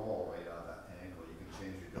withdrawal rate out of that tank, or you can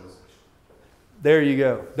change your dosage. There you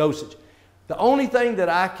go, dosage. The only thing that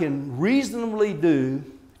I can reasonably do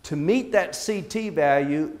to meet that CT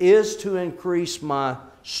value is to increase my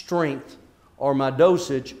strength or my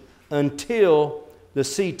dosage until the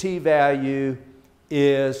CT value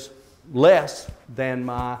is less than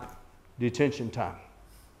my detention time.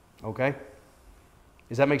 Okay?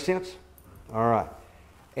 Does that make sense? All right.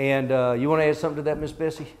 And you want to add something to that, Miss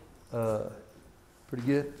Bessie? Pretty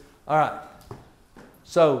good? All right.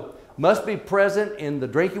 So, must be present in the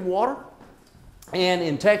drinking water. And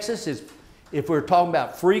in Texas, if we're talking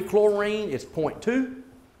about free chlorine, it's 0.2.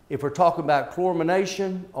 If we're talking about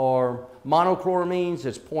chlorination or monochloramines,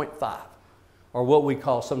 it's 0.5, or what we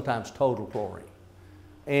call sometimes total chlorine.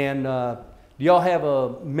 And do y'all have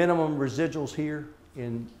a minimum residuals here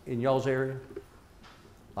in y'all's area?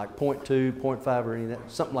 Like 0.2, 0.5 or any of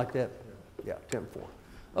that? Something like that? Yeah, 10-4.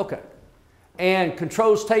 Okay. And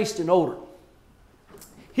controls taste and odor.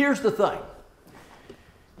 Here's the thing.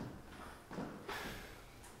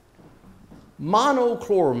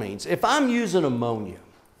 Monochloramines, if I'm using ammonia,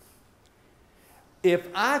 if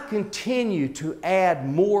I continue to add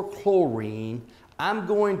more chlorine, I'm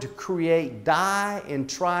going to create di- and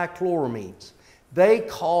trichloramines. They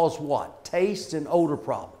cause what? Taste and odor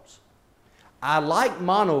problems. I like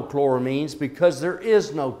monochloramines because there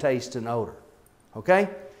is no taste and odor. Okay?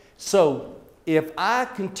 So if I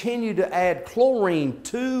continue to add chlorine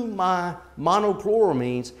to my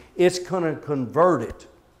monochloramines, it's going to convert it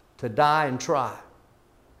to di and tri.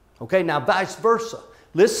 Okay, now vice versa.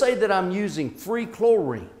 Let's say that I'm using free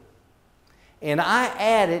chlorine and I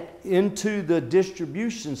add it into the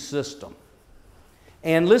distribution system.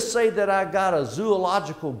 And let's say that I got a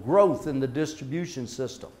zoological growth in the distribution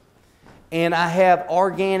system and I have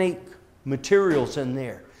organic materials in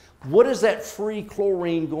there. What is that free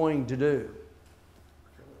chlorine going to do?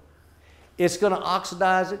 It's going to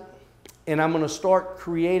oxidize it, and I'm going to start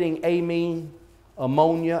creating amine,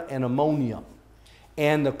 ammonia, and ammonium.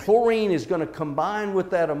 And the chlorine is going to combine with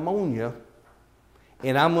that ammonia,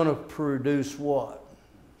 and I'm going to produce what?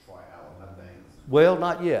 Well,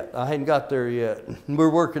 not yet. I hadn't got there yet. We're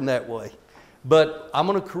working that way. But I'm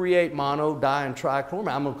going to create mono, di, and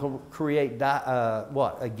trichloramine. I'm going to create,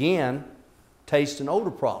 what? Again, taste and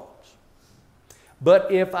odor problems.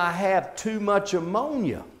 But if I have too much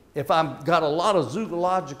ammonia, if I've got a lot of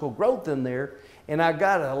zoological growth in there and I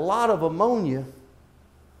got a lot of ammonia,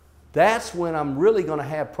 that's when I'm really going to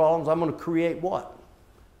have problems. I'm going to create what?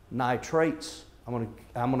 Nitrates. I'm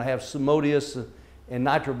going to have Pseudomonas and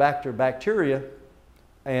Nitrobacter bacteria,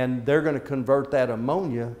 and they're going to convert that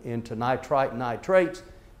ammonia into nitrite and nitrates,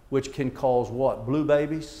 which can cause what? Blue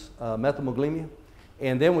babies, methylmaglemia.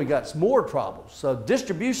 And then we got some more problems. So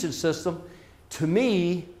distribution system, to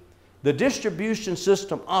me, the distribution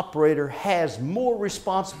system operator has more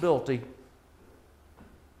responsibility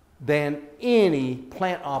than any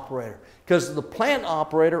plant operator. Because the plant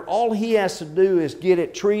operator, all he has to do is get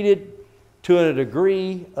it treated to a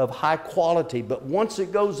degree of high quality. But once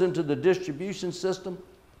it goes into the distribution system,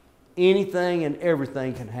 anything and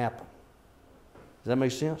everything can happen. Does that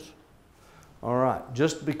make sense? All right.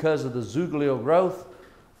 Just because of the zooglio growth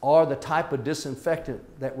or the type of disinfectant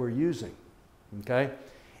that we're using. Okay?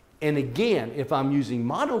 And again, if I'm using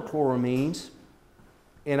monochloramines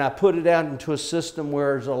and I put it out into a system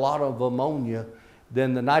where there's a lot of ammonia,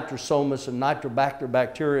 then the nitrosomas and nitrobacter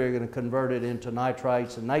bacteria are going to convert it into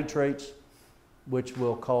nitrites and nitrates, which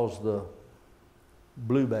will cause the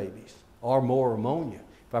blue babies or more ammonia.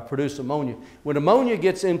 If I produce ammonia, when ammonia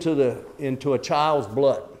gets into a child's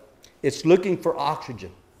blood, it's looking for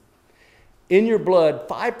oxygen. In your blood,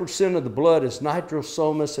 5% of the blood is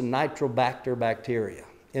nitrosomas and nitrobacter bacteria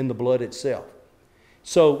in the blood itself.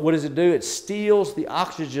 So what does it do? It steals the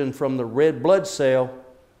oxygen from the red blood cell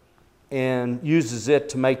and uses it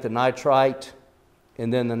to make the nitrite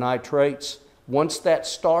and then the nitrates. Once that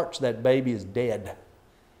starts, that baby is dead.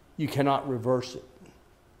 You cannot reverse it.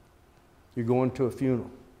 You're going to a funeral.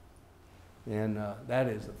 And that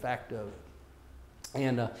is the fact of it.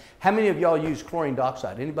 And how many of y'all use chlorine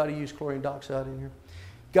dioxide? Anybody use chlorine dioxide in here?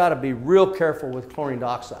 Got to be real careful with chlorine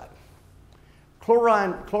dioxide.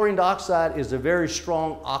 Chlorine dioxide is a very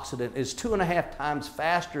strong oxidant. It's 2.5 times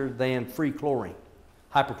faster than free chlorine,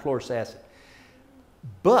 hypochlorous acid.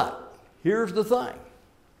 But here's the thing.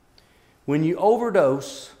 When you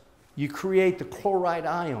overdose, you create the chloride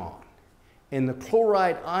ion. And the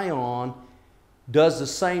chloride ion does the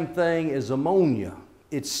same thing as ammonia.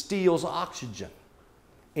 It steals oxygen.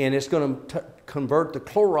 And it's going to convert the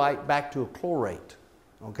chlorite back to a chlorate.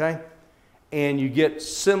 Okay? And you get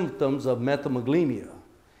symptoms of methylmaglemia.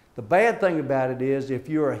 The bad thing about it is if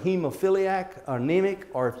you're a hemophiliac, anemic,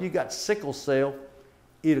 or if you got sickle cell,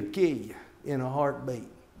 it'll kill you in a heartbeat.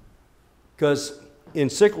 Because in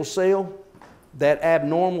sickle cell, that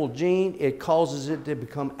abnormal gene, it causes it to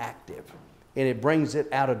become active. And it brings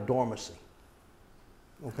it out of dormancy.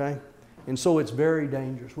 Okay? And so it's very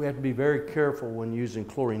dangerous. We have to be very careful when using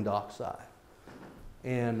chlorine dioxide.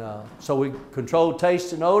 And so we control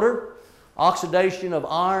taste and odor. Oxidation of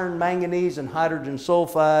iron, manganese, and hydrogen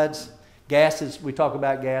sulfides. Gases, we talk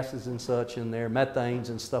about gases and such in there, methanes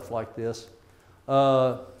and stuff like this.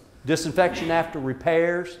 Disinfection after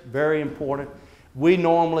repairs, very important. We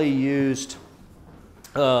normally used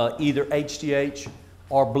either HDH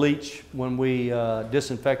or bleach when we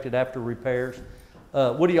disinfected after repairs.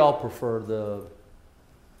 What do y'all prefer, the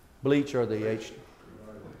bleach or the H?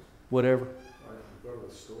 Whatever. I go to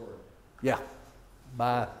the store. Yeah,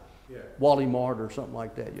 buy Wally Mart or something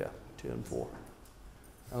like that, yeah, 10-4.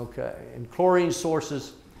 Okay, and chlorine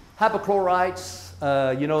sources,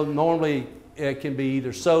 hypochlorites, you know, normally it can be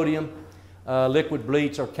either sodium, liquid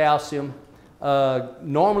bleach, or calcium.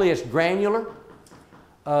 Normally it's granular.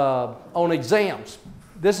 On exams,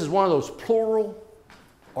 this is one of those plural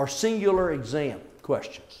or singular exam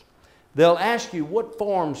questions. They'll ask you what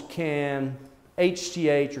forms can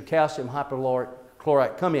HCH or calcium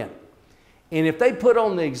hypochlorite come in. And if they put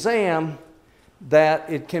on the exam that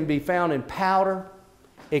it can be found in powder,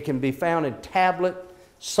 it can be found in tablet,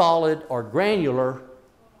 solid, or granular,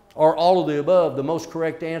 or all of the above, the most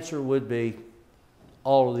correct answer would be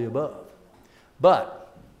all of the above.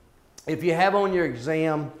 But if you have on your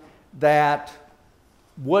exam that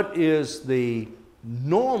what is the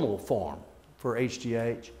normal form for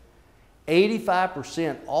HGH,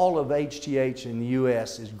 85% all of HGH in the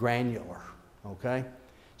US is granular, okay?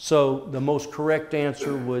 So the most correct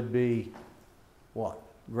answer would be what?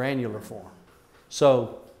 Granular form.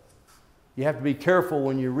 So you have to be careful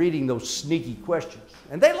when you're reading those sneaky questions.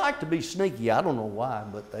 And they like to be sneaky. I don't know why,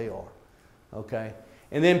 but they are, okay?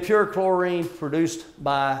 And then pure chlorine produced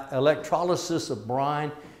by electrolysis of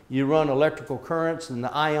brine. You run electrical currents and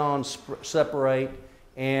the ions separate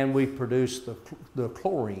and we produce the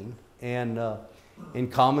chlorine. And in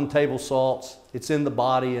common table salts, it's in the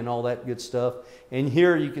body and all that good stuff. And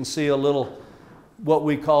here you can see a little, what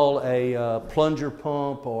we call a plunger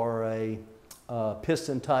pump or a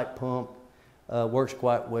piston type pump. Works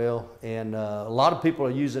quite well. And a lot of people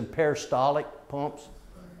are using peristaltic pumps.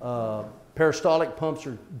 Peristaltic pumps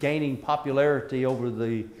are gaining popularity over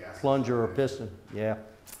the plunger or piston. Yeah.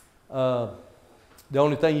 The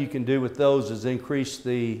only thing you can do with those is increase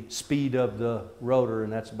the speed of the rotor,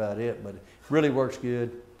 and that's about it, but it really works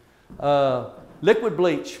good. Liquid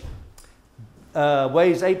bleach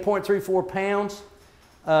weighs 8.34 pounds.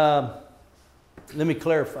 Let me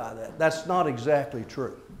clarify that. That's not exactly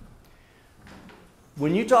true.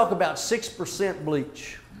 When you talk about 6%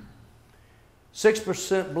 bleach,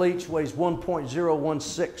 6% bleach weighs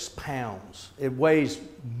 1.016 pounds. It weighs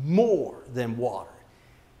more than water.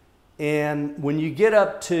 And when you get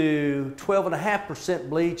up to 12.5%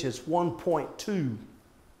 bleach, it's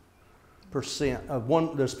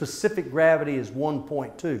 1.2%. The specific gravity is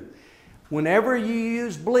 1.2. Whenever you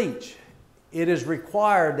use bleach, it is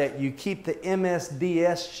required that you keep the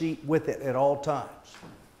MSDS sheet with it at all times.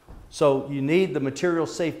 So you need the material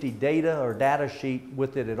safety data or data sheet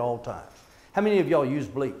with it at all times. How many of y'all use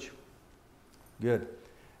bleach? Good.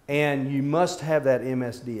 And you must have that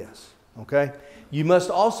MSDS, okay? You must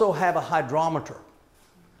also have a hydrometer.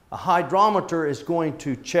 A hydrometer is going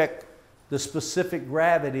to check the specific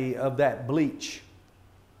gravity of that bleach.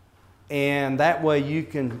 And that way you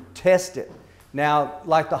can test it. Now,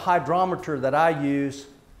 like the hydrometer that I use,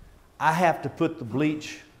 I have to put the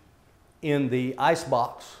bleach in the ice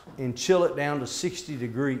box and chill it down to 60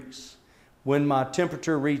 degrees. When my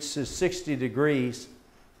temperature reaches 60 degrees,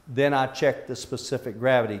 then I check the specific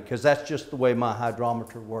gravity, because that's just the way my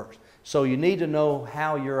hydrometer works. So you need to know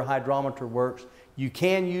how your hydrometer works. You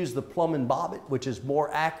can use the plumb and bobbit, which is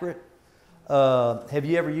more accurate. Have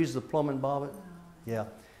you ever used the plumb and bobbit? Yeah.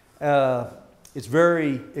 It's a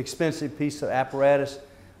very expensive piece of apparatus.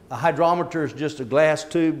 A hydrometer is just a glass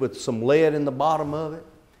tube with some lead in the bottom of it,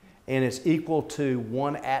 and it's equal to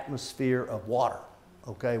 1 atmosphere of water.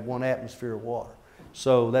 Okay, 1 atmosphere of water.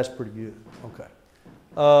 So that's pretty good. Okay.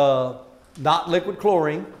 Not liquid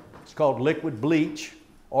chlorine. It's called liquid bleach,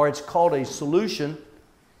 or it's called a solution,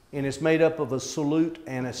 and it's made up of a solute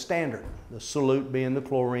and a standard. The solute being the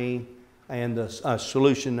chlorine, and the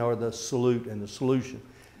solution, or the solute and the solution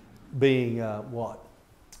being what?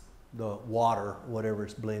 The water, whatever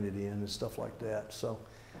it's blended in and stuff like that. So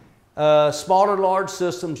smaller large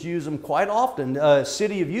systems use them quite often.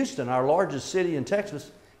 City of Houston, our largest city in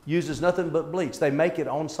Texas, uses nothing but bleach. They make it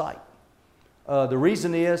on site. The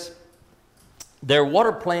reason is their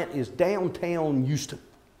water plant is downtown Houston.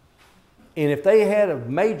 And if they had a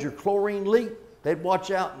major chlorine leak, they'd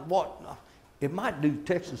watch out and what? It might do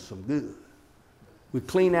Texas some good. We'd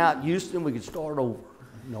clean out Houston, we could start over.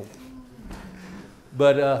 No.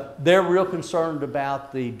 But they're real concerned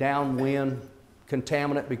about the downwind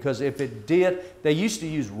contaminant, because if it did, they used to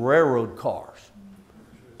use railroad cars.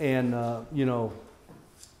 And, you know,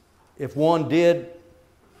 if one did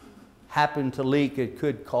happen to leak, it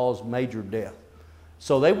could cause major death.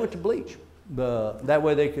 So they went to bleach. That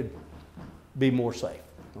way they could be more safe,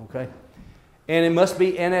 okay? And it must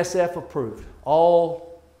be NSF approved.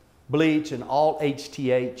 All bleach and all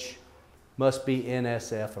HTH must be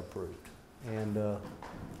NSF approved, and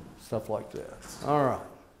stuff like that. All right.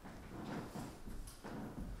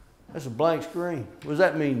 That's a blank screen. What does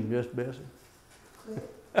that mean, Miss Bessie?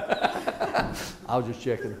 I was just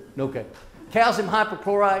checking. Okay. Calcium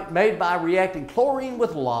hypochlorite made by reacting chlorine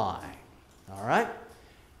with lime. All right.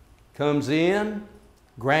 Comes in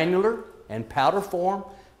granular and powder form.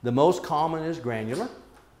 The most common is granular.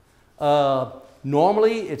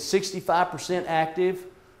 Normally it's 65% active.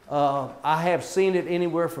 I have seen it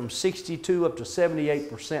anywhere from 62 up to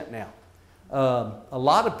 78% now. A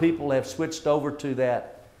lot of people have switched over to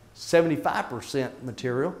that 75%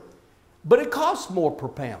 material, but it costs more per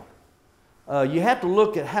pound. You have to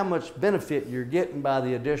look at how much benefit you're getting by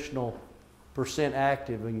the additional percent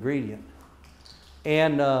active ingredient.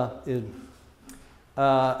 And a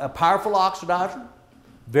powerful oxidizer,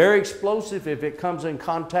 very explosive if it comes in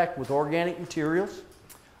contact with organic materials,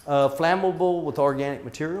 flammable with organic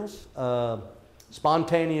materials,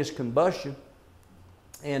 spontaneous combustion.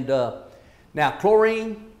 And now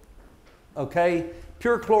chlorine, okay,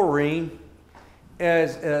 pure chlorine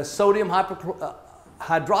is sodium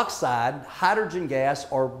hydroxide, hydrogen gas,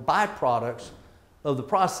 or byproducts of the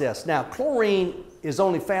process. Now chlorine is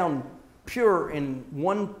only found pure in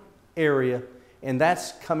one area, and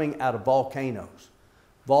that's coming out of volcanoes.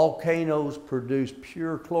 Volcanoes produce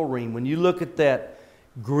pure chlorine. When you look at that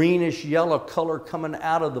greenish yellow color coming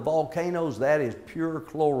out of the volcanoes, that is pure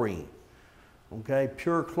chlorine. Okay,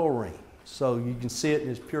 pure chlorine. So you can see it in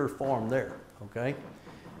its pure form there. Okay,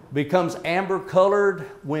 becomes amber colored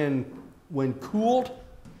when cooled,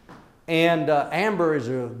 and amber is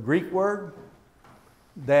a Greek word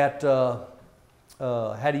that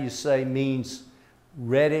how do you say means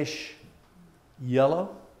reddish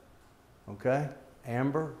yellow. Okay,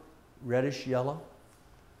 amber, reddish yellow.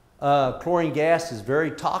 Chlorine gas is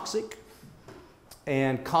very toxic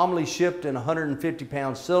and commonly shipped in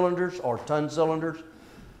 150-pound cylinders or ton cylinders.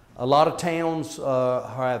 A lot of towns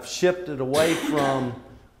have shipped it away from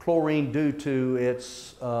chlorine due to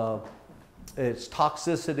its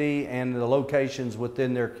toxicity and the locations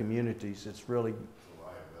within their communities. It's really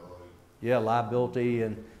liability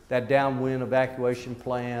and that downwind evacuation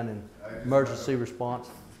plan and emergency response.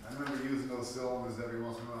 I remember using those cylinders every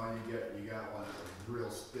once in a while. You got one that was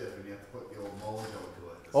real stiff, and you have to put the old mojo to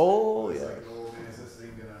it. Oh, it's yeah. like, oh man, is this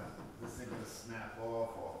thing gonna snap off?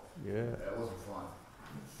 Or, Yeah. That wasn't fun.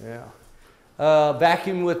 Yeah.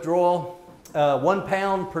 Vacuum withdrawal, 1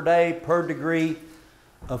 pound per day per degree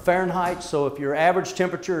of Fahrenheit. So if your average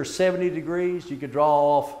temperature is 70 degrees, you could draw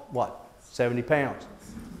off what? 70 pounds.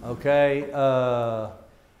 Okay.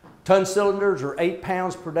 Ton cylinders are 8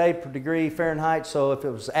 pounds per day per degree Fahrenheit. So if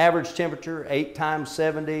it was average temperature, 8 times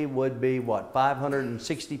 70 would be what?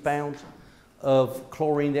 560 pounds of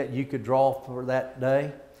chlorine that you could draw for that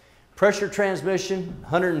day. Pressure transmission,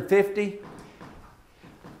 150.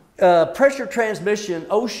 Pressure transmission,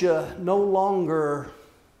 OSHA no longer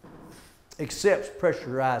accepts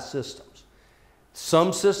pressurized systems.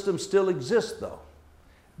 Some systems still exist though.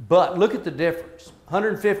 But look at the difference.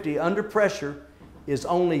 150 under pressure is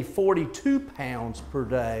only 42 pounds per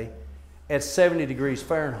day at 70 degrees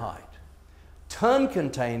Fahrenheit. Ton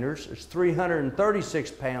containers is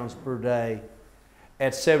 336 pounds per day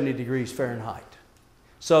at 70 degrees Fahrenheit.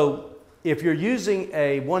 So if you're using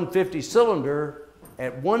a 150 cylinder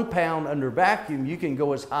at 1 pound under vacuum, you can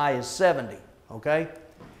go as high as 70, okay?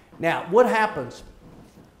 Now, what happens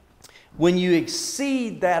when you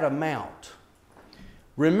exceed that amount?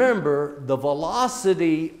 Remember, the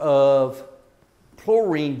velocity of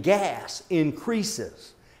chlorine gas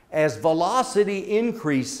increases. As velocity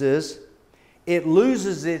increases, it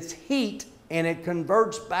loses its heat and it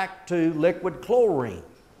converts back to liquid chlorine,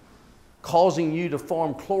 causing you to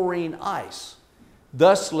form chlorine ice.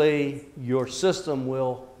 Thusly, your system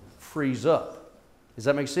will freeze up. Does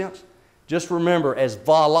that make sense? Just remember, as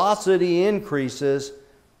velocity increases,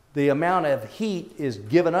 the amount of heat is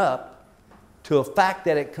given up to a fact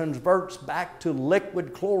that it converts back to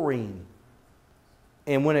liquid chlorine.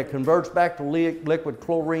 And when it converts back to liquid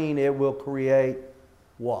chlorine, it will create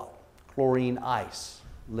what? Chlorine ice,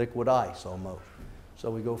 liquid ice almost. So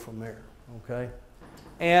we go from there, okay?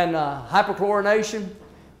 And hyperchlorination,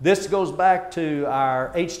 this goes back to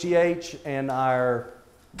our HTH and our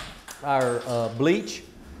bleach.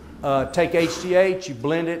 Take HTH, you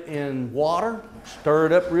blend it in water, stir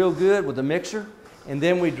it up real good with a mixer, and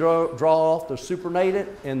then we draw off the supernatant,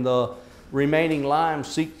 and the remaining lime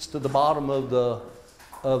seeps to the bottom of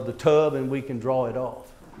the tub, and we can draw it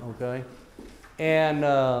off, okay? And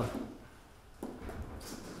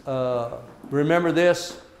remember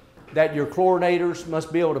this, that your chlorinators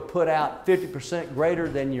must be able to put out 50% greater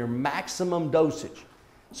than your maximum dosage.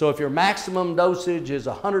 So if your maximum dosage is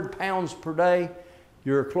 100 pounds per day,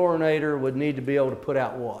 your chlorinator would need to be able to put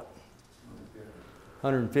out what?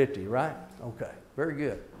 150, right? Okay, very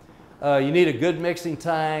good. You need a good mixing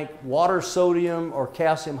tank, water, sodium, or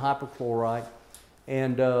calcium hypochlorite,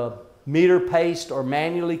 and meter paste or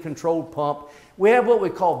manually controlled pump. We have what we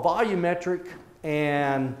call volumetric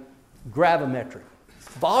and gravimetric.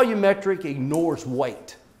 Volumetric ignores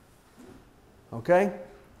weight, okay?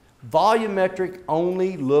 Volumetric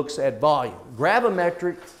only looks at volume.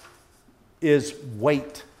 Gravimetric is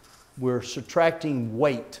weight. We're subtracting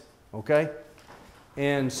weight, okay?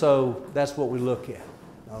 And so that's what we look at,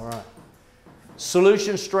 all right.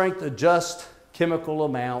 Solution strength, adjust chemical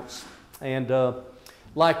amounts. And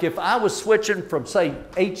like if I was switching from, say,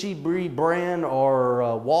 H-E-B brand or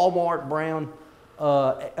Walmart brand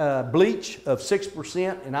bleach of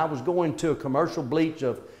 6%, and I was going to a commercial bleach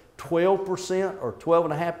of 12% or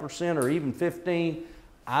 12.5% or even 15%,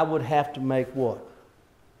 I would have to make what?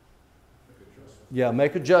 Yeah,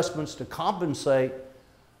 make adjustments to compensate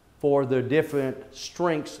for the different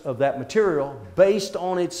strengths of that material based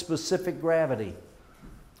on its specific gravity,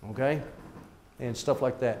 okay? And stuff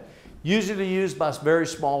like that. Usually used by very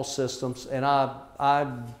small systems, and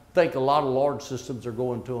I think a lot of large systems are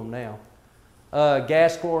going to them now.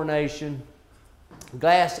 Gas chlorination.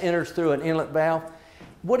 Gas enters through an inlet valve.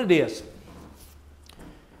 What it is,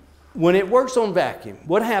 when it works on vacuum,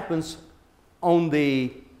 what happens on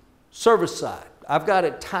the service side? I've got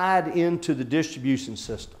it tied into the distribution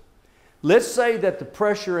system. Let's say that the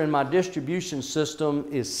pressure in my distribution system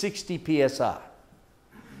is 60 psi.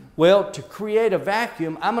 Well, to create a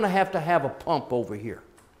vacuum, I'm going to have a pump over here.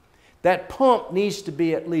 That pump needs to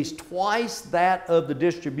be at least twice that of the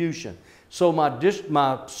distribution. So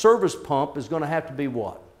my service pump is going to have to be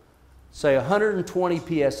what? Say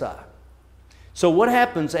 120 psi. So what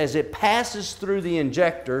happens as it passes through the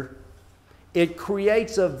injector, it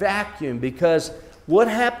creates a vacuum, because what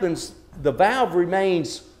happens, the valve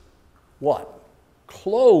remains what?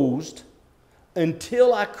 Closed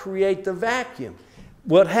until I create the vacuum.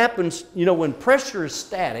 What happens, you know, when pressure is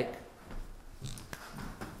static,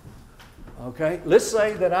 okay, let's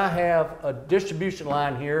say that I have a distribution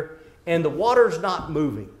line here and the water's not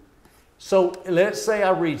moving. So let's say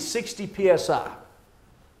I read 60 psi.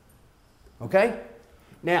 Okay?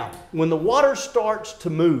 Now, when the water starts to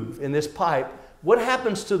move in this pipe, what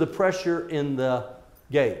happens to the pressure in the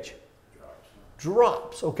gauge?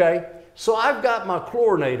 Drops, okay? So I've got my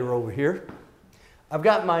chlorinator over here. I've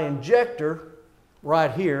got my injector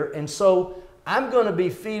right here, and so I'm going to be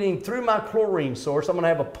feeding through my chlorine source. I'm going to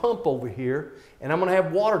have a pump over here, and I'm going to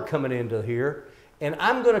have water coming into here, and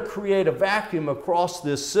I'm going to create a vacuum across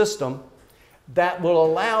this system that will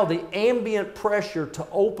allow the ambient pressure to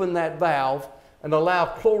open that valve and allow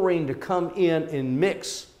chlorine to come in and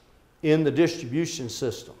mix in the distribution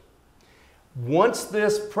system. Once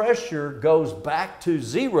this pressure goes back to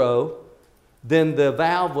zero, then the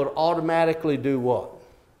valve would automatically do what?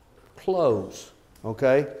 Close,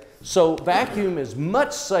 okay? So vacuum is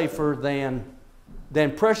much safer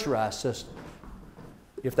than pressurized systems,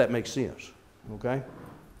 if that makes sense, okay?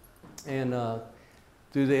 And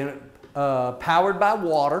through the powered by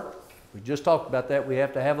water, we just talked about that. We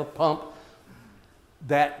have to have a pump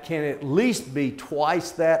that can at least be twice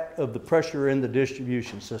that of the pressure in the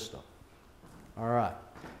distribution system. All right.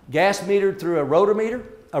 Gas metered through a rotometer.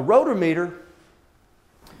 A rotometer,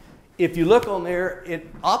 if you look on there, it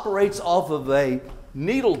operates off of a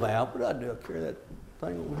needle valve. What did I do? I carry that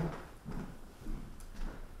thing over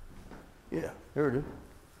here? Yeah, there it is.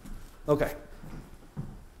 Okay.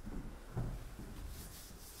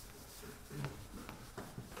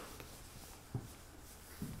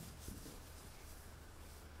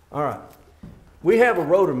 All right. We have a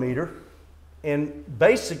rotometer, and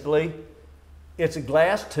basically it's a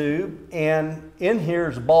glass tube, and in here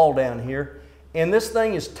is a ball down here, and this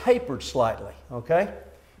thing is tapered slightly, okay?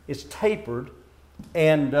 It's tapered,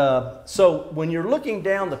 and so when you're looking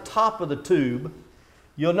down the top of the tube,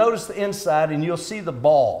 you'll notice the inside and you'll see the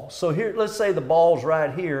ball. So here, let's say the ball's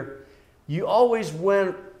right here. You always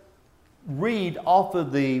read off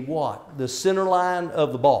of the what? The center line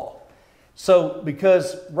of the ball. So,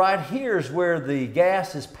 because right here is where the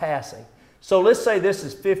gas is passing. So let's say this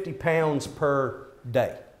is 50 pounds per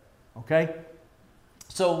day, okay?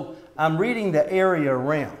 So I'm reading the area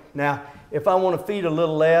around. Now, if I want to feed a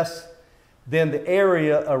little less, then the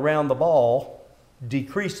area around the ball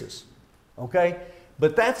decreases, okay?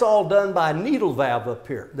 But that's all done by a needle valve up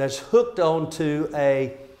here that's hooked onto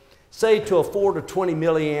say to a 4 to 20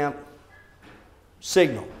 milliamp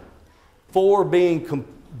signal. 4 being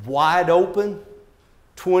wide open,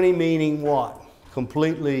 20 meaning what?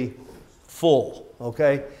 Completely full,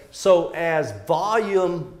 okay? So as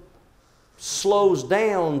volume slows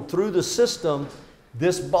down through the system,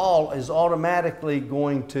 this ball is automatically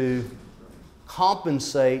going to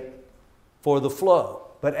compensate for the flow.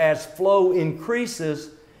 But as flow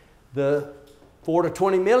increases, the 4 to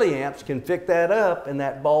 20 milliamps can pick that up, and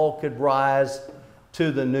that ball could rise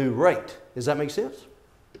to the new rate. Does that make sense?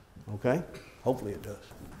 Okay? Hopefully it does.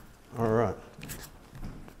 All right.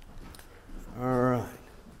 All right.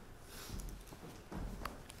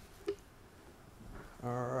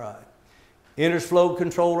 All right. Enters flow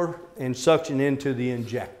controller and suction into the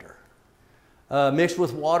injector. Mixed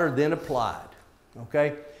with water, then applied.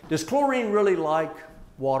 Okay? Does chlorine really like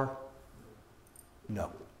water?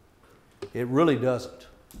 No. It really doesn't.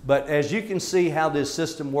 But as you can see how this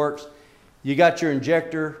system works, you got your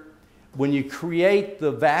injector. When you create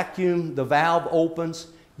the vacuum, the valve opens.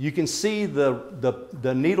 You can see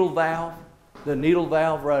the needle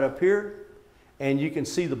valve right up here, and you can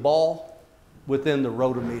see the ball within the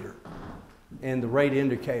rotometer and the rate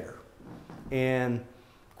indicator. And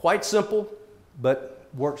quite simple, but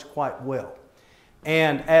works quite well.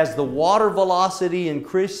 And as the water velocity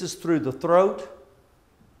increases through the throat,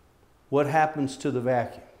 what happens to the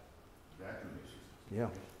vacuum? Vacuum issues. Yeah.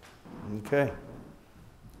 Okay.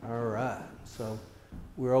 All right. So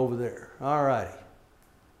we're over there. All righty.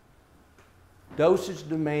 Dosage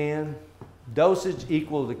demand. Dosage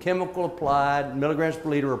equal to chemical applied, milligrams per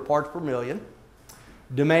liter or parts per million.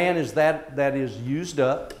 Demand is that is used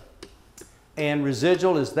up. And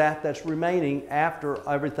residual is that's remaining after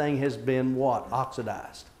everything has been what?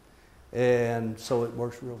 Oxidized. And so it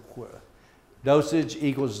works real quick. Dosage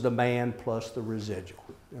equals demand plus the residual.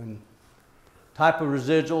 And type of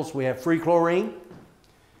residuals, we have free chlorine,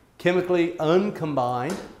 chemically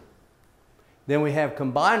uncombined. Then we have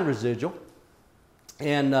combined residual,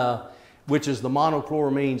 and which is the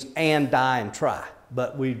monochloramines and di and tri.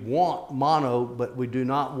 But we want mono, but we do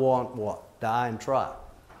not want what? Di and tri.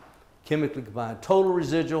 Chemically combined. Total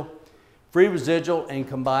residual, free residual, and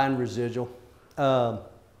combined residual,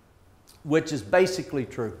 which is basically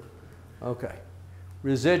true. Okay.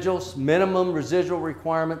 Residuals, minimum residual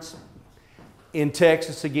requirements. In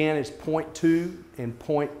Texas, again, it's 0.2 and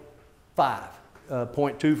 0.5.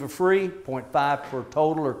 0.2 for free, 0.5 for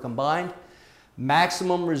total or combined.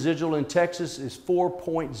 Maximum residual in Texas is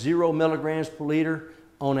 4.0 milligrams per liter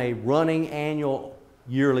on a running annual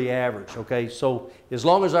yearly average. Okay, so as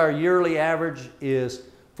long as our yearly average is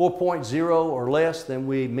 4.0 or less, then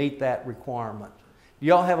we meet that requirement. Do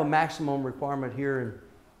y'all have a maximum requirement here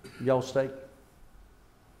in y'all state?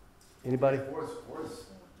 Anybody? Of course,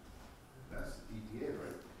 that's EPA,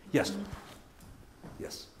 right? Yes.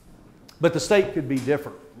 Yes. But the state could be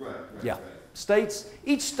different. Right. Yeah. States,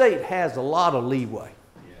 each state has a lot of leeway.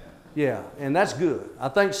 Yeah. Yeah, and that's good. I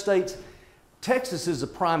think Texas is a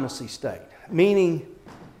primacy state, meaning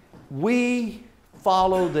we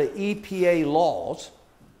follow the EPA laws,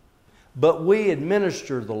 but we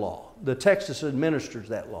administer the law. The Texas administers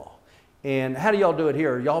that law. And how do y'all do it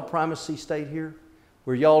here? Are y'all primacy state here,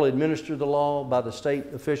 where y'all administer the law by the state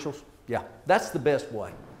officials? Yeah, that's the best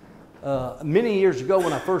way. Many years ago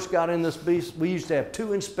when I first got in this beast, we used to have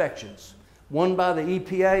 2 inspections, one by the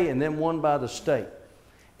EPA and then one by the state.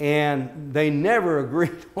 And they never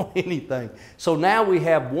agreed on anything. So now we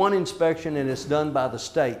have 1 inspection and it's done by the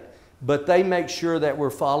state, but they make sure that we're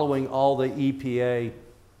following all the EPA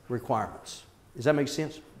requirements. Does that make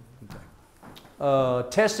sense? Okay.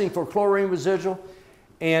 Testing for chlorine residual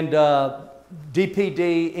and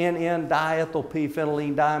DPD, NN, diethyl P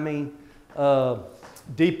phenylene diamine.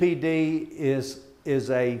 DPD is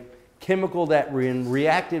a chemical that when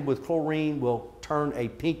reacted with chlorine will turn a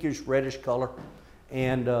pinkish reddish color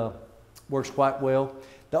and works quite well.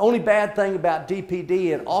 The only bad thing about DPD,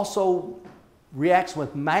 it also reacts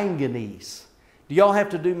with manganese. Do y'all have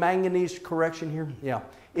to do manganese correction here? Yeah.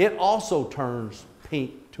 It also turns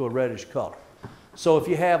pink to a reddish color. So if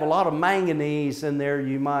you have a lot of manganese in there,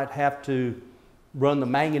 you might have to run the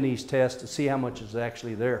manganese test to see how much is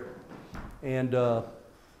actually there. And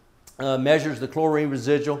measures the chlorine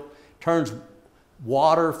residual, turns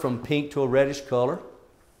water from pink to a reddish color,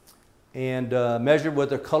 and measured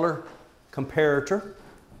with a color comparator,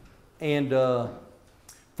 and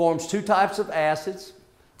forms 2 types of acids,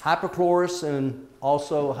 hypochlorous and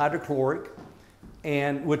also hydrochloric,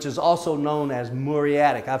 and which is also known as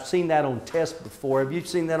muriatic. I've seen that on tests before. Have you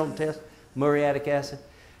seen that on tests? Muriatic acid.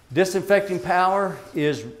 Disinfecting power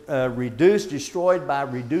is destroyed by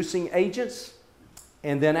reducing agents.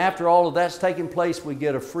 And then after all of that's taken place, we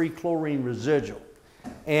get a free chlorine residual.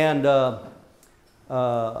 And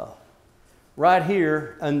right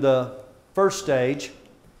here in the first stage,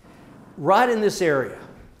 right in this area,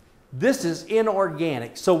 this is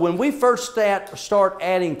inorganic. So when we first start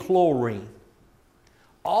adding chlorine,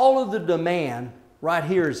 all of the demand right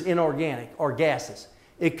here is inorganic or gases.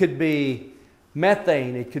 It could be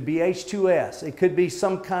methane, it could be H2S, it could be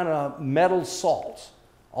some kind of metal salts.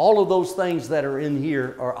 All of those things that are in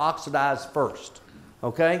here are oxidized first,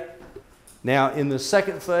 okay? Now, in the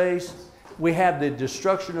second phase, we have the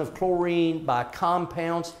destruction of chlorine by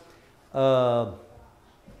compounds. Let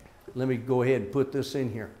me go ahead and put this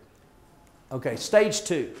in here. Okay, stage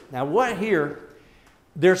 2. Now what here,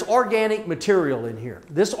 there's organic material in here.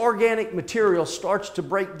 This organic material starts to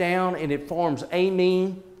break down and it forms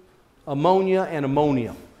amine, ammonia, and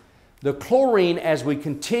ammonium. The chlorine, as we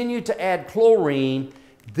continue to add chlorine,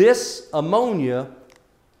 this ammonia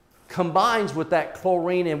combines with that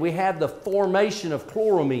chlorine and we have the formation of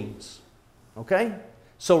chloramines. Okay?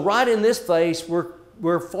 So right in this phase,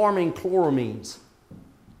 we're forming chloramines.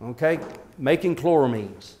 Okay? Making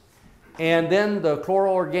chloramines. And then the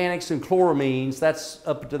chloroorganics and chloramines, that's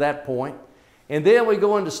up to that point. And then we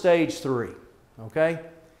go into stage 3. Okay?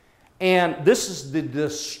 And this is the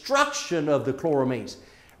destruction of the chloramines.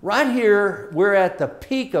 Right here, we're at the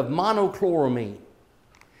peak of monochloramine.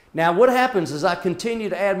 Now what happens is I continue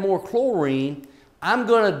to add more chlorine, I'm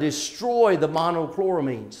going to destroy the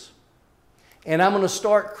monochloramines. And I'm going to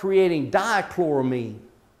start creating dichloramine.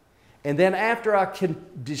 And then after I can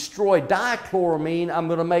destroy dichloramine, I'm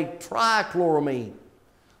going to make trichloramine.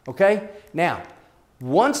 Okay? Now,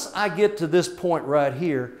 once I get to this point right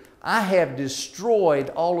here, I have destroyed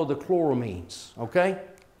all of the chloramines. Okay?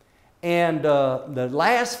 And the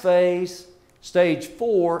last phase, stage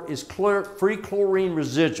 4, is free chlorine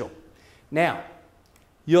residual. Now,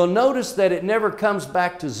 you'll notice that it never comes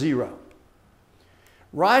back to 0.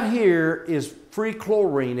 Right here is free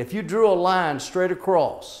chlorine. If you drew a line straight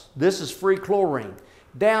across, this is free chlorine.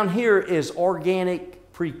 Down here is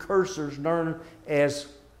organic precursors known as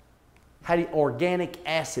organic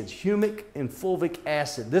acids, humic and fulvic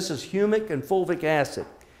acid. This is humic and fulvic acid.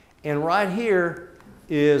 And right here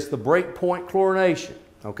is the breakpoint chlorination,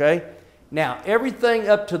 okay? Now, everything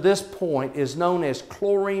up to this point is known as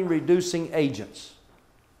chlorine-reducing agents.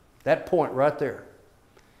 That point right there,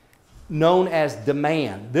 known as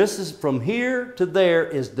demand. This is from here to there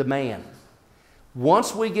is demand.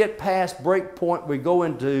 Once we get past breakpoint, we go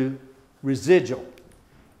into residual.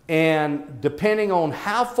 And depending on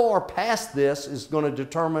how far past this is going to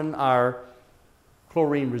determine our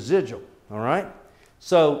chlorine residual, all right?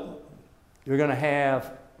 So you're going to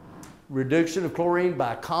have reduction of chlorine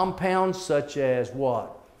by compounds such as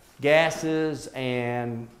what? Gases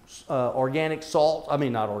and organic salts. I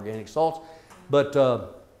mean, not organic salts,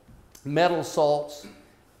 but metal salts.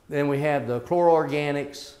 Then we have the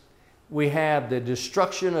chloroorganics. We have the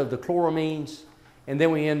destruction of the chloramines. And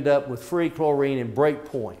then we end up with free chlorine and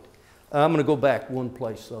breakpoint. I'm going to go back one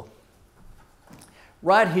place though.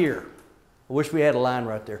 Right here, I wish we had a line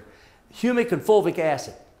right there. Humic and fulvic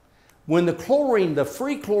acid. When the chlorine, the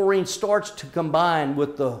free chlorine starts to combine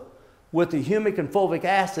with the humic and fulvic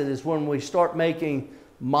acid is when we start making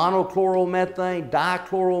monochloromethane,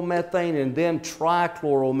 dichloromethane, and then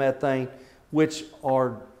trichloromethane, which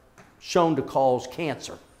are shown to cause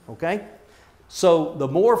cancer, okay? So the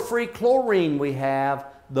more free chlorine we have,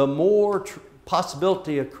 the more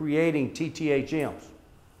possibility of creating TTHMs,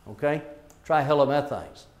 okay?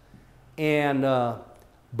 Trihallomethanes. And,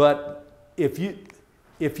 but if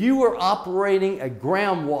you were operating a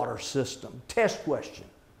groundwater system, test question,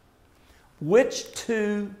 which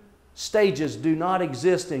 2 stages do not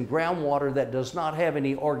exist in groundwater that does not have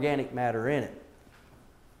any organic matter in it?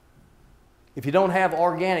 If you don't have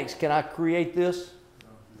organics, can I create this?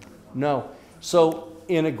 No. So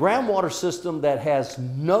in a groundwater system that has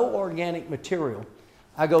no organic material,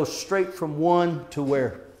 I go straight from 1 to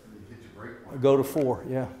where? I go to 4,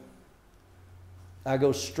 yeah. I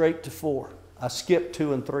go straight to 4. I skip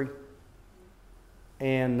 2 and 3.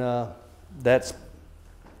 And that's,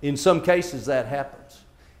 in some cases that happens.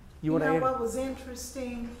 You want to add? What was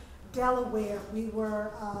interesting, Delaware, we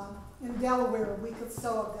were in Delaware a week or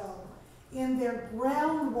so ago. In their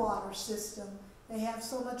groundwater system, they have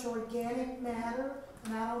so much organic matter,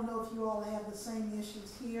 and I don't know if you all have the same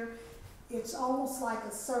issues here. It's almost like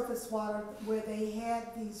a surface water where they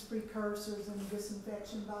had these precursors and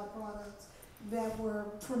disinfection byproducts that were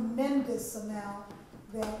tremendous amount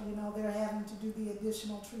that, you know, they're having to do the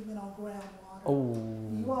additional treatment on groundwater. Oh.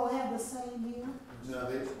 You all have the same here?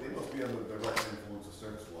 No, they must be under the direct influence of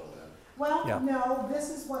surface water then. Well, Yeah. no, this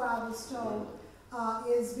is what I was told,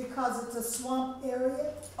 is because it's a swamp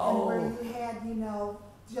area, Oh. and where you had, you know,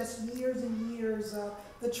 just years and years of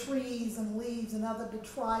the trees and leaves and other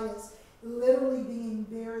detritus literally being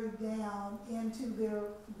buried down into their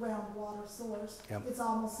groundwater source. Yep. It's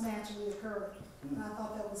almost naturally occurring. And I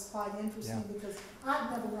thought that was quite interesting because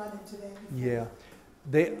I've never run into that before.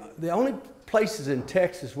 Yeah. The only places in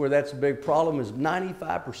Texas where that's a big problem is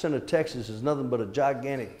 95% of Texas is nothing but a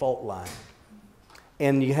gigantic fault line.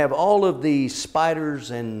 And you have all of these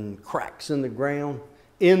spiders and cracks in the ground,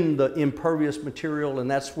 in the impervious material,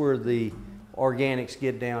 and that's where the organics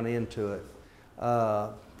get down into it.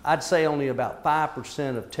 I'd say only about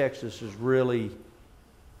 5% of Texas is really,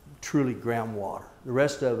 truly groundwater. The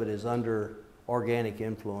rest of it is under organic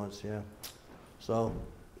influence, yeah. So,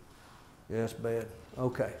 yeah, it's bad.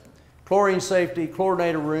 Okay. Chlorine safety,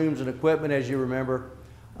 chlorinated rooms and equipment, as you remember.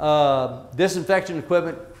 Disinfection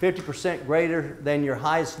equipment, 50% greater than your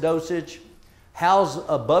highest dosage. House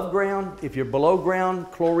above ground. If you're below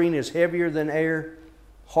ground, chlorine is heavier than air,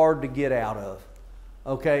 hard to get out of.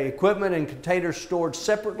 Okay, equipment and containers stored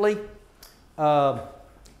separately.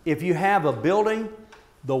 If you have a building,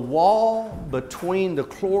 the wall between the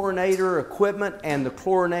chlorinator equipment and the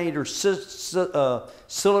chlorinator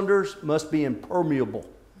cylinders must be impermeable.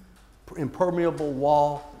 Impermeable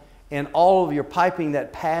wall, and all of your piping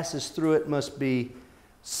that passes through it must be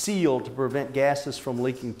sealed to prevent gases from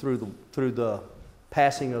leaking through the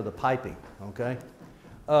passing of the piping. Okay,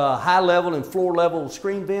 high level and floor level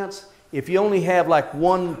screen vents. If you only have like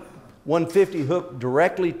 150 hooked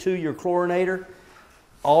directly to your chlorinator,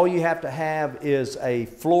 all you have to have is a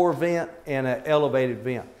floor vent and an elevated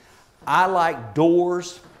vent. I like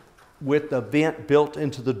doors with the vent built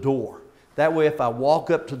into the door. That way, if I walk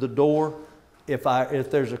up to the door, if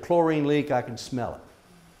there's a chlorine leak, I can smell it.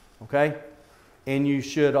 Okay? And you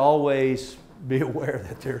should always be aware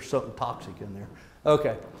that there's something toxic in there.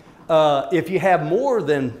 Okay. If you have more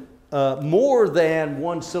than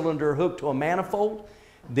one cylinder hooked to a manifold,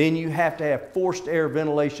 then you have to have forced air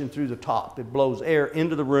ventilation through the top. It blows air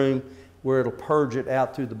into the room where it'll purge it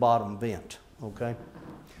out through the bottom vent. Okay.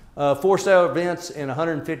 Forced air vents in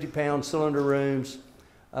 150-pound cylinder rooms.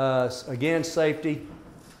 Again, safety.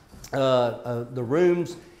 The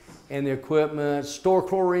rooms and the equipment. Store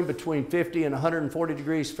chlorine between 50 and 140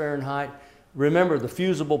 degrees Fahrenheit. Remember, the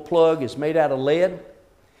fusible plug is made out of lead.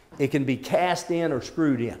 It can be cast in or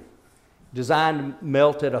screwed in. Designed to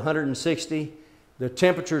melt at 160. The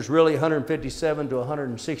temperature is really 157 to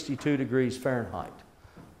 162 degrees Fahrenheit.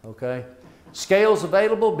 Okay? Scales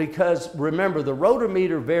available because, remember, the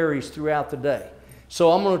rotometer varies throughout the day.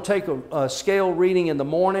 So I'm going to take a scale reading in the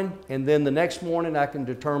morning, and then the next morning I can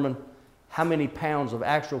determine how many pounds of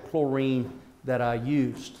actual chlorine that I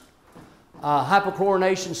used.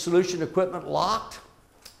 Hypochlorination solution equipment locked.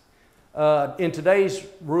 In today's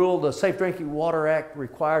rule, the Safe Drinking Water Act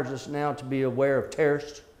requires us now to be aware of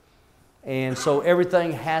terrorists. And so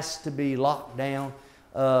everything has to be locked down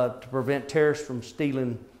to prevent terrorists from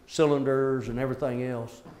stealing cylinders and everything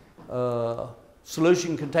else.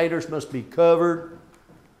 Solution containers must be covered.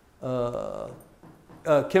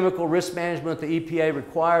 Chemical risk management, the EPA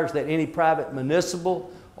requires that any private,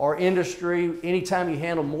 municipal, or industry, anytime you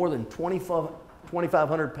handle more than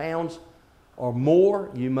 2,500 pounds or more,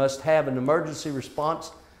 you must have an emergency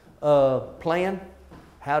response plan,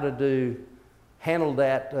 how to handle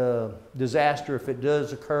that disaster if it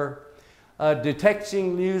does occur.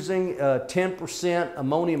 Detecting using 10%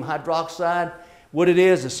 ammonium hydroxide. What it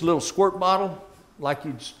is, it's a little squirt bottle, like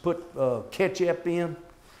you just put ketchup in,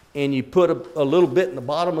 and you put a little bit in the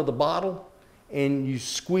bottom of the bottle, and you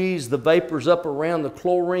squeeze the vapors up around the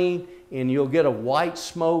chlorine, and you'll get a white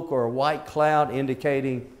smoke or a white cloud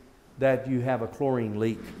indicating that you have a chlorine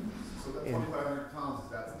leak. So that 2,500 pounds,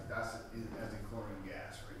 that's as in chlorine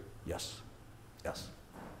gas, right? Yes, yes.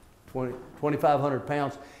 2,500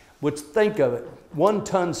 pounds. Which, think of it, 1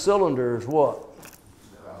 ton cylinder is what?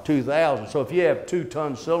 2,000. So if you have 2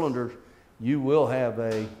 ton cylinders, you will have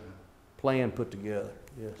a plan put together.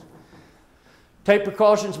 Yes. Take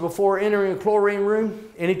precautions before entering a chlorine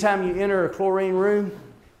room. Anytime you enter a chlorine room,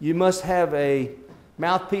 you must have a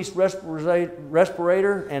mouthpiece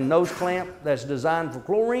respirator and nose clamp that's designed for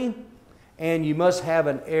chlorine, and you must have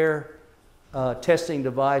an air testing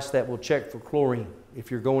device that will check for chlorine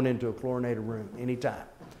if you're going into a chlorinated room anytime.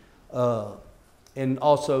 And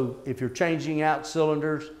also, if you're changing out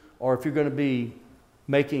cylinders or if you're going to be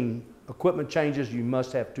making equipment changes, you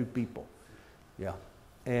must have 2 people. Yeah.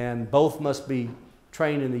 And both must be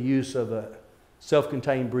trained in the use of a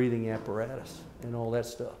self-contained breathing apparatus and all that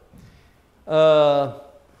stuff.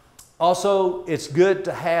 Also, it's good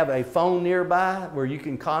to have a phone nearby where you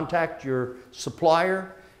can contact your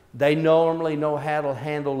supplier. They normally know how to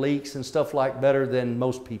handle leaks and stuff like better than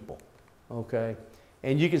most people. Okay.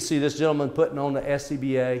 And you can see this gentleman putting on the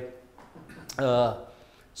SDWA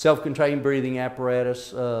self-contained breathing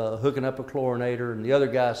apparatus, hooking up a chlorinator, and the other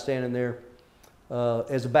guy standing there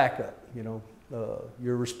as a backup, you know,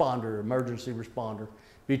 your responder, emergency responder.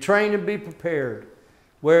 Be trained and be prepared.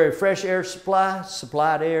 Wear a fresh air supply,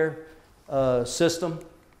 supplied air system.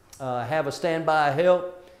 Have a standby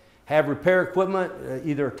help. Have repair equipment,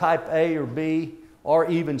 either type A or B or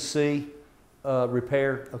even C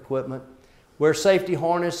repair equipment. Wear safety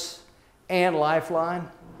harness and lifeline.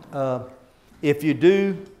 If you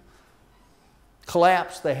do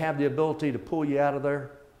collapse, they have the ability to pull you out of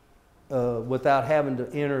there without having to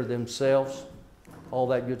enter themselves, all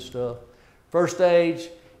that good stuff. First aid,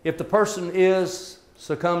 if the person is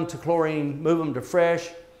succumbed to chlorine, move them to fresh,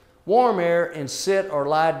 warm air and sit or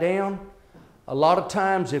lie down. A lot of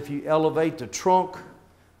times if you elevate the trunk,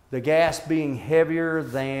 the gas being heavier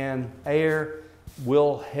than air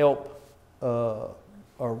will help or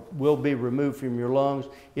will be removed from your lungs.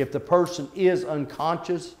 If the person is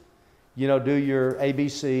unconscious, you know, do your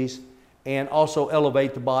ABCs and also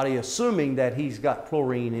elevate the body, assuming that he's got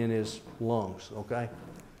chlorine in his lungs, okay?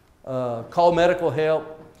 Call medical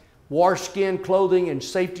help. Wash skin, clothing, and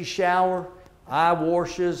safety shower. Eye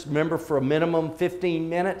washes, remember, for a minimum 15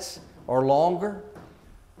 minutes or longer.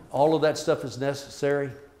 All of that stuff is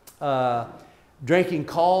necessary. Drinking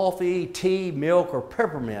coffee, tea, milk, or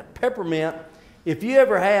peppermint. Peppermint, if you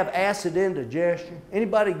ever have acid indigestion,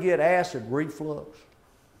 anybody get acid reflux?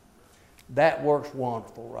 That works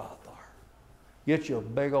wonderful right there. Get you a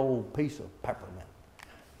big old piece of peppermint.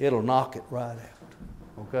 It'll knock it right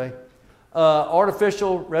out, okay?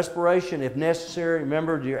 Artificial respiration, if necessary.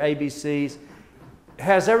 Remember your ABCs.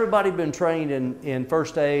 Has everybody been trained in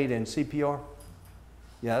first aid and CPR?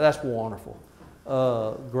 Yeah, that's wonderful.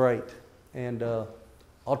 Great. And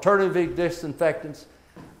alternative disinfectants.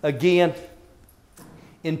 Again,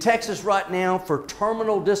 in Texas right now, for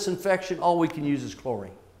terminal disinfection, all we can use is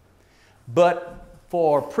chlorine. But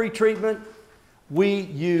for pre-treatment, we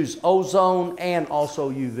use ozone and also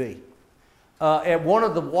UV. At one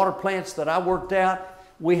of the water plants that I worked at,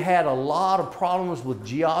 we had a lot of problems with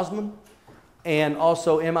geosmin and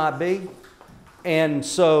also MIB. And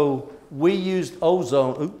so we used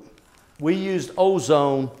ozone. We used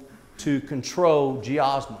ozone to control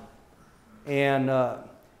geosmin. And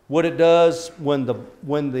what it does when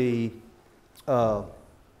the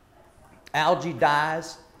algae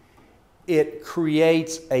dies, it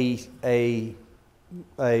creates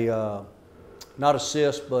not a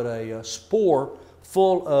cyst, but a spore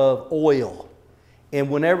full of oil. And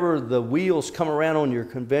whenever the wheels come around on your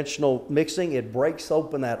conventional mixing, it breaks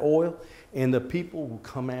open that oil and the people will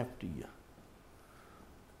come after you.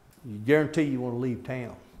 You guarantee you want to leave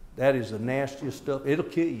town. That is the nastiest stuff. It'll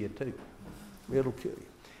kill you too. It'll kill you.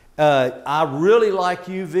 I really like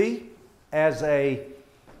UV as a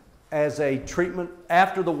treatment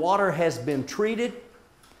after the water has been treated.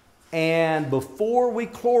 And before we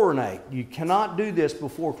chlorinate, you cannot do this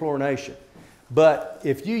before chlorination. But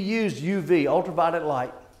if you use UV, ultraviolet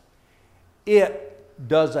light, it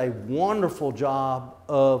does a wonderful job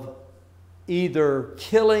of either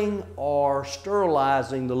killing or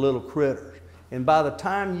sterilizing the little critters. And by the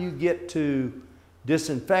time you get to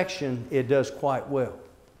disinfection, it does quite well.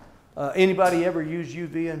 Anybody ever use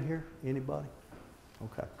UV in here? Anybody?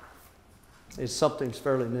 Okay. It's something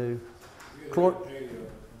fairly new.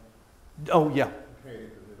 Oh, yeah.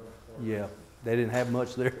 Yeah, they didn't have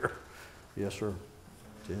much there. Yes, sir.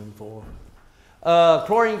 10-4.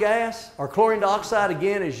 Chlorine gas, or chlorine dioxide,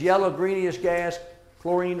 again, is yellow, greenish gas,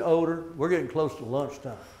 chlorine odor. We're getting close to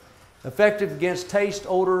lunchtime. Effective against taste,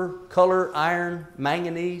 odor, color, iron,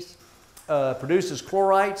 manganese. Produces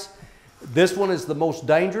chlorites. This one is the most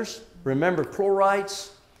dangerous. Remember,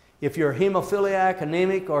 chlorites, if you're hemophiliac,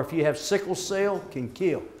 anemic, or if you have sickle cell, can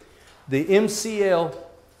kill. The MCL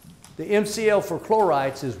for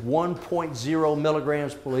chlorites is 1.0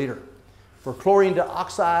 milligrams per liter. For chlorine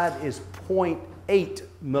dioxide is 0.8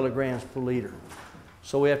 milligrams per liter.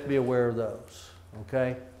 So we have to be aware of those,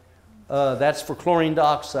 okay? That's for chlorine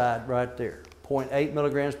dioxide right there, 0.8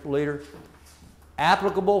 milligrams per liter.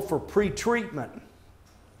 Applicable for pre-treatment.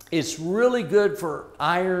 It's really good for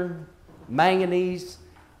iron, manganese.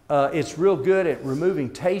 It's real good at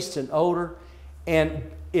removing taste and odor. And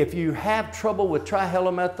if you have trouble with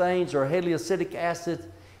trihalomethanes or halyacidic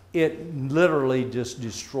acid, it literally just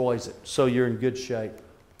destroys it. So you're in good shape.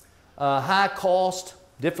 High cost,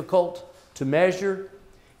 difficult to measure.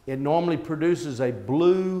 It normally produces a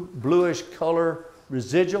bluish color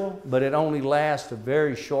residual, but it only lasts a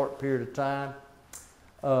very short period of time.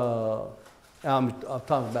 I'm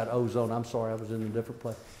talking about ozone. I'm sorry, I was in a different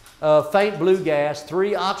place. Faint blue gas,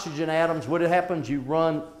 3 oxygen atoms. What happens, you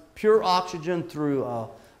run pure oxygen through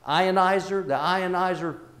ionizer. The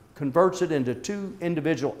ionizer converts it into 2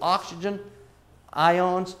 individual oxygen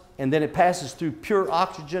ions, and then it passes through pure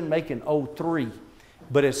oxygen, making O3.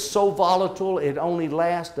 But it's so volatile, it only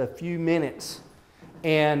lasts a few minutes.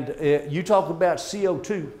 And you talk about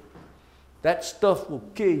CO2, that stuff will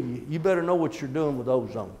kill you. You better know what you're doing with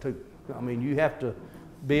ozone too. I mean, you have to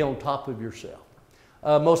be on top of yourself.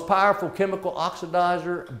 Most powerful chemical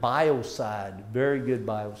oxidizer, biocide. Very good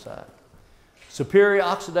biocide. Superior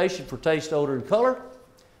oxidation for taste, odor, and color.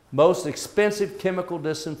 Most expensive chemical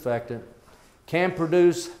disinfectant. Can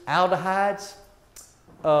produce aldehydes.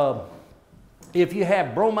 If you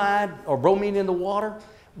have bromide or bromine in the water,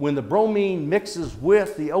 when the bromine mixes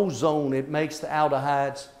with the ozone, it makes the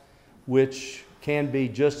aldehydes, which can be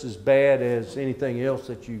just as bad as anything else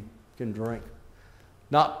that you can drink.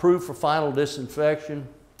 Not proof for final disinfection.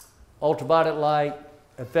 Ultraviolet light,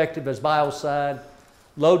 effective as biocide.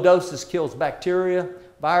 Low doses kills bacteria,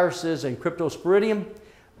 viruses, and cryptosporidium.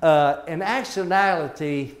 In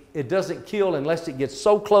actuality, it doesn't kill unless it gets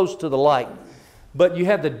so close to the light. But you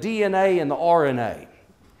have the DNA and the RNA.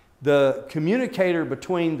 The communicator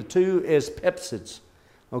between the two is peptides,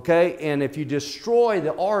 okay? And if you destroy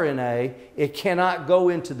the RNA, it cannot go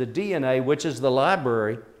into the DNA, which is the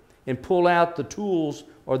library, and pull out the tools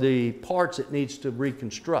or the parts it needs to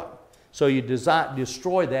reconstruct. So you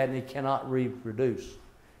destroy that and it cannot reproduce.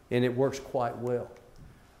 And it works quite well.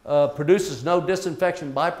 Produces no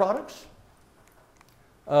disinfection byproducts.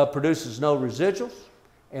 Produces no residuals.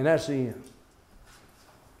 And that's the end.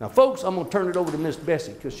 Now, folks, I'm going to turn it over to Miss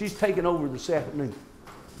Bessie because she's taking over this afternoon.